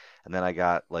thing. And then I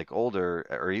got like older,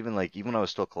 or even when I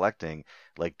was still collecting,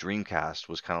 like Dreamcast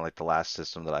was kind of like the last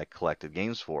system that I collected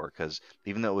games for, because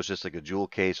even though it was just like a jewel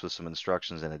case with some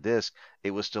instructions and a disc,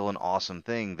 it was still an awesome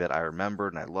thing that I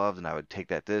remembered and I loved, and I would take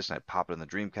that disc and I'd pop it in the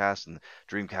Dreamcast, and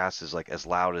Dreamcast is like as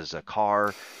loud as a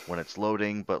car when it's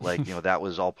loading, but like, you know, that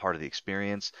was all part of the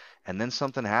experience. And then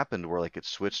something happened where like it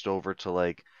switched over to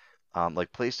like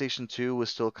PlayStation 2 was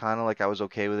still kind of like I was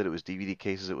okay with it. It was DVD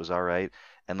cases, it was all right.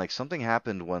 And like something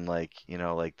happened when like, you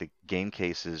know, like the game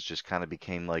cases just kind of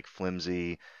became like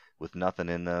flimsy with nothing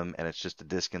in them, and it's just a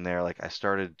disc in there. Like I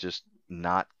started just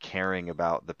not caring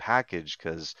about the package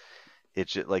because it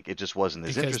just wasn't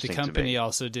as Because the interesting to company me.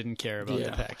 also didn't care about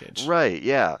the Yeah. package. Right,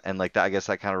 yeah. And like that, I guess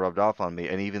that kind of rubbed off on me.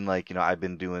 And even like, you know, I've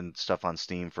been doing stuff on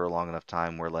Steam for a long enough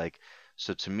time where like,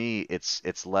 so to me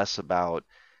it's less about,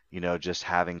 you know, just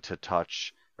having to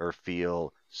touch or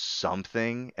feel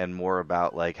something, and more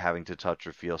about like having to touch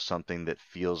or feel something that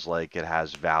feels like it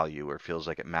has value or feels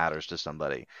like it matters to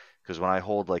somebody. Because when I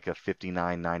hold like a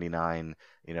 59.99,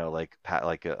 you know, like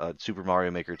like a Super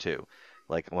Mario Maker 2,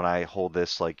 like when I hold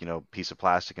this like, you know, piece of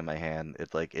plastic in my hand,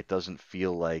 it like it doesn't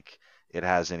feel like it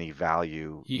has any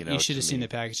value, You, you you know, should to have seen me. the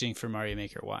packaging for Mario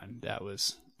Maker 1. That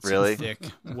was some Really? thick,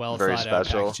 well Very thought out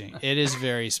special. packaging. It is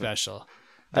very special.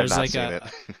 I've There's not like seen it.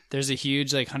 there's a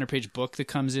huge like 100-page book that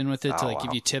comes in with it to Oh like give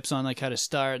wow. you tips on like how to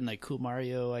start and like cool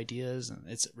Mario ideas, and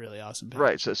it's really awesome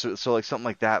Right. packaging. So like something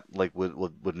like that like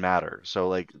would matter. So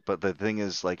like, but the thing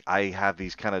is like I have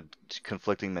these kind of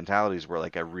conflicting mentalities where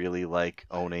like I really like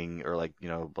owning, or like, you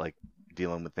know, like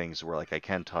dealing with things where like I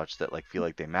can touch that like feel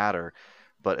like they matter,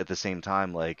 but at the same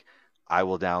time like I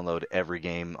will download every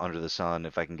game under the sun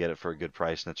if I can get it for a good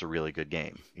price and it's a really good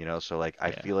game, you know? So like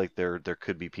I Yeah. feel like there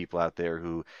could be people out there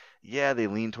who, yeah, they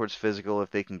lean towards physical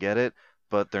if they can get it,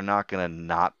 but they're not gonna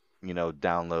not, you know,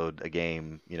 download a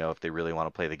game, you know, if they really want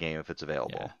to play the game if it's Yeah.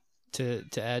 available. To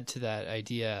add to that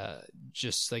idea,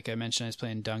 just like I mentioned, I was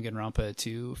playing Danganronpa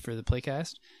 2 for the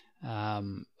playcast.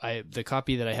 The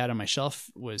copy that I had on my shelf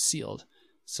was sealed,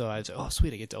 so I was like, oh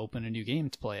sweet, I get to open a new game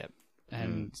to play it,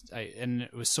 and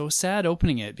it was so sad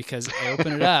opening it because I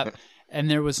opened it up and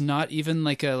there was not even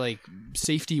like a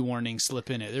safety warning slip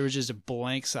in it. There was just a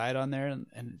blank side on there,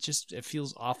 and it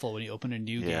feels awful when you open a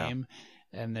new Yeah. game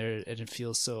and it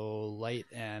feels so light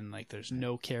and like there's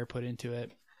no care put into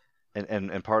it.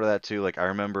 And part of that too, like I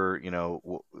remember, you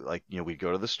know, like, you know, we'd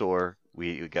go to the store,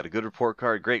 we got a good report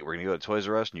card, great, we're gonna go to Toys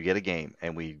R Us and you get a game,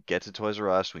 and we get to Toys R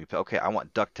Us, we okay, I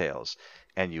want DuckTales,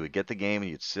 and you would get the game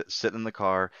and you'd sit in the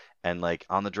car, and like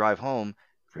on the drive home,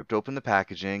 ripped open the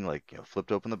packaging, like, you know,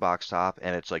 flipped open the box top,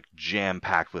 and it's like jam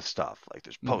packed with stuff, like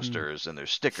there's posters and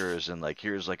there's stickers, and like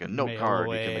here's like a note Mail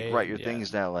card, you can like write away, your yeah. things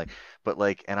down, like, but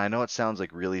like, and I know it sounds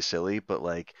like really silly, but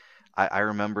like I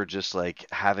remember just like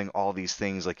having all these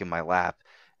things like in my lap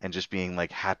and just being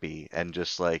like happy, and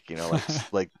just like, you know,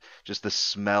 like like just the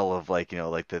smell of like, you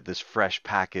know, like this fresh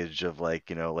package of like,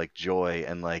 you know, like joy.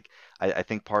 And like I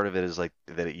think part of it is like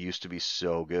that it used to be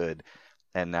so good,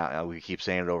 and now we keep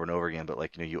saying it over and over again, but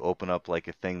like, you know, you open up like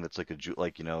a thing that's like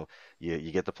like, you know,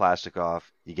 you get the plastic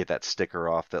off, you get that sticker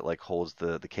off that like holds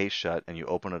the case shut, and you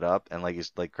open it up, and like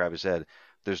Krabby said,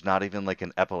 there's not even like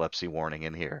an epilepsy warning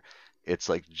in here. It's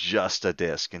like just a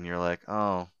disc, and you're like,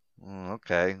 oh,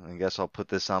 okay, I guess I'll put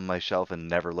this on my shelf and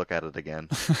never look at it again.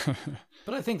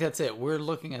 But I think that's it. We're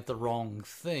looking at the wrong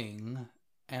thing.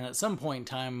 And at some point in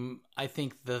time, I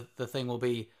think the thing will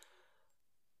be,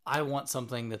 I want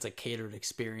something that's a catered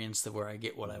experience that where I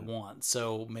get what I want.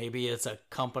 So maybe it's a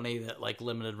company that like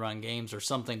Limited Run Games or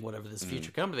something, whatever this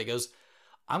future company that goes,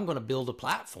 I'm going to build a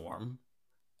platform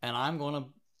and I'm going to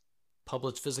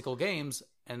publish physical games,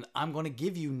 and I'm going to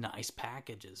give you nice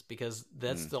packages because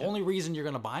that's the only reason you're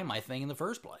going to buy my thing in the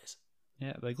first place.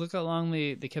 Yeah, like look how long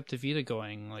they kept the Vita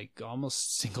going, like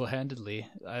almost single-handedly.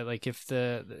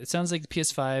 It sounds like the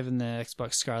PS5 and the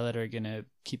Xbox Scarlet are gonna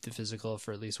keep the physical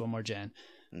for at least one more gen.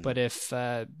 But if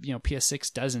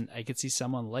PS6 doesn't, I could see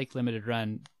someone like Limited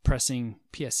Run pressing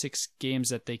PS6 games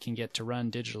that they can get to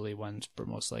run digitally, ones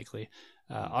most likely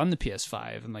on the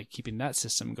PS5, and like keeping that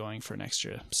system going for an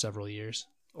extra several years.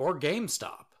 Or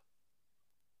GameStop.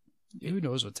 Who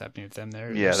knows what's happening with them?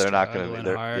 They're They're not going to struggling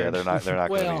be. hard. They're not going to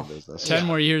Well, be in business. 10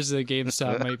 more years of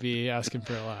GameStop might be asking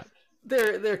for a lot.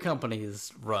 Their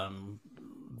companies run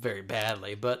very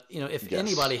badly. But if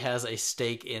anybody has a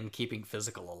stake in keeping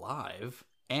physical alive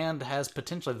and has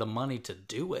potentially the money to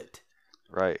do it,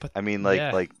 right? But, I mean,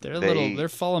 they're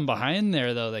falling behind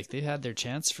there though. Like they've had their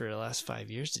chance for the last 5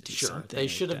 years to do something. They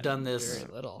should have done this.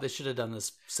 Very little. They should have done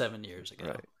this 7 years ago.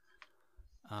 Right.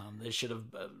 They should have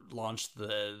launched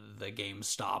the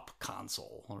GameStop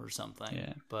console or something.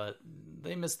 Yeah. But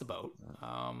they missed the boat.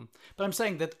 But I'm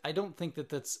saying that I don't think that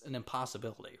that's an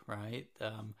impossibility, right?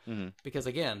 Because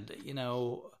again,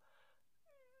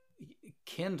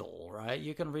 Kindle, right?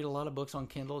 You can read a lot of books on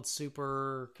Kindle. It's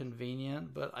super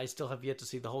convenient, but I still have yet to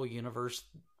see the whole universe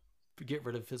get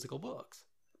rid of physical books.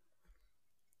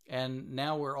 And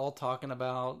now we're all talking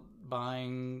about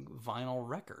buying vinyl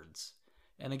records.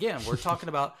 And again, we're talking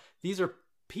about these are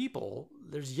people,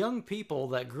 there's young people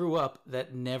that grew up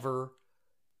that never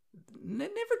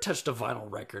touched a vinyl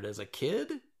record as a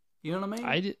kid. You know what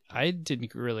I mean? I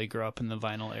didn't really grow up in the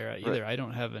vinyl era either. Right. I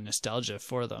don't have a nostalgia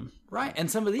for them. Right. And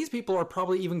some of these people are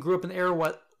probably even grew up in the era.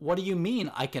 What do you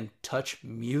mean I can touch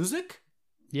music?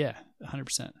 Yeah,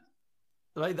 100%.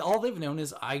 Like all they've known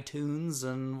is iTunes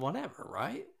and whatever,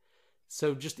 right?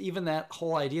 So just even that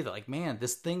whole idea that like, man,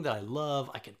 this thing that I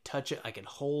love, I can touch it, I can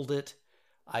hold it,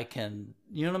 I can,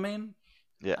 you know what I mean?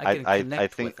 Yeah, I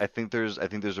think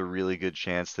there's a really good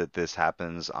chance that this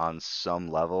happens on some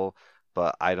level,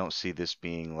 but I don't see this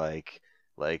being like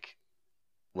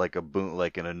a boom,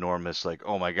 like an enormous, like,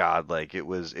 oh my God, like it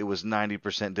was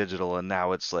 90% digital and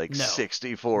now it's like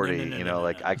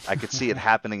 60-40, I could see it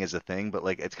happening as a thing, but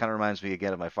like it kind of reminds me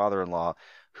again of my father-in-law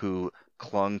who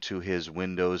clung to his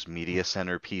Windows Media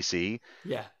Center PC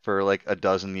for like a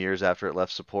dozen years after it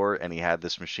left support, and he had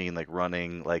this machine like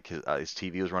running, like his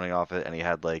TV was running off it, and he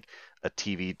had like a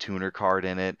TV tuner card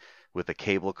in it with a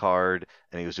cable card,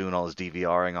 and he was doing all his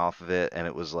DVRing off of it. And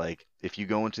it was like, if you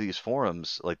go into these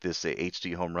forums, like this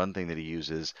HD home run thing that he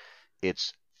uses,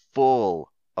 it's full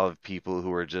of people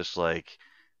who are just like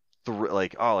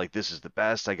this is the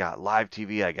best. I got live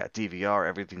TV, I got DVR,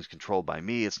 everything's controlled by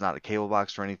me. It's not a cable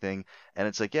box or anything. And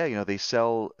it's like, they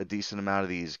sell a decent amount of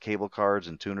these cable cards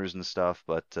and tuners and stuff,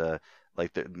 but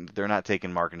like they're not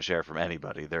taking market share from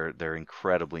anybody. They're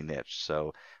incredibly niche.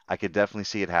 So I could definitely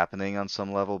see it happening on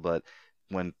some level, but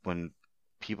when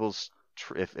people's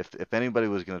if anybody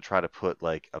was going to try to put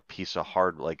like a piece of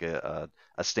a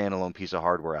standalone piece of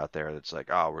hardware out there that's like,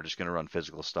 oh, we're just going to run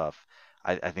physical stuff,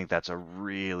 I think that's a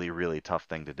really, really tough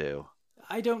thing to do.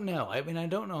 I don't know. I mean, I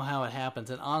don't know how it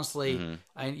happens. And honestly,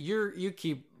 you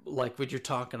keep, like what you're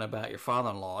talking about your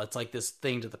father-in-law, it's like this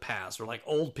thing to the past, or like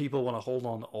old people want to hold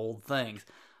on to old things.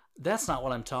 That's not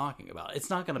what I'm talking about.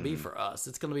 It's not going to be for us.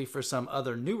 It's going to be for some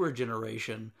other newer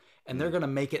generation, and they're going to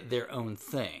make it their own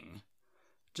thing.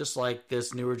 Just like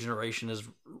this newer generation has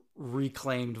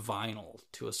reclaimed vinyl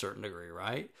to a certain degree,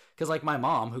 right? Because like my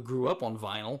mom, who grew up on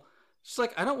vinyl, she's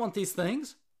like, I don't want these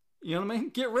things. You know what I mean?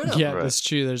 Get rid of them. Yeah, that's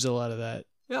true. There's a lot of that.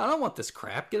 Yeah, I don't want this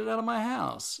crap. Get it out of my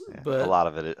house. Yeah, but a lot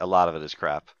of it is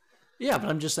crap. Yeah, but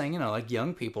I'm just saying, like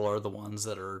young people are the ones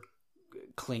that are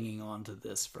clinging on to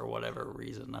this for whatever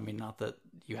reason. I mean, not that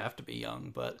you have to be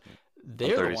young, but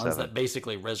they're the ones that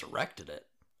basically resurrected it.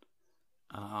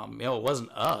 It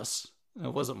wasn't us.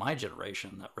 It wasn't my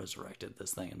generation that resurrected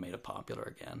this thing and made it popular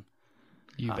again.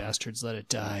 You bastards, let it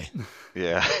die.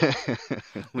 Yeah.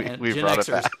 we Gen brought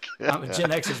Xers, it back. Gen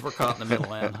Xers were caught in the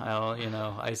middle, and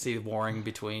I see warring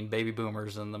between baby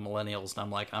boomers and the millennials, and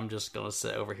I'm like, I'm just going to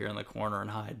sit over here in the corner and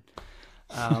hide.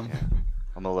 I'm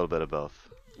a little bit of both.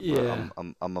 Yeah.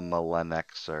 I'm a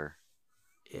millennialer.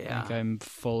 Yeah. I think I'm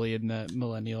fully in that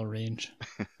millennial range.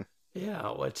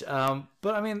 Yeah,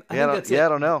 but I mean, I think that's it. I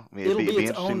don't know. I mean, it'll be its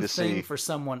interesting own to thing see for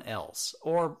someone else,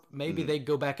 or maybe they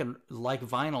go back and, like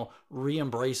vinyl,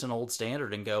 re-embrace an old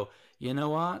standard and go, you know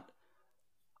what?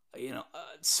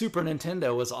 Super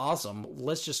Nintendo was awesome.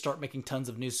 Let's just start making tons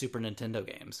of new Super Nintendo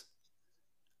games.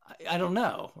 I don't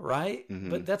know, right?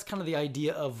 But that's kind of the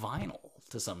idea of vinyl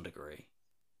to some degree.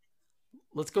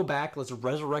 Let's go back. Let's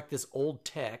resurrect this old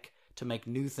tech to make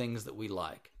new things that we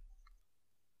like.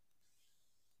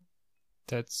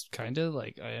 That's kind of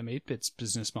like iam8bit's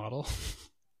business model.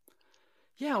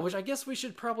 Yeah, which I guess we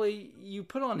should you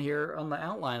put on here on the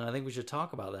outline. I think we should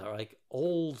talk about that, like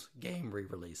old game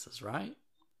re-releases, right?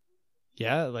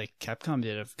 Yeah, like Capcom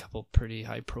did a couple pretty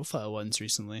high-profile ones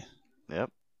recently.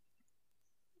 Yep.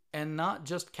 And not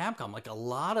just Capcom. Like a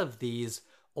lot of these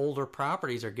older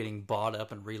properties are getting bought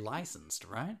up and relicensed,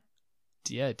 right?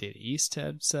 Yeah, Data East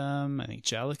had some. I think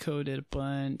Jalico did a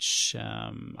bunch.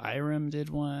 Irem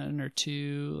did one or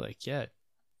two. Like, yeah,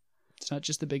 it's not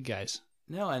just the big guys.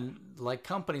 No, and like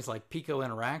companies like Pico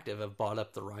Interactive have bought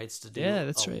up the rights to do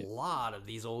a lot of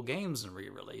these old games and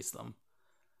re-release them.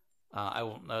 I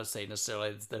won't say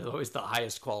necessarily they're always the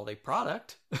highest quality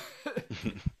product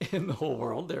in the whole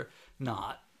world. They're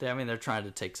not. I mean, they're trying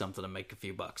to take something and make a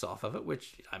few bucks off of it,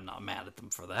 which I'm not mad at them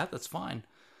for that. That's fine.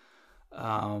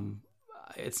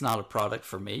 It's not a product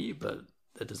for me, but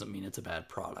that doesn't mean it's a bad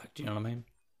product. You know what I mean?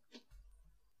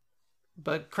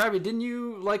 But Krabby, didn't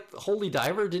you like Holy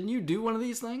Diver? Didn't you do one of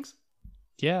these things?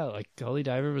 Yeah, like Holy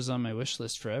Diver was on my wish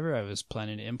list forever. I was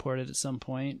planning to import it at some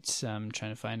point, trying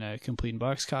to find a complete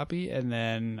box copy, and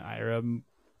then Ira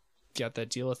got that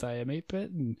deal with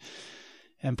IM8-bit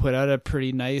and put out a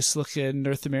pretty nice looking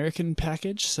North American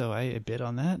package, so I bid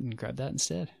on that and grabbed that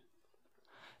instead.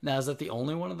 Now, is that the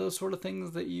only one of those sort of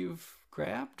things that you've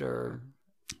grabbed, or?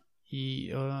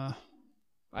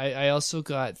 I also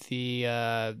got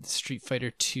the Street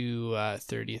Fighter 2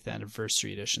 30th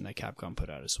anniversary edition that Capcom put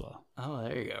out as well. Oh,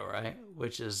 there you go, right?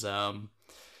 Which is,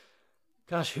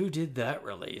 gosh, who did that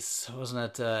release?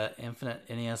 Wasn't it Infinite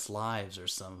NES Lives or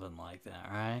something like that,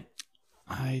 right?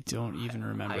 I don't even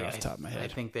remember off the top of my head. I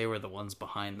think they were the ones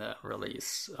behind the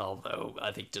release, although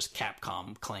I think just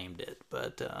Capcom claimed it.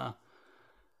 But,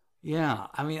 yeah,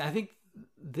 I mean, I think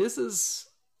this is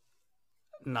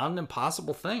not an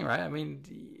impossible thing, right? I mean,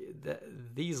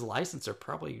 these licenses are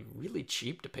probably really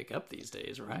cheap to pick up these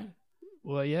days, right?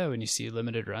 Well, yeah, when you see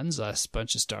limited runs, last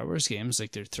bunch of Star Wars games,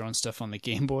 like they're throwing stuff on the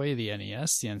Game Boy, the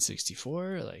NES, the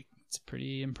N64, like it's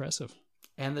pretty impressive.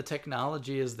 And the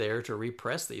technology is there to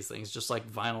repress these things, just like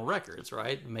vinyl records,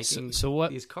 right? Making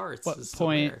these carts. What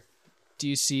point do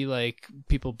you see like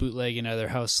people bootlegging out of their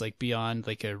house, like beyond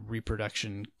like a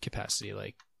reproduction capacity,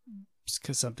 like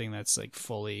because something that's like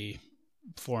fully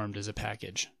formed as a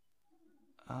package,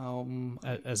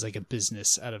 as like a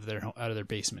business out of their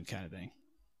basement kind of thing?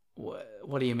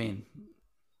 What do you mean?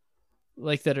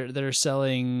 Like that are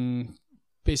selling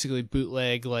basically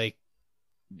bootleg like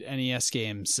NES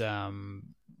games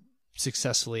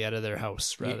successfully out of their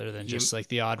house rather than just like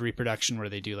the odd reproduction where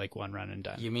they do like one run and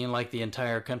done. You mean like the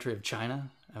entire country of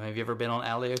China? I mean, have you ever been on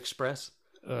AliExpress?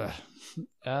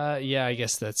 Yeah, I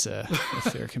guess that's a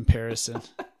fair comparison.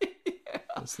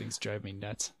 Those things drive me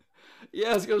nuts.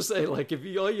 Yeah, I was gonna say, like, if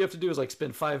all you have to do is like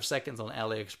spend 5 seconds on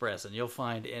AliExpress, and you'll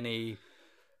find any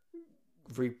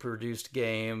reproduced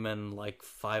game and like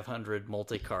 500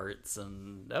 multi-carts,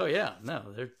 and oh yeah, no,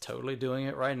 they're totally doing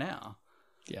it right now.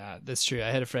 Yeah, that's true.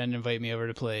 I had a friend invite me over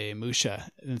to play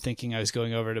Musha, and thinking I was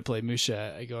going over to play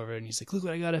Musha, I go over and he's like, "Look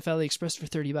what I got off AliExpress for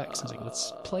 $30." I was like,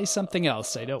 "Let's play something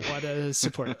else. I don't want to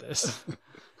support this."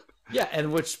 Yeah,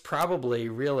 and which probably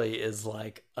really is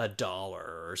like $1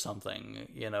 or something.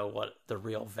 You know what the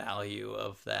real value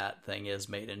of that thing is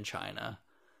made in China?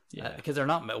 Yeah, because they're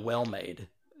not well made.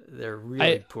 They're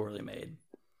really poorly made.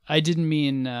 I didn't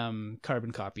mean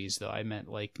carbon copies, though. I meant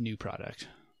like new product.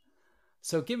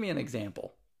 So give me an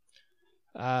example.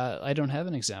 I don't have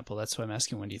an example. That's why I'm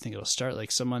asking, when do you think it'll start?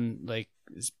 Like someone like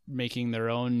is making their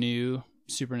own new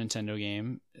Super Nintendo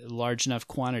game, large enough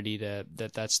quantity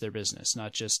that's their business,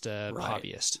 not just a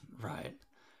hobbyist. Right.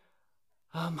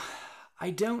 I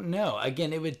don't know.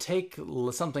 Again, it would take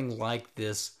something like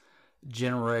this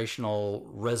generational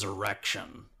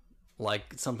resurrection,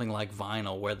 like something like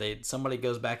vinyl, where somebody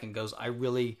goes back and goes,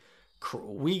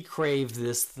 we crave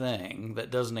this thing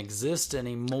that doesn't exist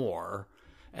anymore,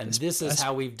 and this is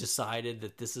how we've decided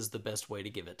that this is the best way to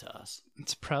give it to us.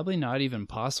 It's probably not even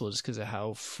possible just because of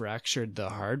how fractured the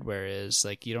hardware is.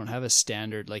 Like, you don't have a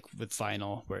standard like with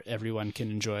vinyl where everyone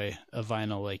can enjoy a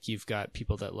vinyl. Like, you've got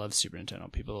people that love Super Nintendo,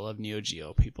 people that love Neo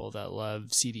Geo, people that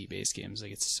love CD-based games.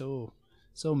 Like, it's so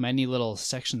many little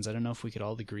sections. I don't know if we could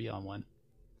all agree on one.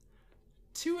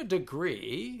 To a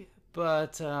degree,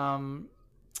 but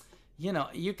you know,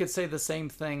 you could say the same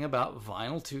thing about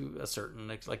vinyl to a certain,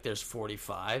 like there's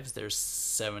 45s, there's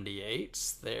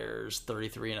 78s, there's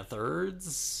 33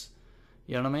 1/3s.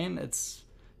 You know what I mean? It's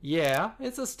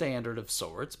a standard of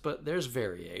sorts, but there's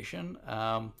variation.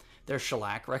 There's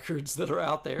shellac records that are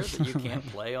out there that you can't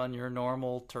play on your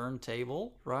normal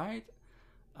turntable, right?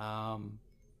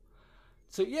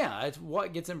 So yeah, it's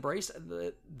what gets embraced.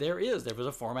 There was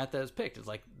a format that was picked. It's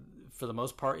like, for the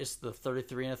most part, it's the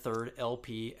 33 1/3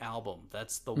 LP album.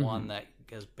 That's the one that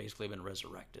has basically been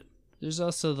resurrected. There's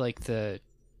also like the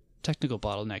technical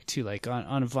bottleneck too. Like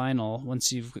on vinyl,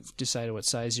 once you've decided what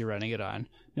size you're running it on,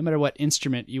 no matter what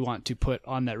instrument you want to put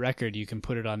on that record, you can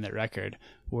put it on that record.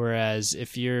 Whereas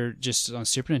if you're just on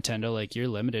Super Nintendo, like, you're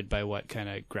limited by what kind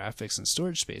of graphics and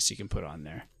storage space you can put on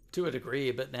there. To a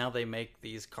degree, but now they make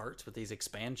these carts with these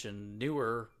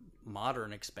newer,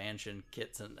 modern expansion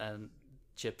kits and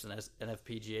chips and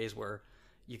FPGAs where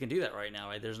you can do that right now.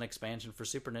 Right? There's an expansion for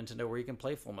Super Nintendo where you can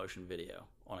play full motion video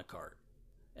on a cart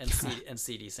and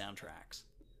CD soundtracks.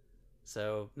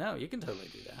 So no, you can totally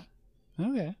do that.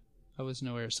 Okay. I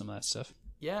wasn't aware of some of that stuff.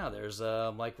 Yeah, there's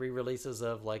like re-releases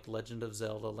of like Legend of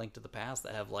Zelda: Link to the Past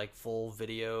that have like full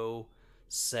video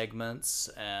segments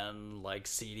and like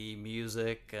CD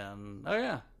music, and oh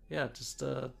yeah, just do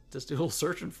a little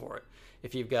searching for it.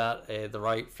 If you've got the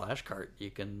right flash cart, you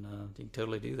can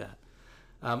totally do that.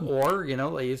 Or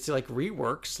you see like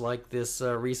reworks like this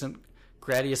recent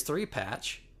Gradius 3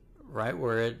 patch, right,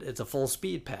 where it's a full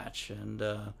speed patch and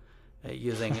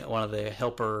using one of the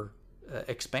helper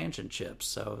expansion chips,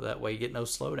 so that way you get no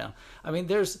slowdown. I mean,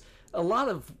 there's a lot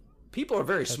of people are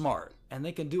very smart, and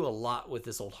they can do a lot with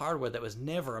this old hardware that was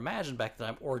never imagined back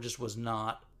then, or just was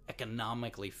not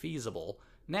economically feasible.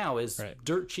 Now is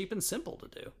dirt cheap and simple to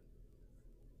do.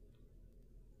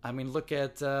 I mean, look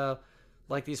at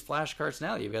like these flash carts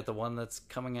now. You've got the one that's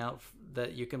coming out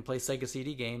that you can play Sega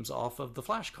CD games off of the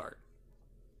flash cart.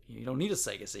 You don't need a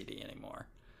Sega CD anymore.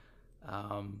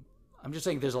 I'm just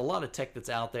saying there's a lot of tech that's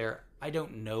out there. I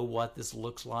don't know what this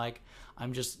looks like.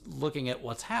 I'm just looking at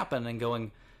what's happened and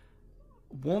going,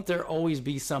 won't there always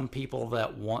be some people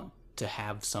that want to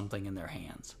have something in their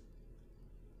hands?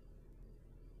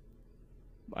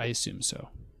 I assume so.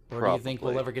 Or do you think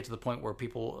we'll ever get to the point where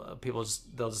people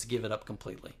they'll just give it up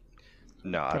completely?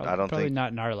 No, I don't probably think.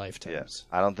 Not in our lifetimes.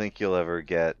 Yeah, I don't think you'll ever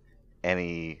get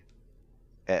any.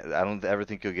 I don't ever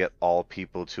think you'll get all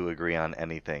people to agree on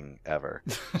anything ever.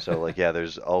 So like, yeah,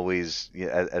 there's always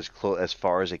as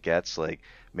far as it gets. Like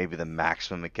maybe the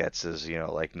maximum it gets is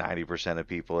like 90% of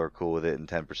people are cool with it and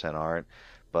 10% aren't.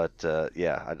 But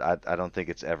yeah, I don't think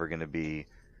it's ever going to be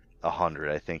 100.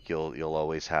 I think you'll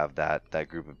always have that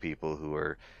group of people who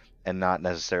are, and not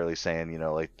necessarily saying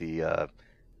like the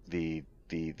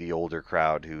older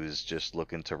crowd who's just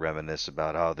looking to reminisce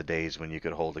about the days when you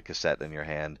could hold a cassette in your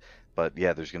hand. But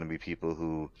yeah, there's going to be people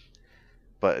who,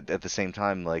 but at the same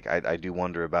time, like I do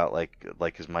wonder about like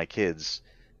cause my kids,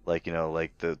 like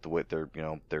like the way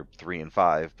they're 3 and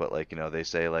 5, but like they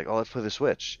say like, oh, let's play the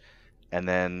Switch, and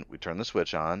then we turn the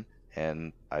Switch on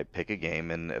and I pick a game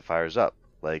and it fires up.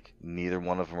 Like neither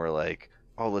one of them are like,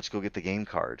 oh, let's go get the game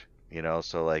card,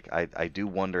 So like I do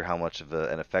wonder how much of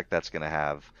an effect that's going to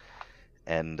have.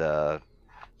 And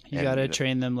you gotta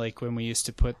train them like when we used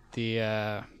to put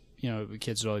the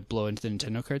kids would always blow into the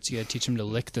Nintendo carts. You gotta teach them to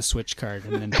lick the Switch card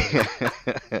and then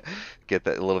get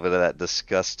that a little bit of that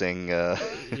disgusting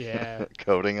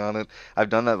coating on it. I've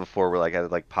done that before where like I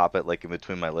would like pop it like in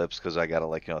between my lips because I gotta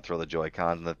like throw the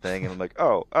Joy-Cons in the thing, and I'm like,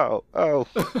 oh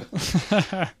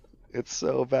it's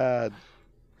so bad.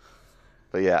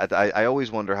 But yeah, I always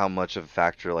wonder how much of a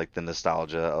factor like the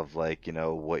nostalgia of like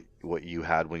what you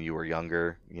had when you were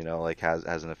younger like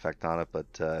has an effect on it.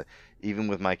 But even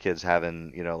with my kids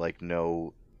having like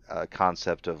no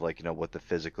concept of like what the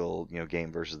physical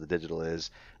game versus the digital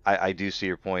is, I do see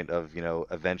your point of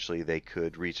eventually they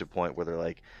could reach a point where they're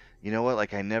like, what,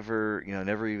 like I never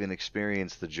never even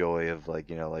experienced the joy of like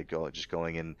like just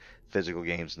going in physical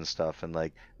games and stuff, and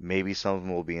like maybe some of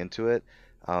them will be into it.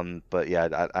 But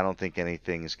yeah, I don't think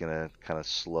anything is gonna kind of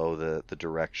slow the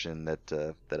direction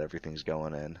that everything's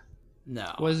going in. No,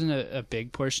 it wasn't a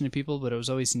big portion of people, but it was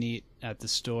always neat at the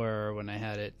store when I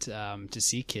had it to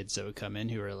see kids that would come in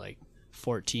who were like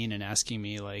 14 and asking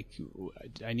me like,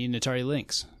 I need an Atari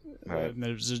Lynx. Right.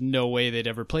 There's no way they'd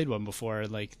ever played one before.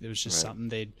 Like it was just something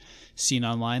they'd seen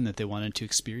online that they wanted to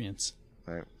experience.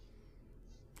 Right.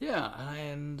 Yeah,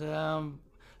 and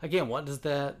again, what does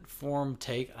that form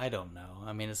take? I don't know.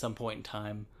 I mean, at some point in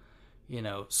time,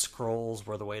 scrolls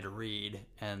were the way to read,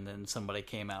 and then somebody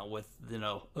came out with,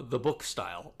 the book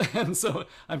style. And so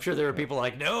I'm sure there were people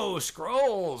like, no,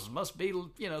 scrolls must be,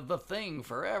 the thing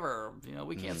forever.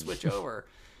 We can't switch over.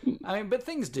 I mean, but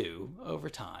things do over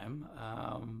time.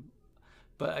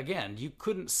 But again, you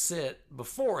couldn't sit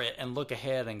before it and look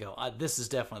ahead and go, this is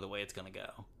definitely the way it's going to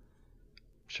go.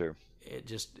 Sure.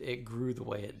 It grew the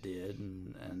way it did,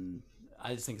 and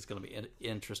I just think it's going to be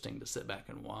interesting to sit back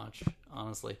and watch.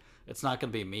 Honestly, it's not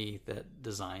going to be me that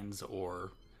designs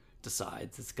or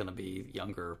decides. It's going to be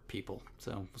younger people.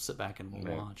 So we'll sit back and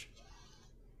we'll watch.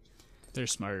 They're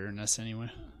smarter than us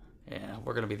anyway. Yeah,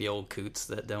 we're going to be the old coots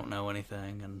that don't know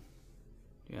anything, and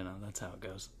that's how it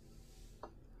goes.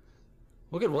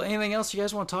 Well, good. Well, anything else you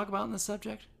guys want to talk about in this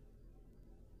subject?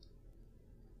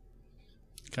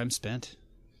 I'm spent.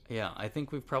 Yeah, I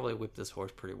think we've probably whipped this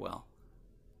horse pretty well.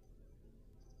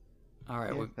 All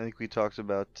right. Yeah, I think we talked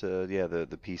about the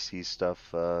PC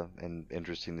stuff, and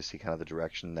interesting to see kind of the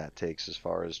direction that takes as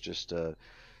far as just some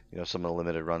of the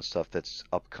limited run stuff that's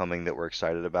upcoming that we're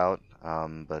excited about.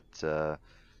 But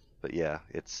yeah,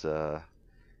 it's a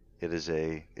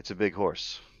big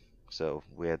horse, so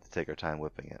we had to take our time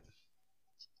whipping it.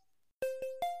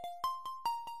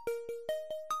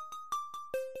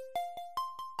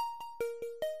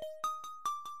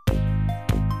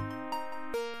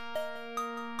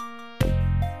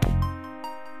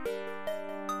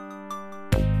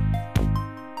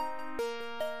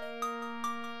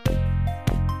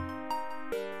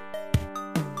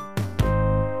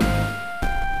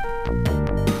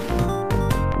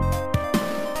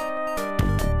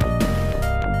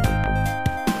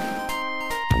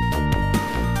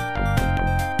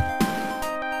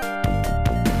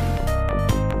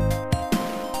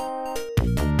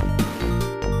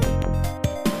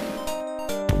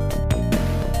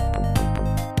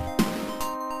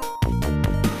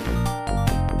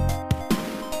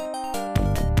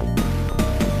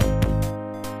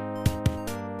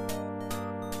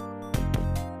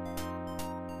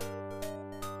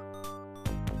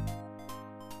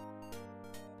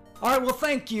 All right, well,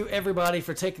 thank you, everybody,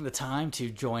 for taking the time to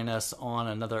join us on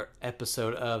another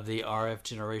episode of the RF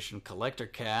Generation Collector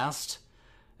Cast.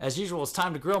 As usual, it's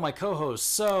time to grill my co-host.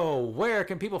 So, where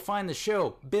can people find the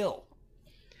show? Bill?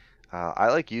 I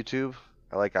like YouTube.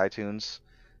 I like iTunes.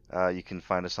 You can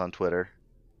find us on Twitter.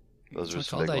 Those It's are not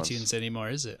some called big iTunes ones.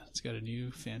 anymore, is it? It's got a new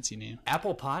fancy name.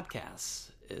 Apple Podcasts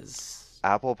is...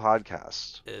 Apple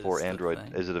Podcast Is for the Android.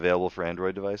 thing. Is it available for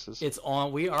Android devices? It's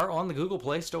on. We are on the Google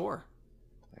Play Store.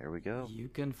 There we go. You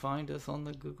can find us on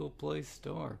the Google Play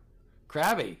Store.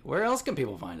 Krabby, where else can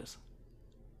people find us?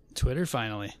 Twitter,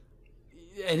 finally.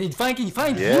 And you can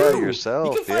find Yeah, you yourself,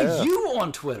 You can find yeah. you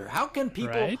on Twitter. How can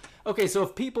people? Right? Okay, so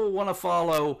if people want to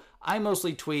follow, I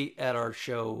mostly tweet at our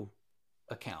show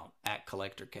account at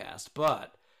CollectorCast.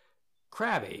 But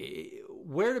Krabby,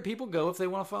 where do people go if they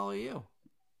want to follow you?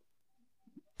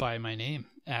 By my name,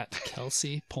 at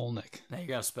Kelsey Polnick. Now you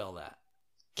gotta spell that.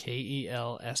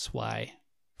 KELSYPOLNIK.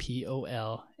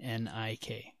 All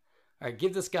right,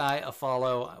 give this guy a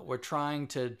follow. We're trying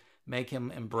to make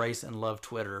him embrace and love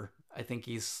Twitter. I think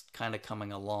he's kind of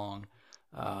coming along.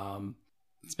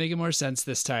 It's making more sense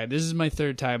this time. This is my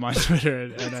third time on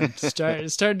Twitter, and I'm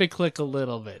starting to click a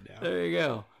little bit now. There you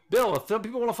go. Bill, if some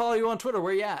people want to follow you on Twitter,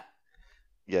 where you at?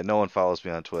 Yeah, no one follows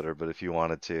me on Twitter, but if you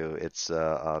wanted to, it's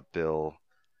Bill.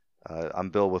 I'm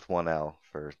Bill with one L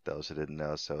for those who didn't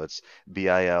know. So it's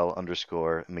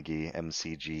BIL_McGee,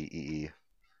 MCGEE.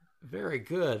 Very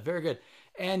good, very good.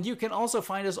 And you can also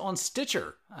find us on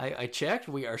Stitcher. I checked.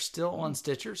 We are still on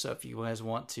Stitcher, so if you guys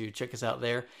want to check us out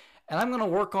there. And I'm going to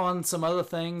work on some other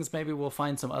things. Maybe we'll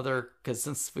find some other, because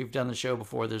since we've done the show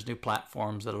before, there's new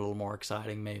platforms that are a little more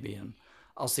exciting maybe, and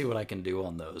I'll see what I can do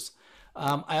on those.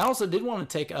 I also did want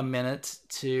to take a minute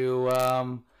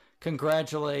to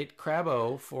congratulate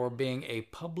Crabbo for being a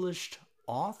published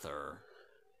author.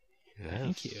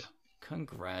 Thank you.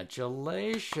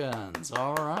 Congratulations.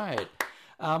 All right.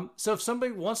 So if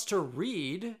somebody wants to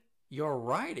read your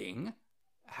writing,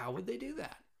 how would they do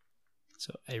that?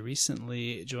 So I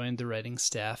recently joined the writing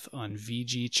staff on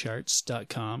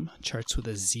vgcharts.com, charts with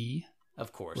a Z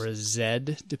Of course. or a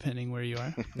Z, depending where you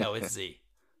are. No, it's Z.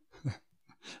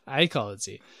 I call it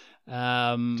Z.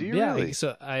 Do you really?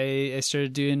 So I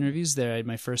started doing reviews there.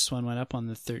 My first one went up on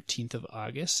the 13th of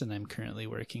August, and I'm currently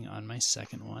working on my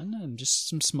second one. And just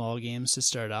some small games to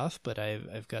start off, but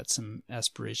I've got some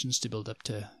aspirations to build up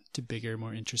to bigger,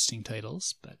 more interesting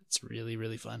titles. But it's really,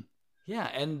 really fun. Yeah,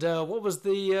 and what was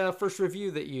the first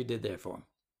review that you did there for him?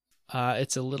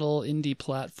 It's a little indie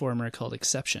platformer called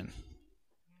Exception.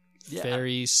 Yeah.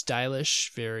 Very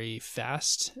stylish, very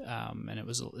fast, and it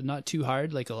was not too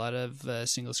hard like a lot of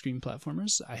single screen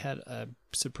platformers. I had a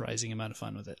surprising amount of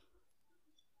fun with it.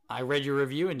 I read your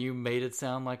review and you made it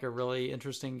sound like a really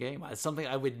interesting game. It's something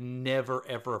I would never,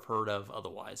 ever have heard of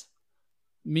otherwise.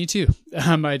 Me too.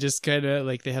 I just kind of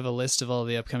like, they have a list of all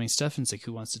the upcoming stuff, and it's like,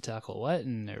 who wants to tackle what?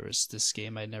 And there was this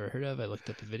game I'd never heard of. I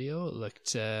looked up a video. It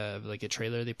looked like a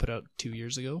trailer they put out 2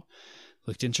 years ago.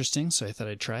 Looked interesting, so I thought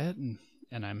I'd try it, and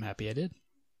I'm happy I did.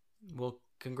 Well,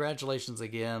 congratulations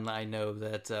again. I know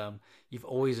that you've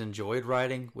always enjoyed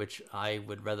writing, which I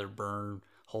would rather burn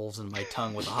holes in my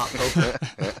tongue with a hot poker.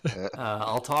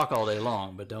 I'll talk all day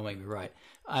long, but don't make me write.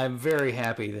 I'm very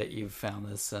happy that you've found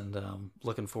this, and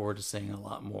looking forward to seeing a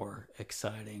lot more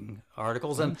exciting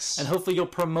articles. And hopefully you'll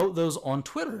promote those on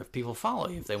Twitter if people follow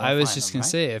you, if they want to I was find just them, going right? to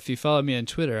say, if you follow me on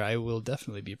Twitter, I will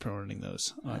definitely be promoting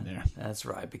those on there. That's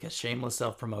right, because shameless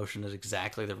self-promotion is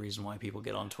exactly the reason why people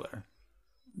get on Twitter.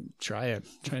 Trying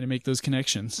to make those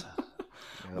connections.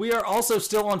 We are also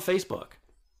still on Facebook,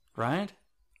 right?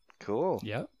 Cool.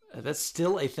 Yep. That's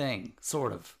still a thing,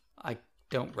 sort of. I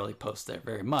don't really post there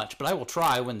very much, but I will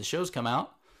try when the shows come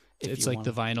out. It's like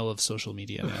the vinyl of social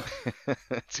media now.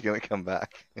 It's gonna come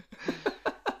back.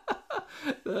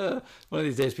 One of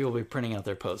these days, people will be printing out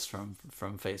their posts from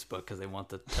Facebook because they want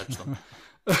to touch them.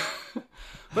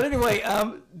 But anyway,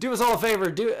 do us all a favor.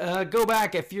 Go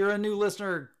back. If you're a new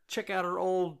listener, check out our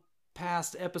old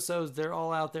past episodes. They're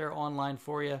all out there online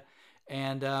for you.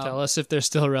 And Tell us if they're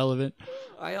still relevant.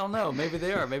 I don't know. Maybe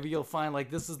they are. Maybe you'll find like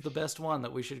this is the best one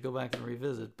that we should go back and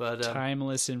revisit. But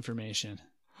Timeless information.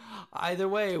 Either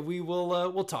way,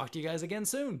 we'll talk to you guys again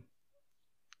soon.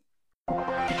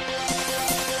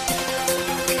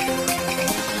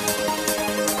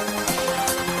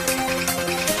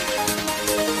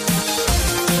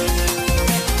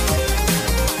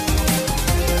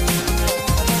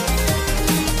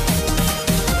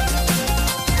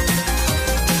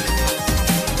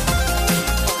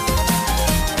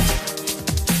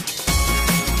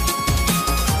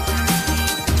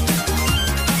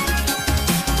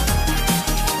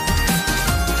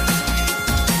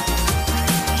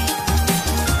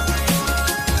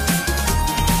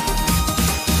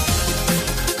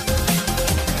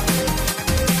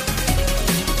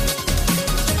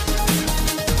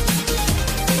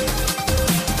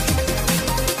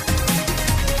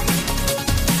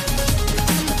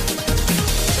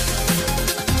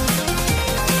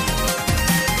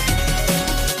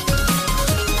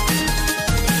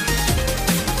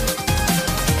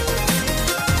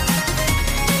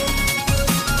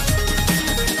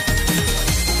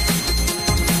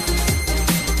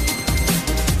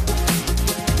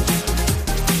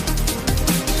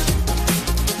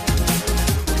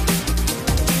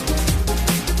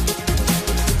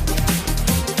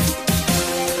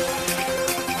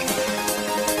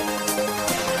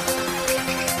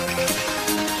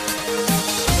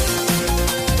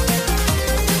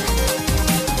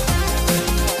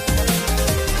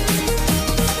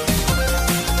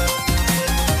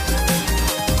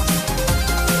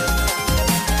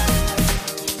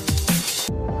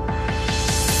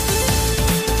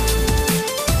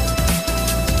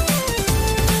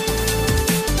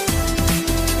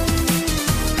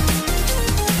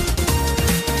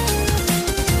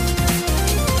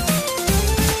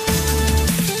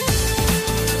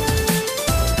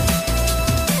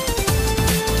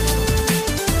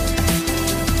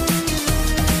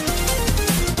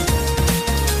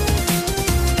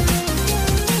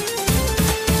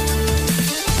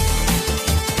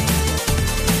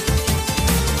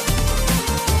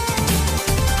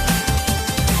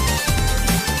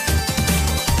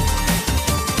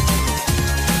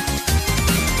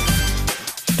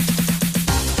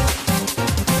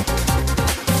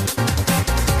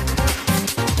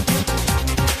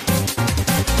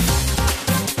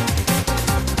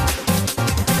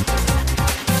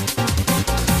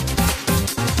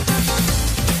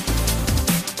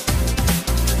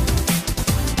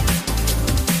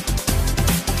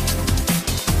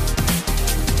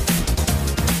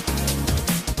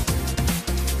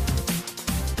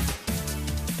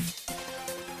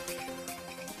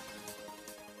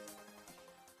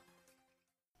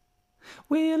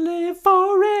 we'll live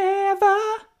forever,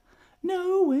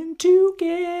 knowing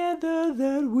together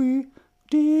that we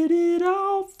did it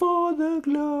all for the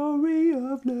glory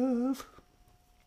of love.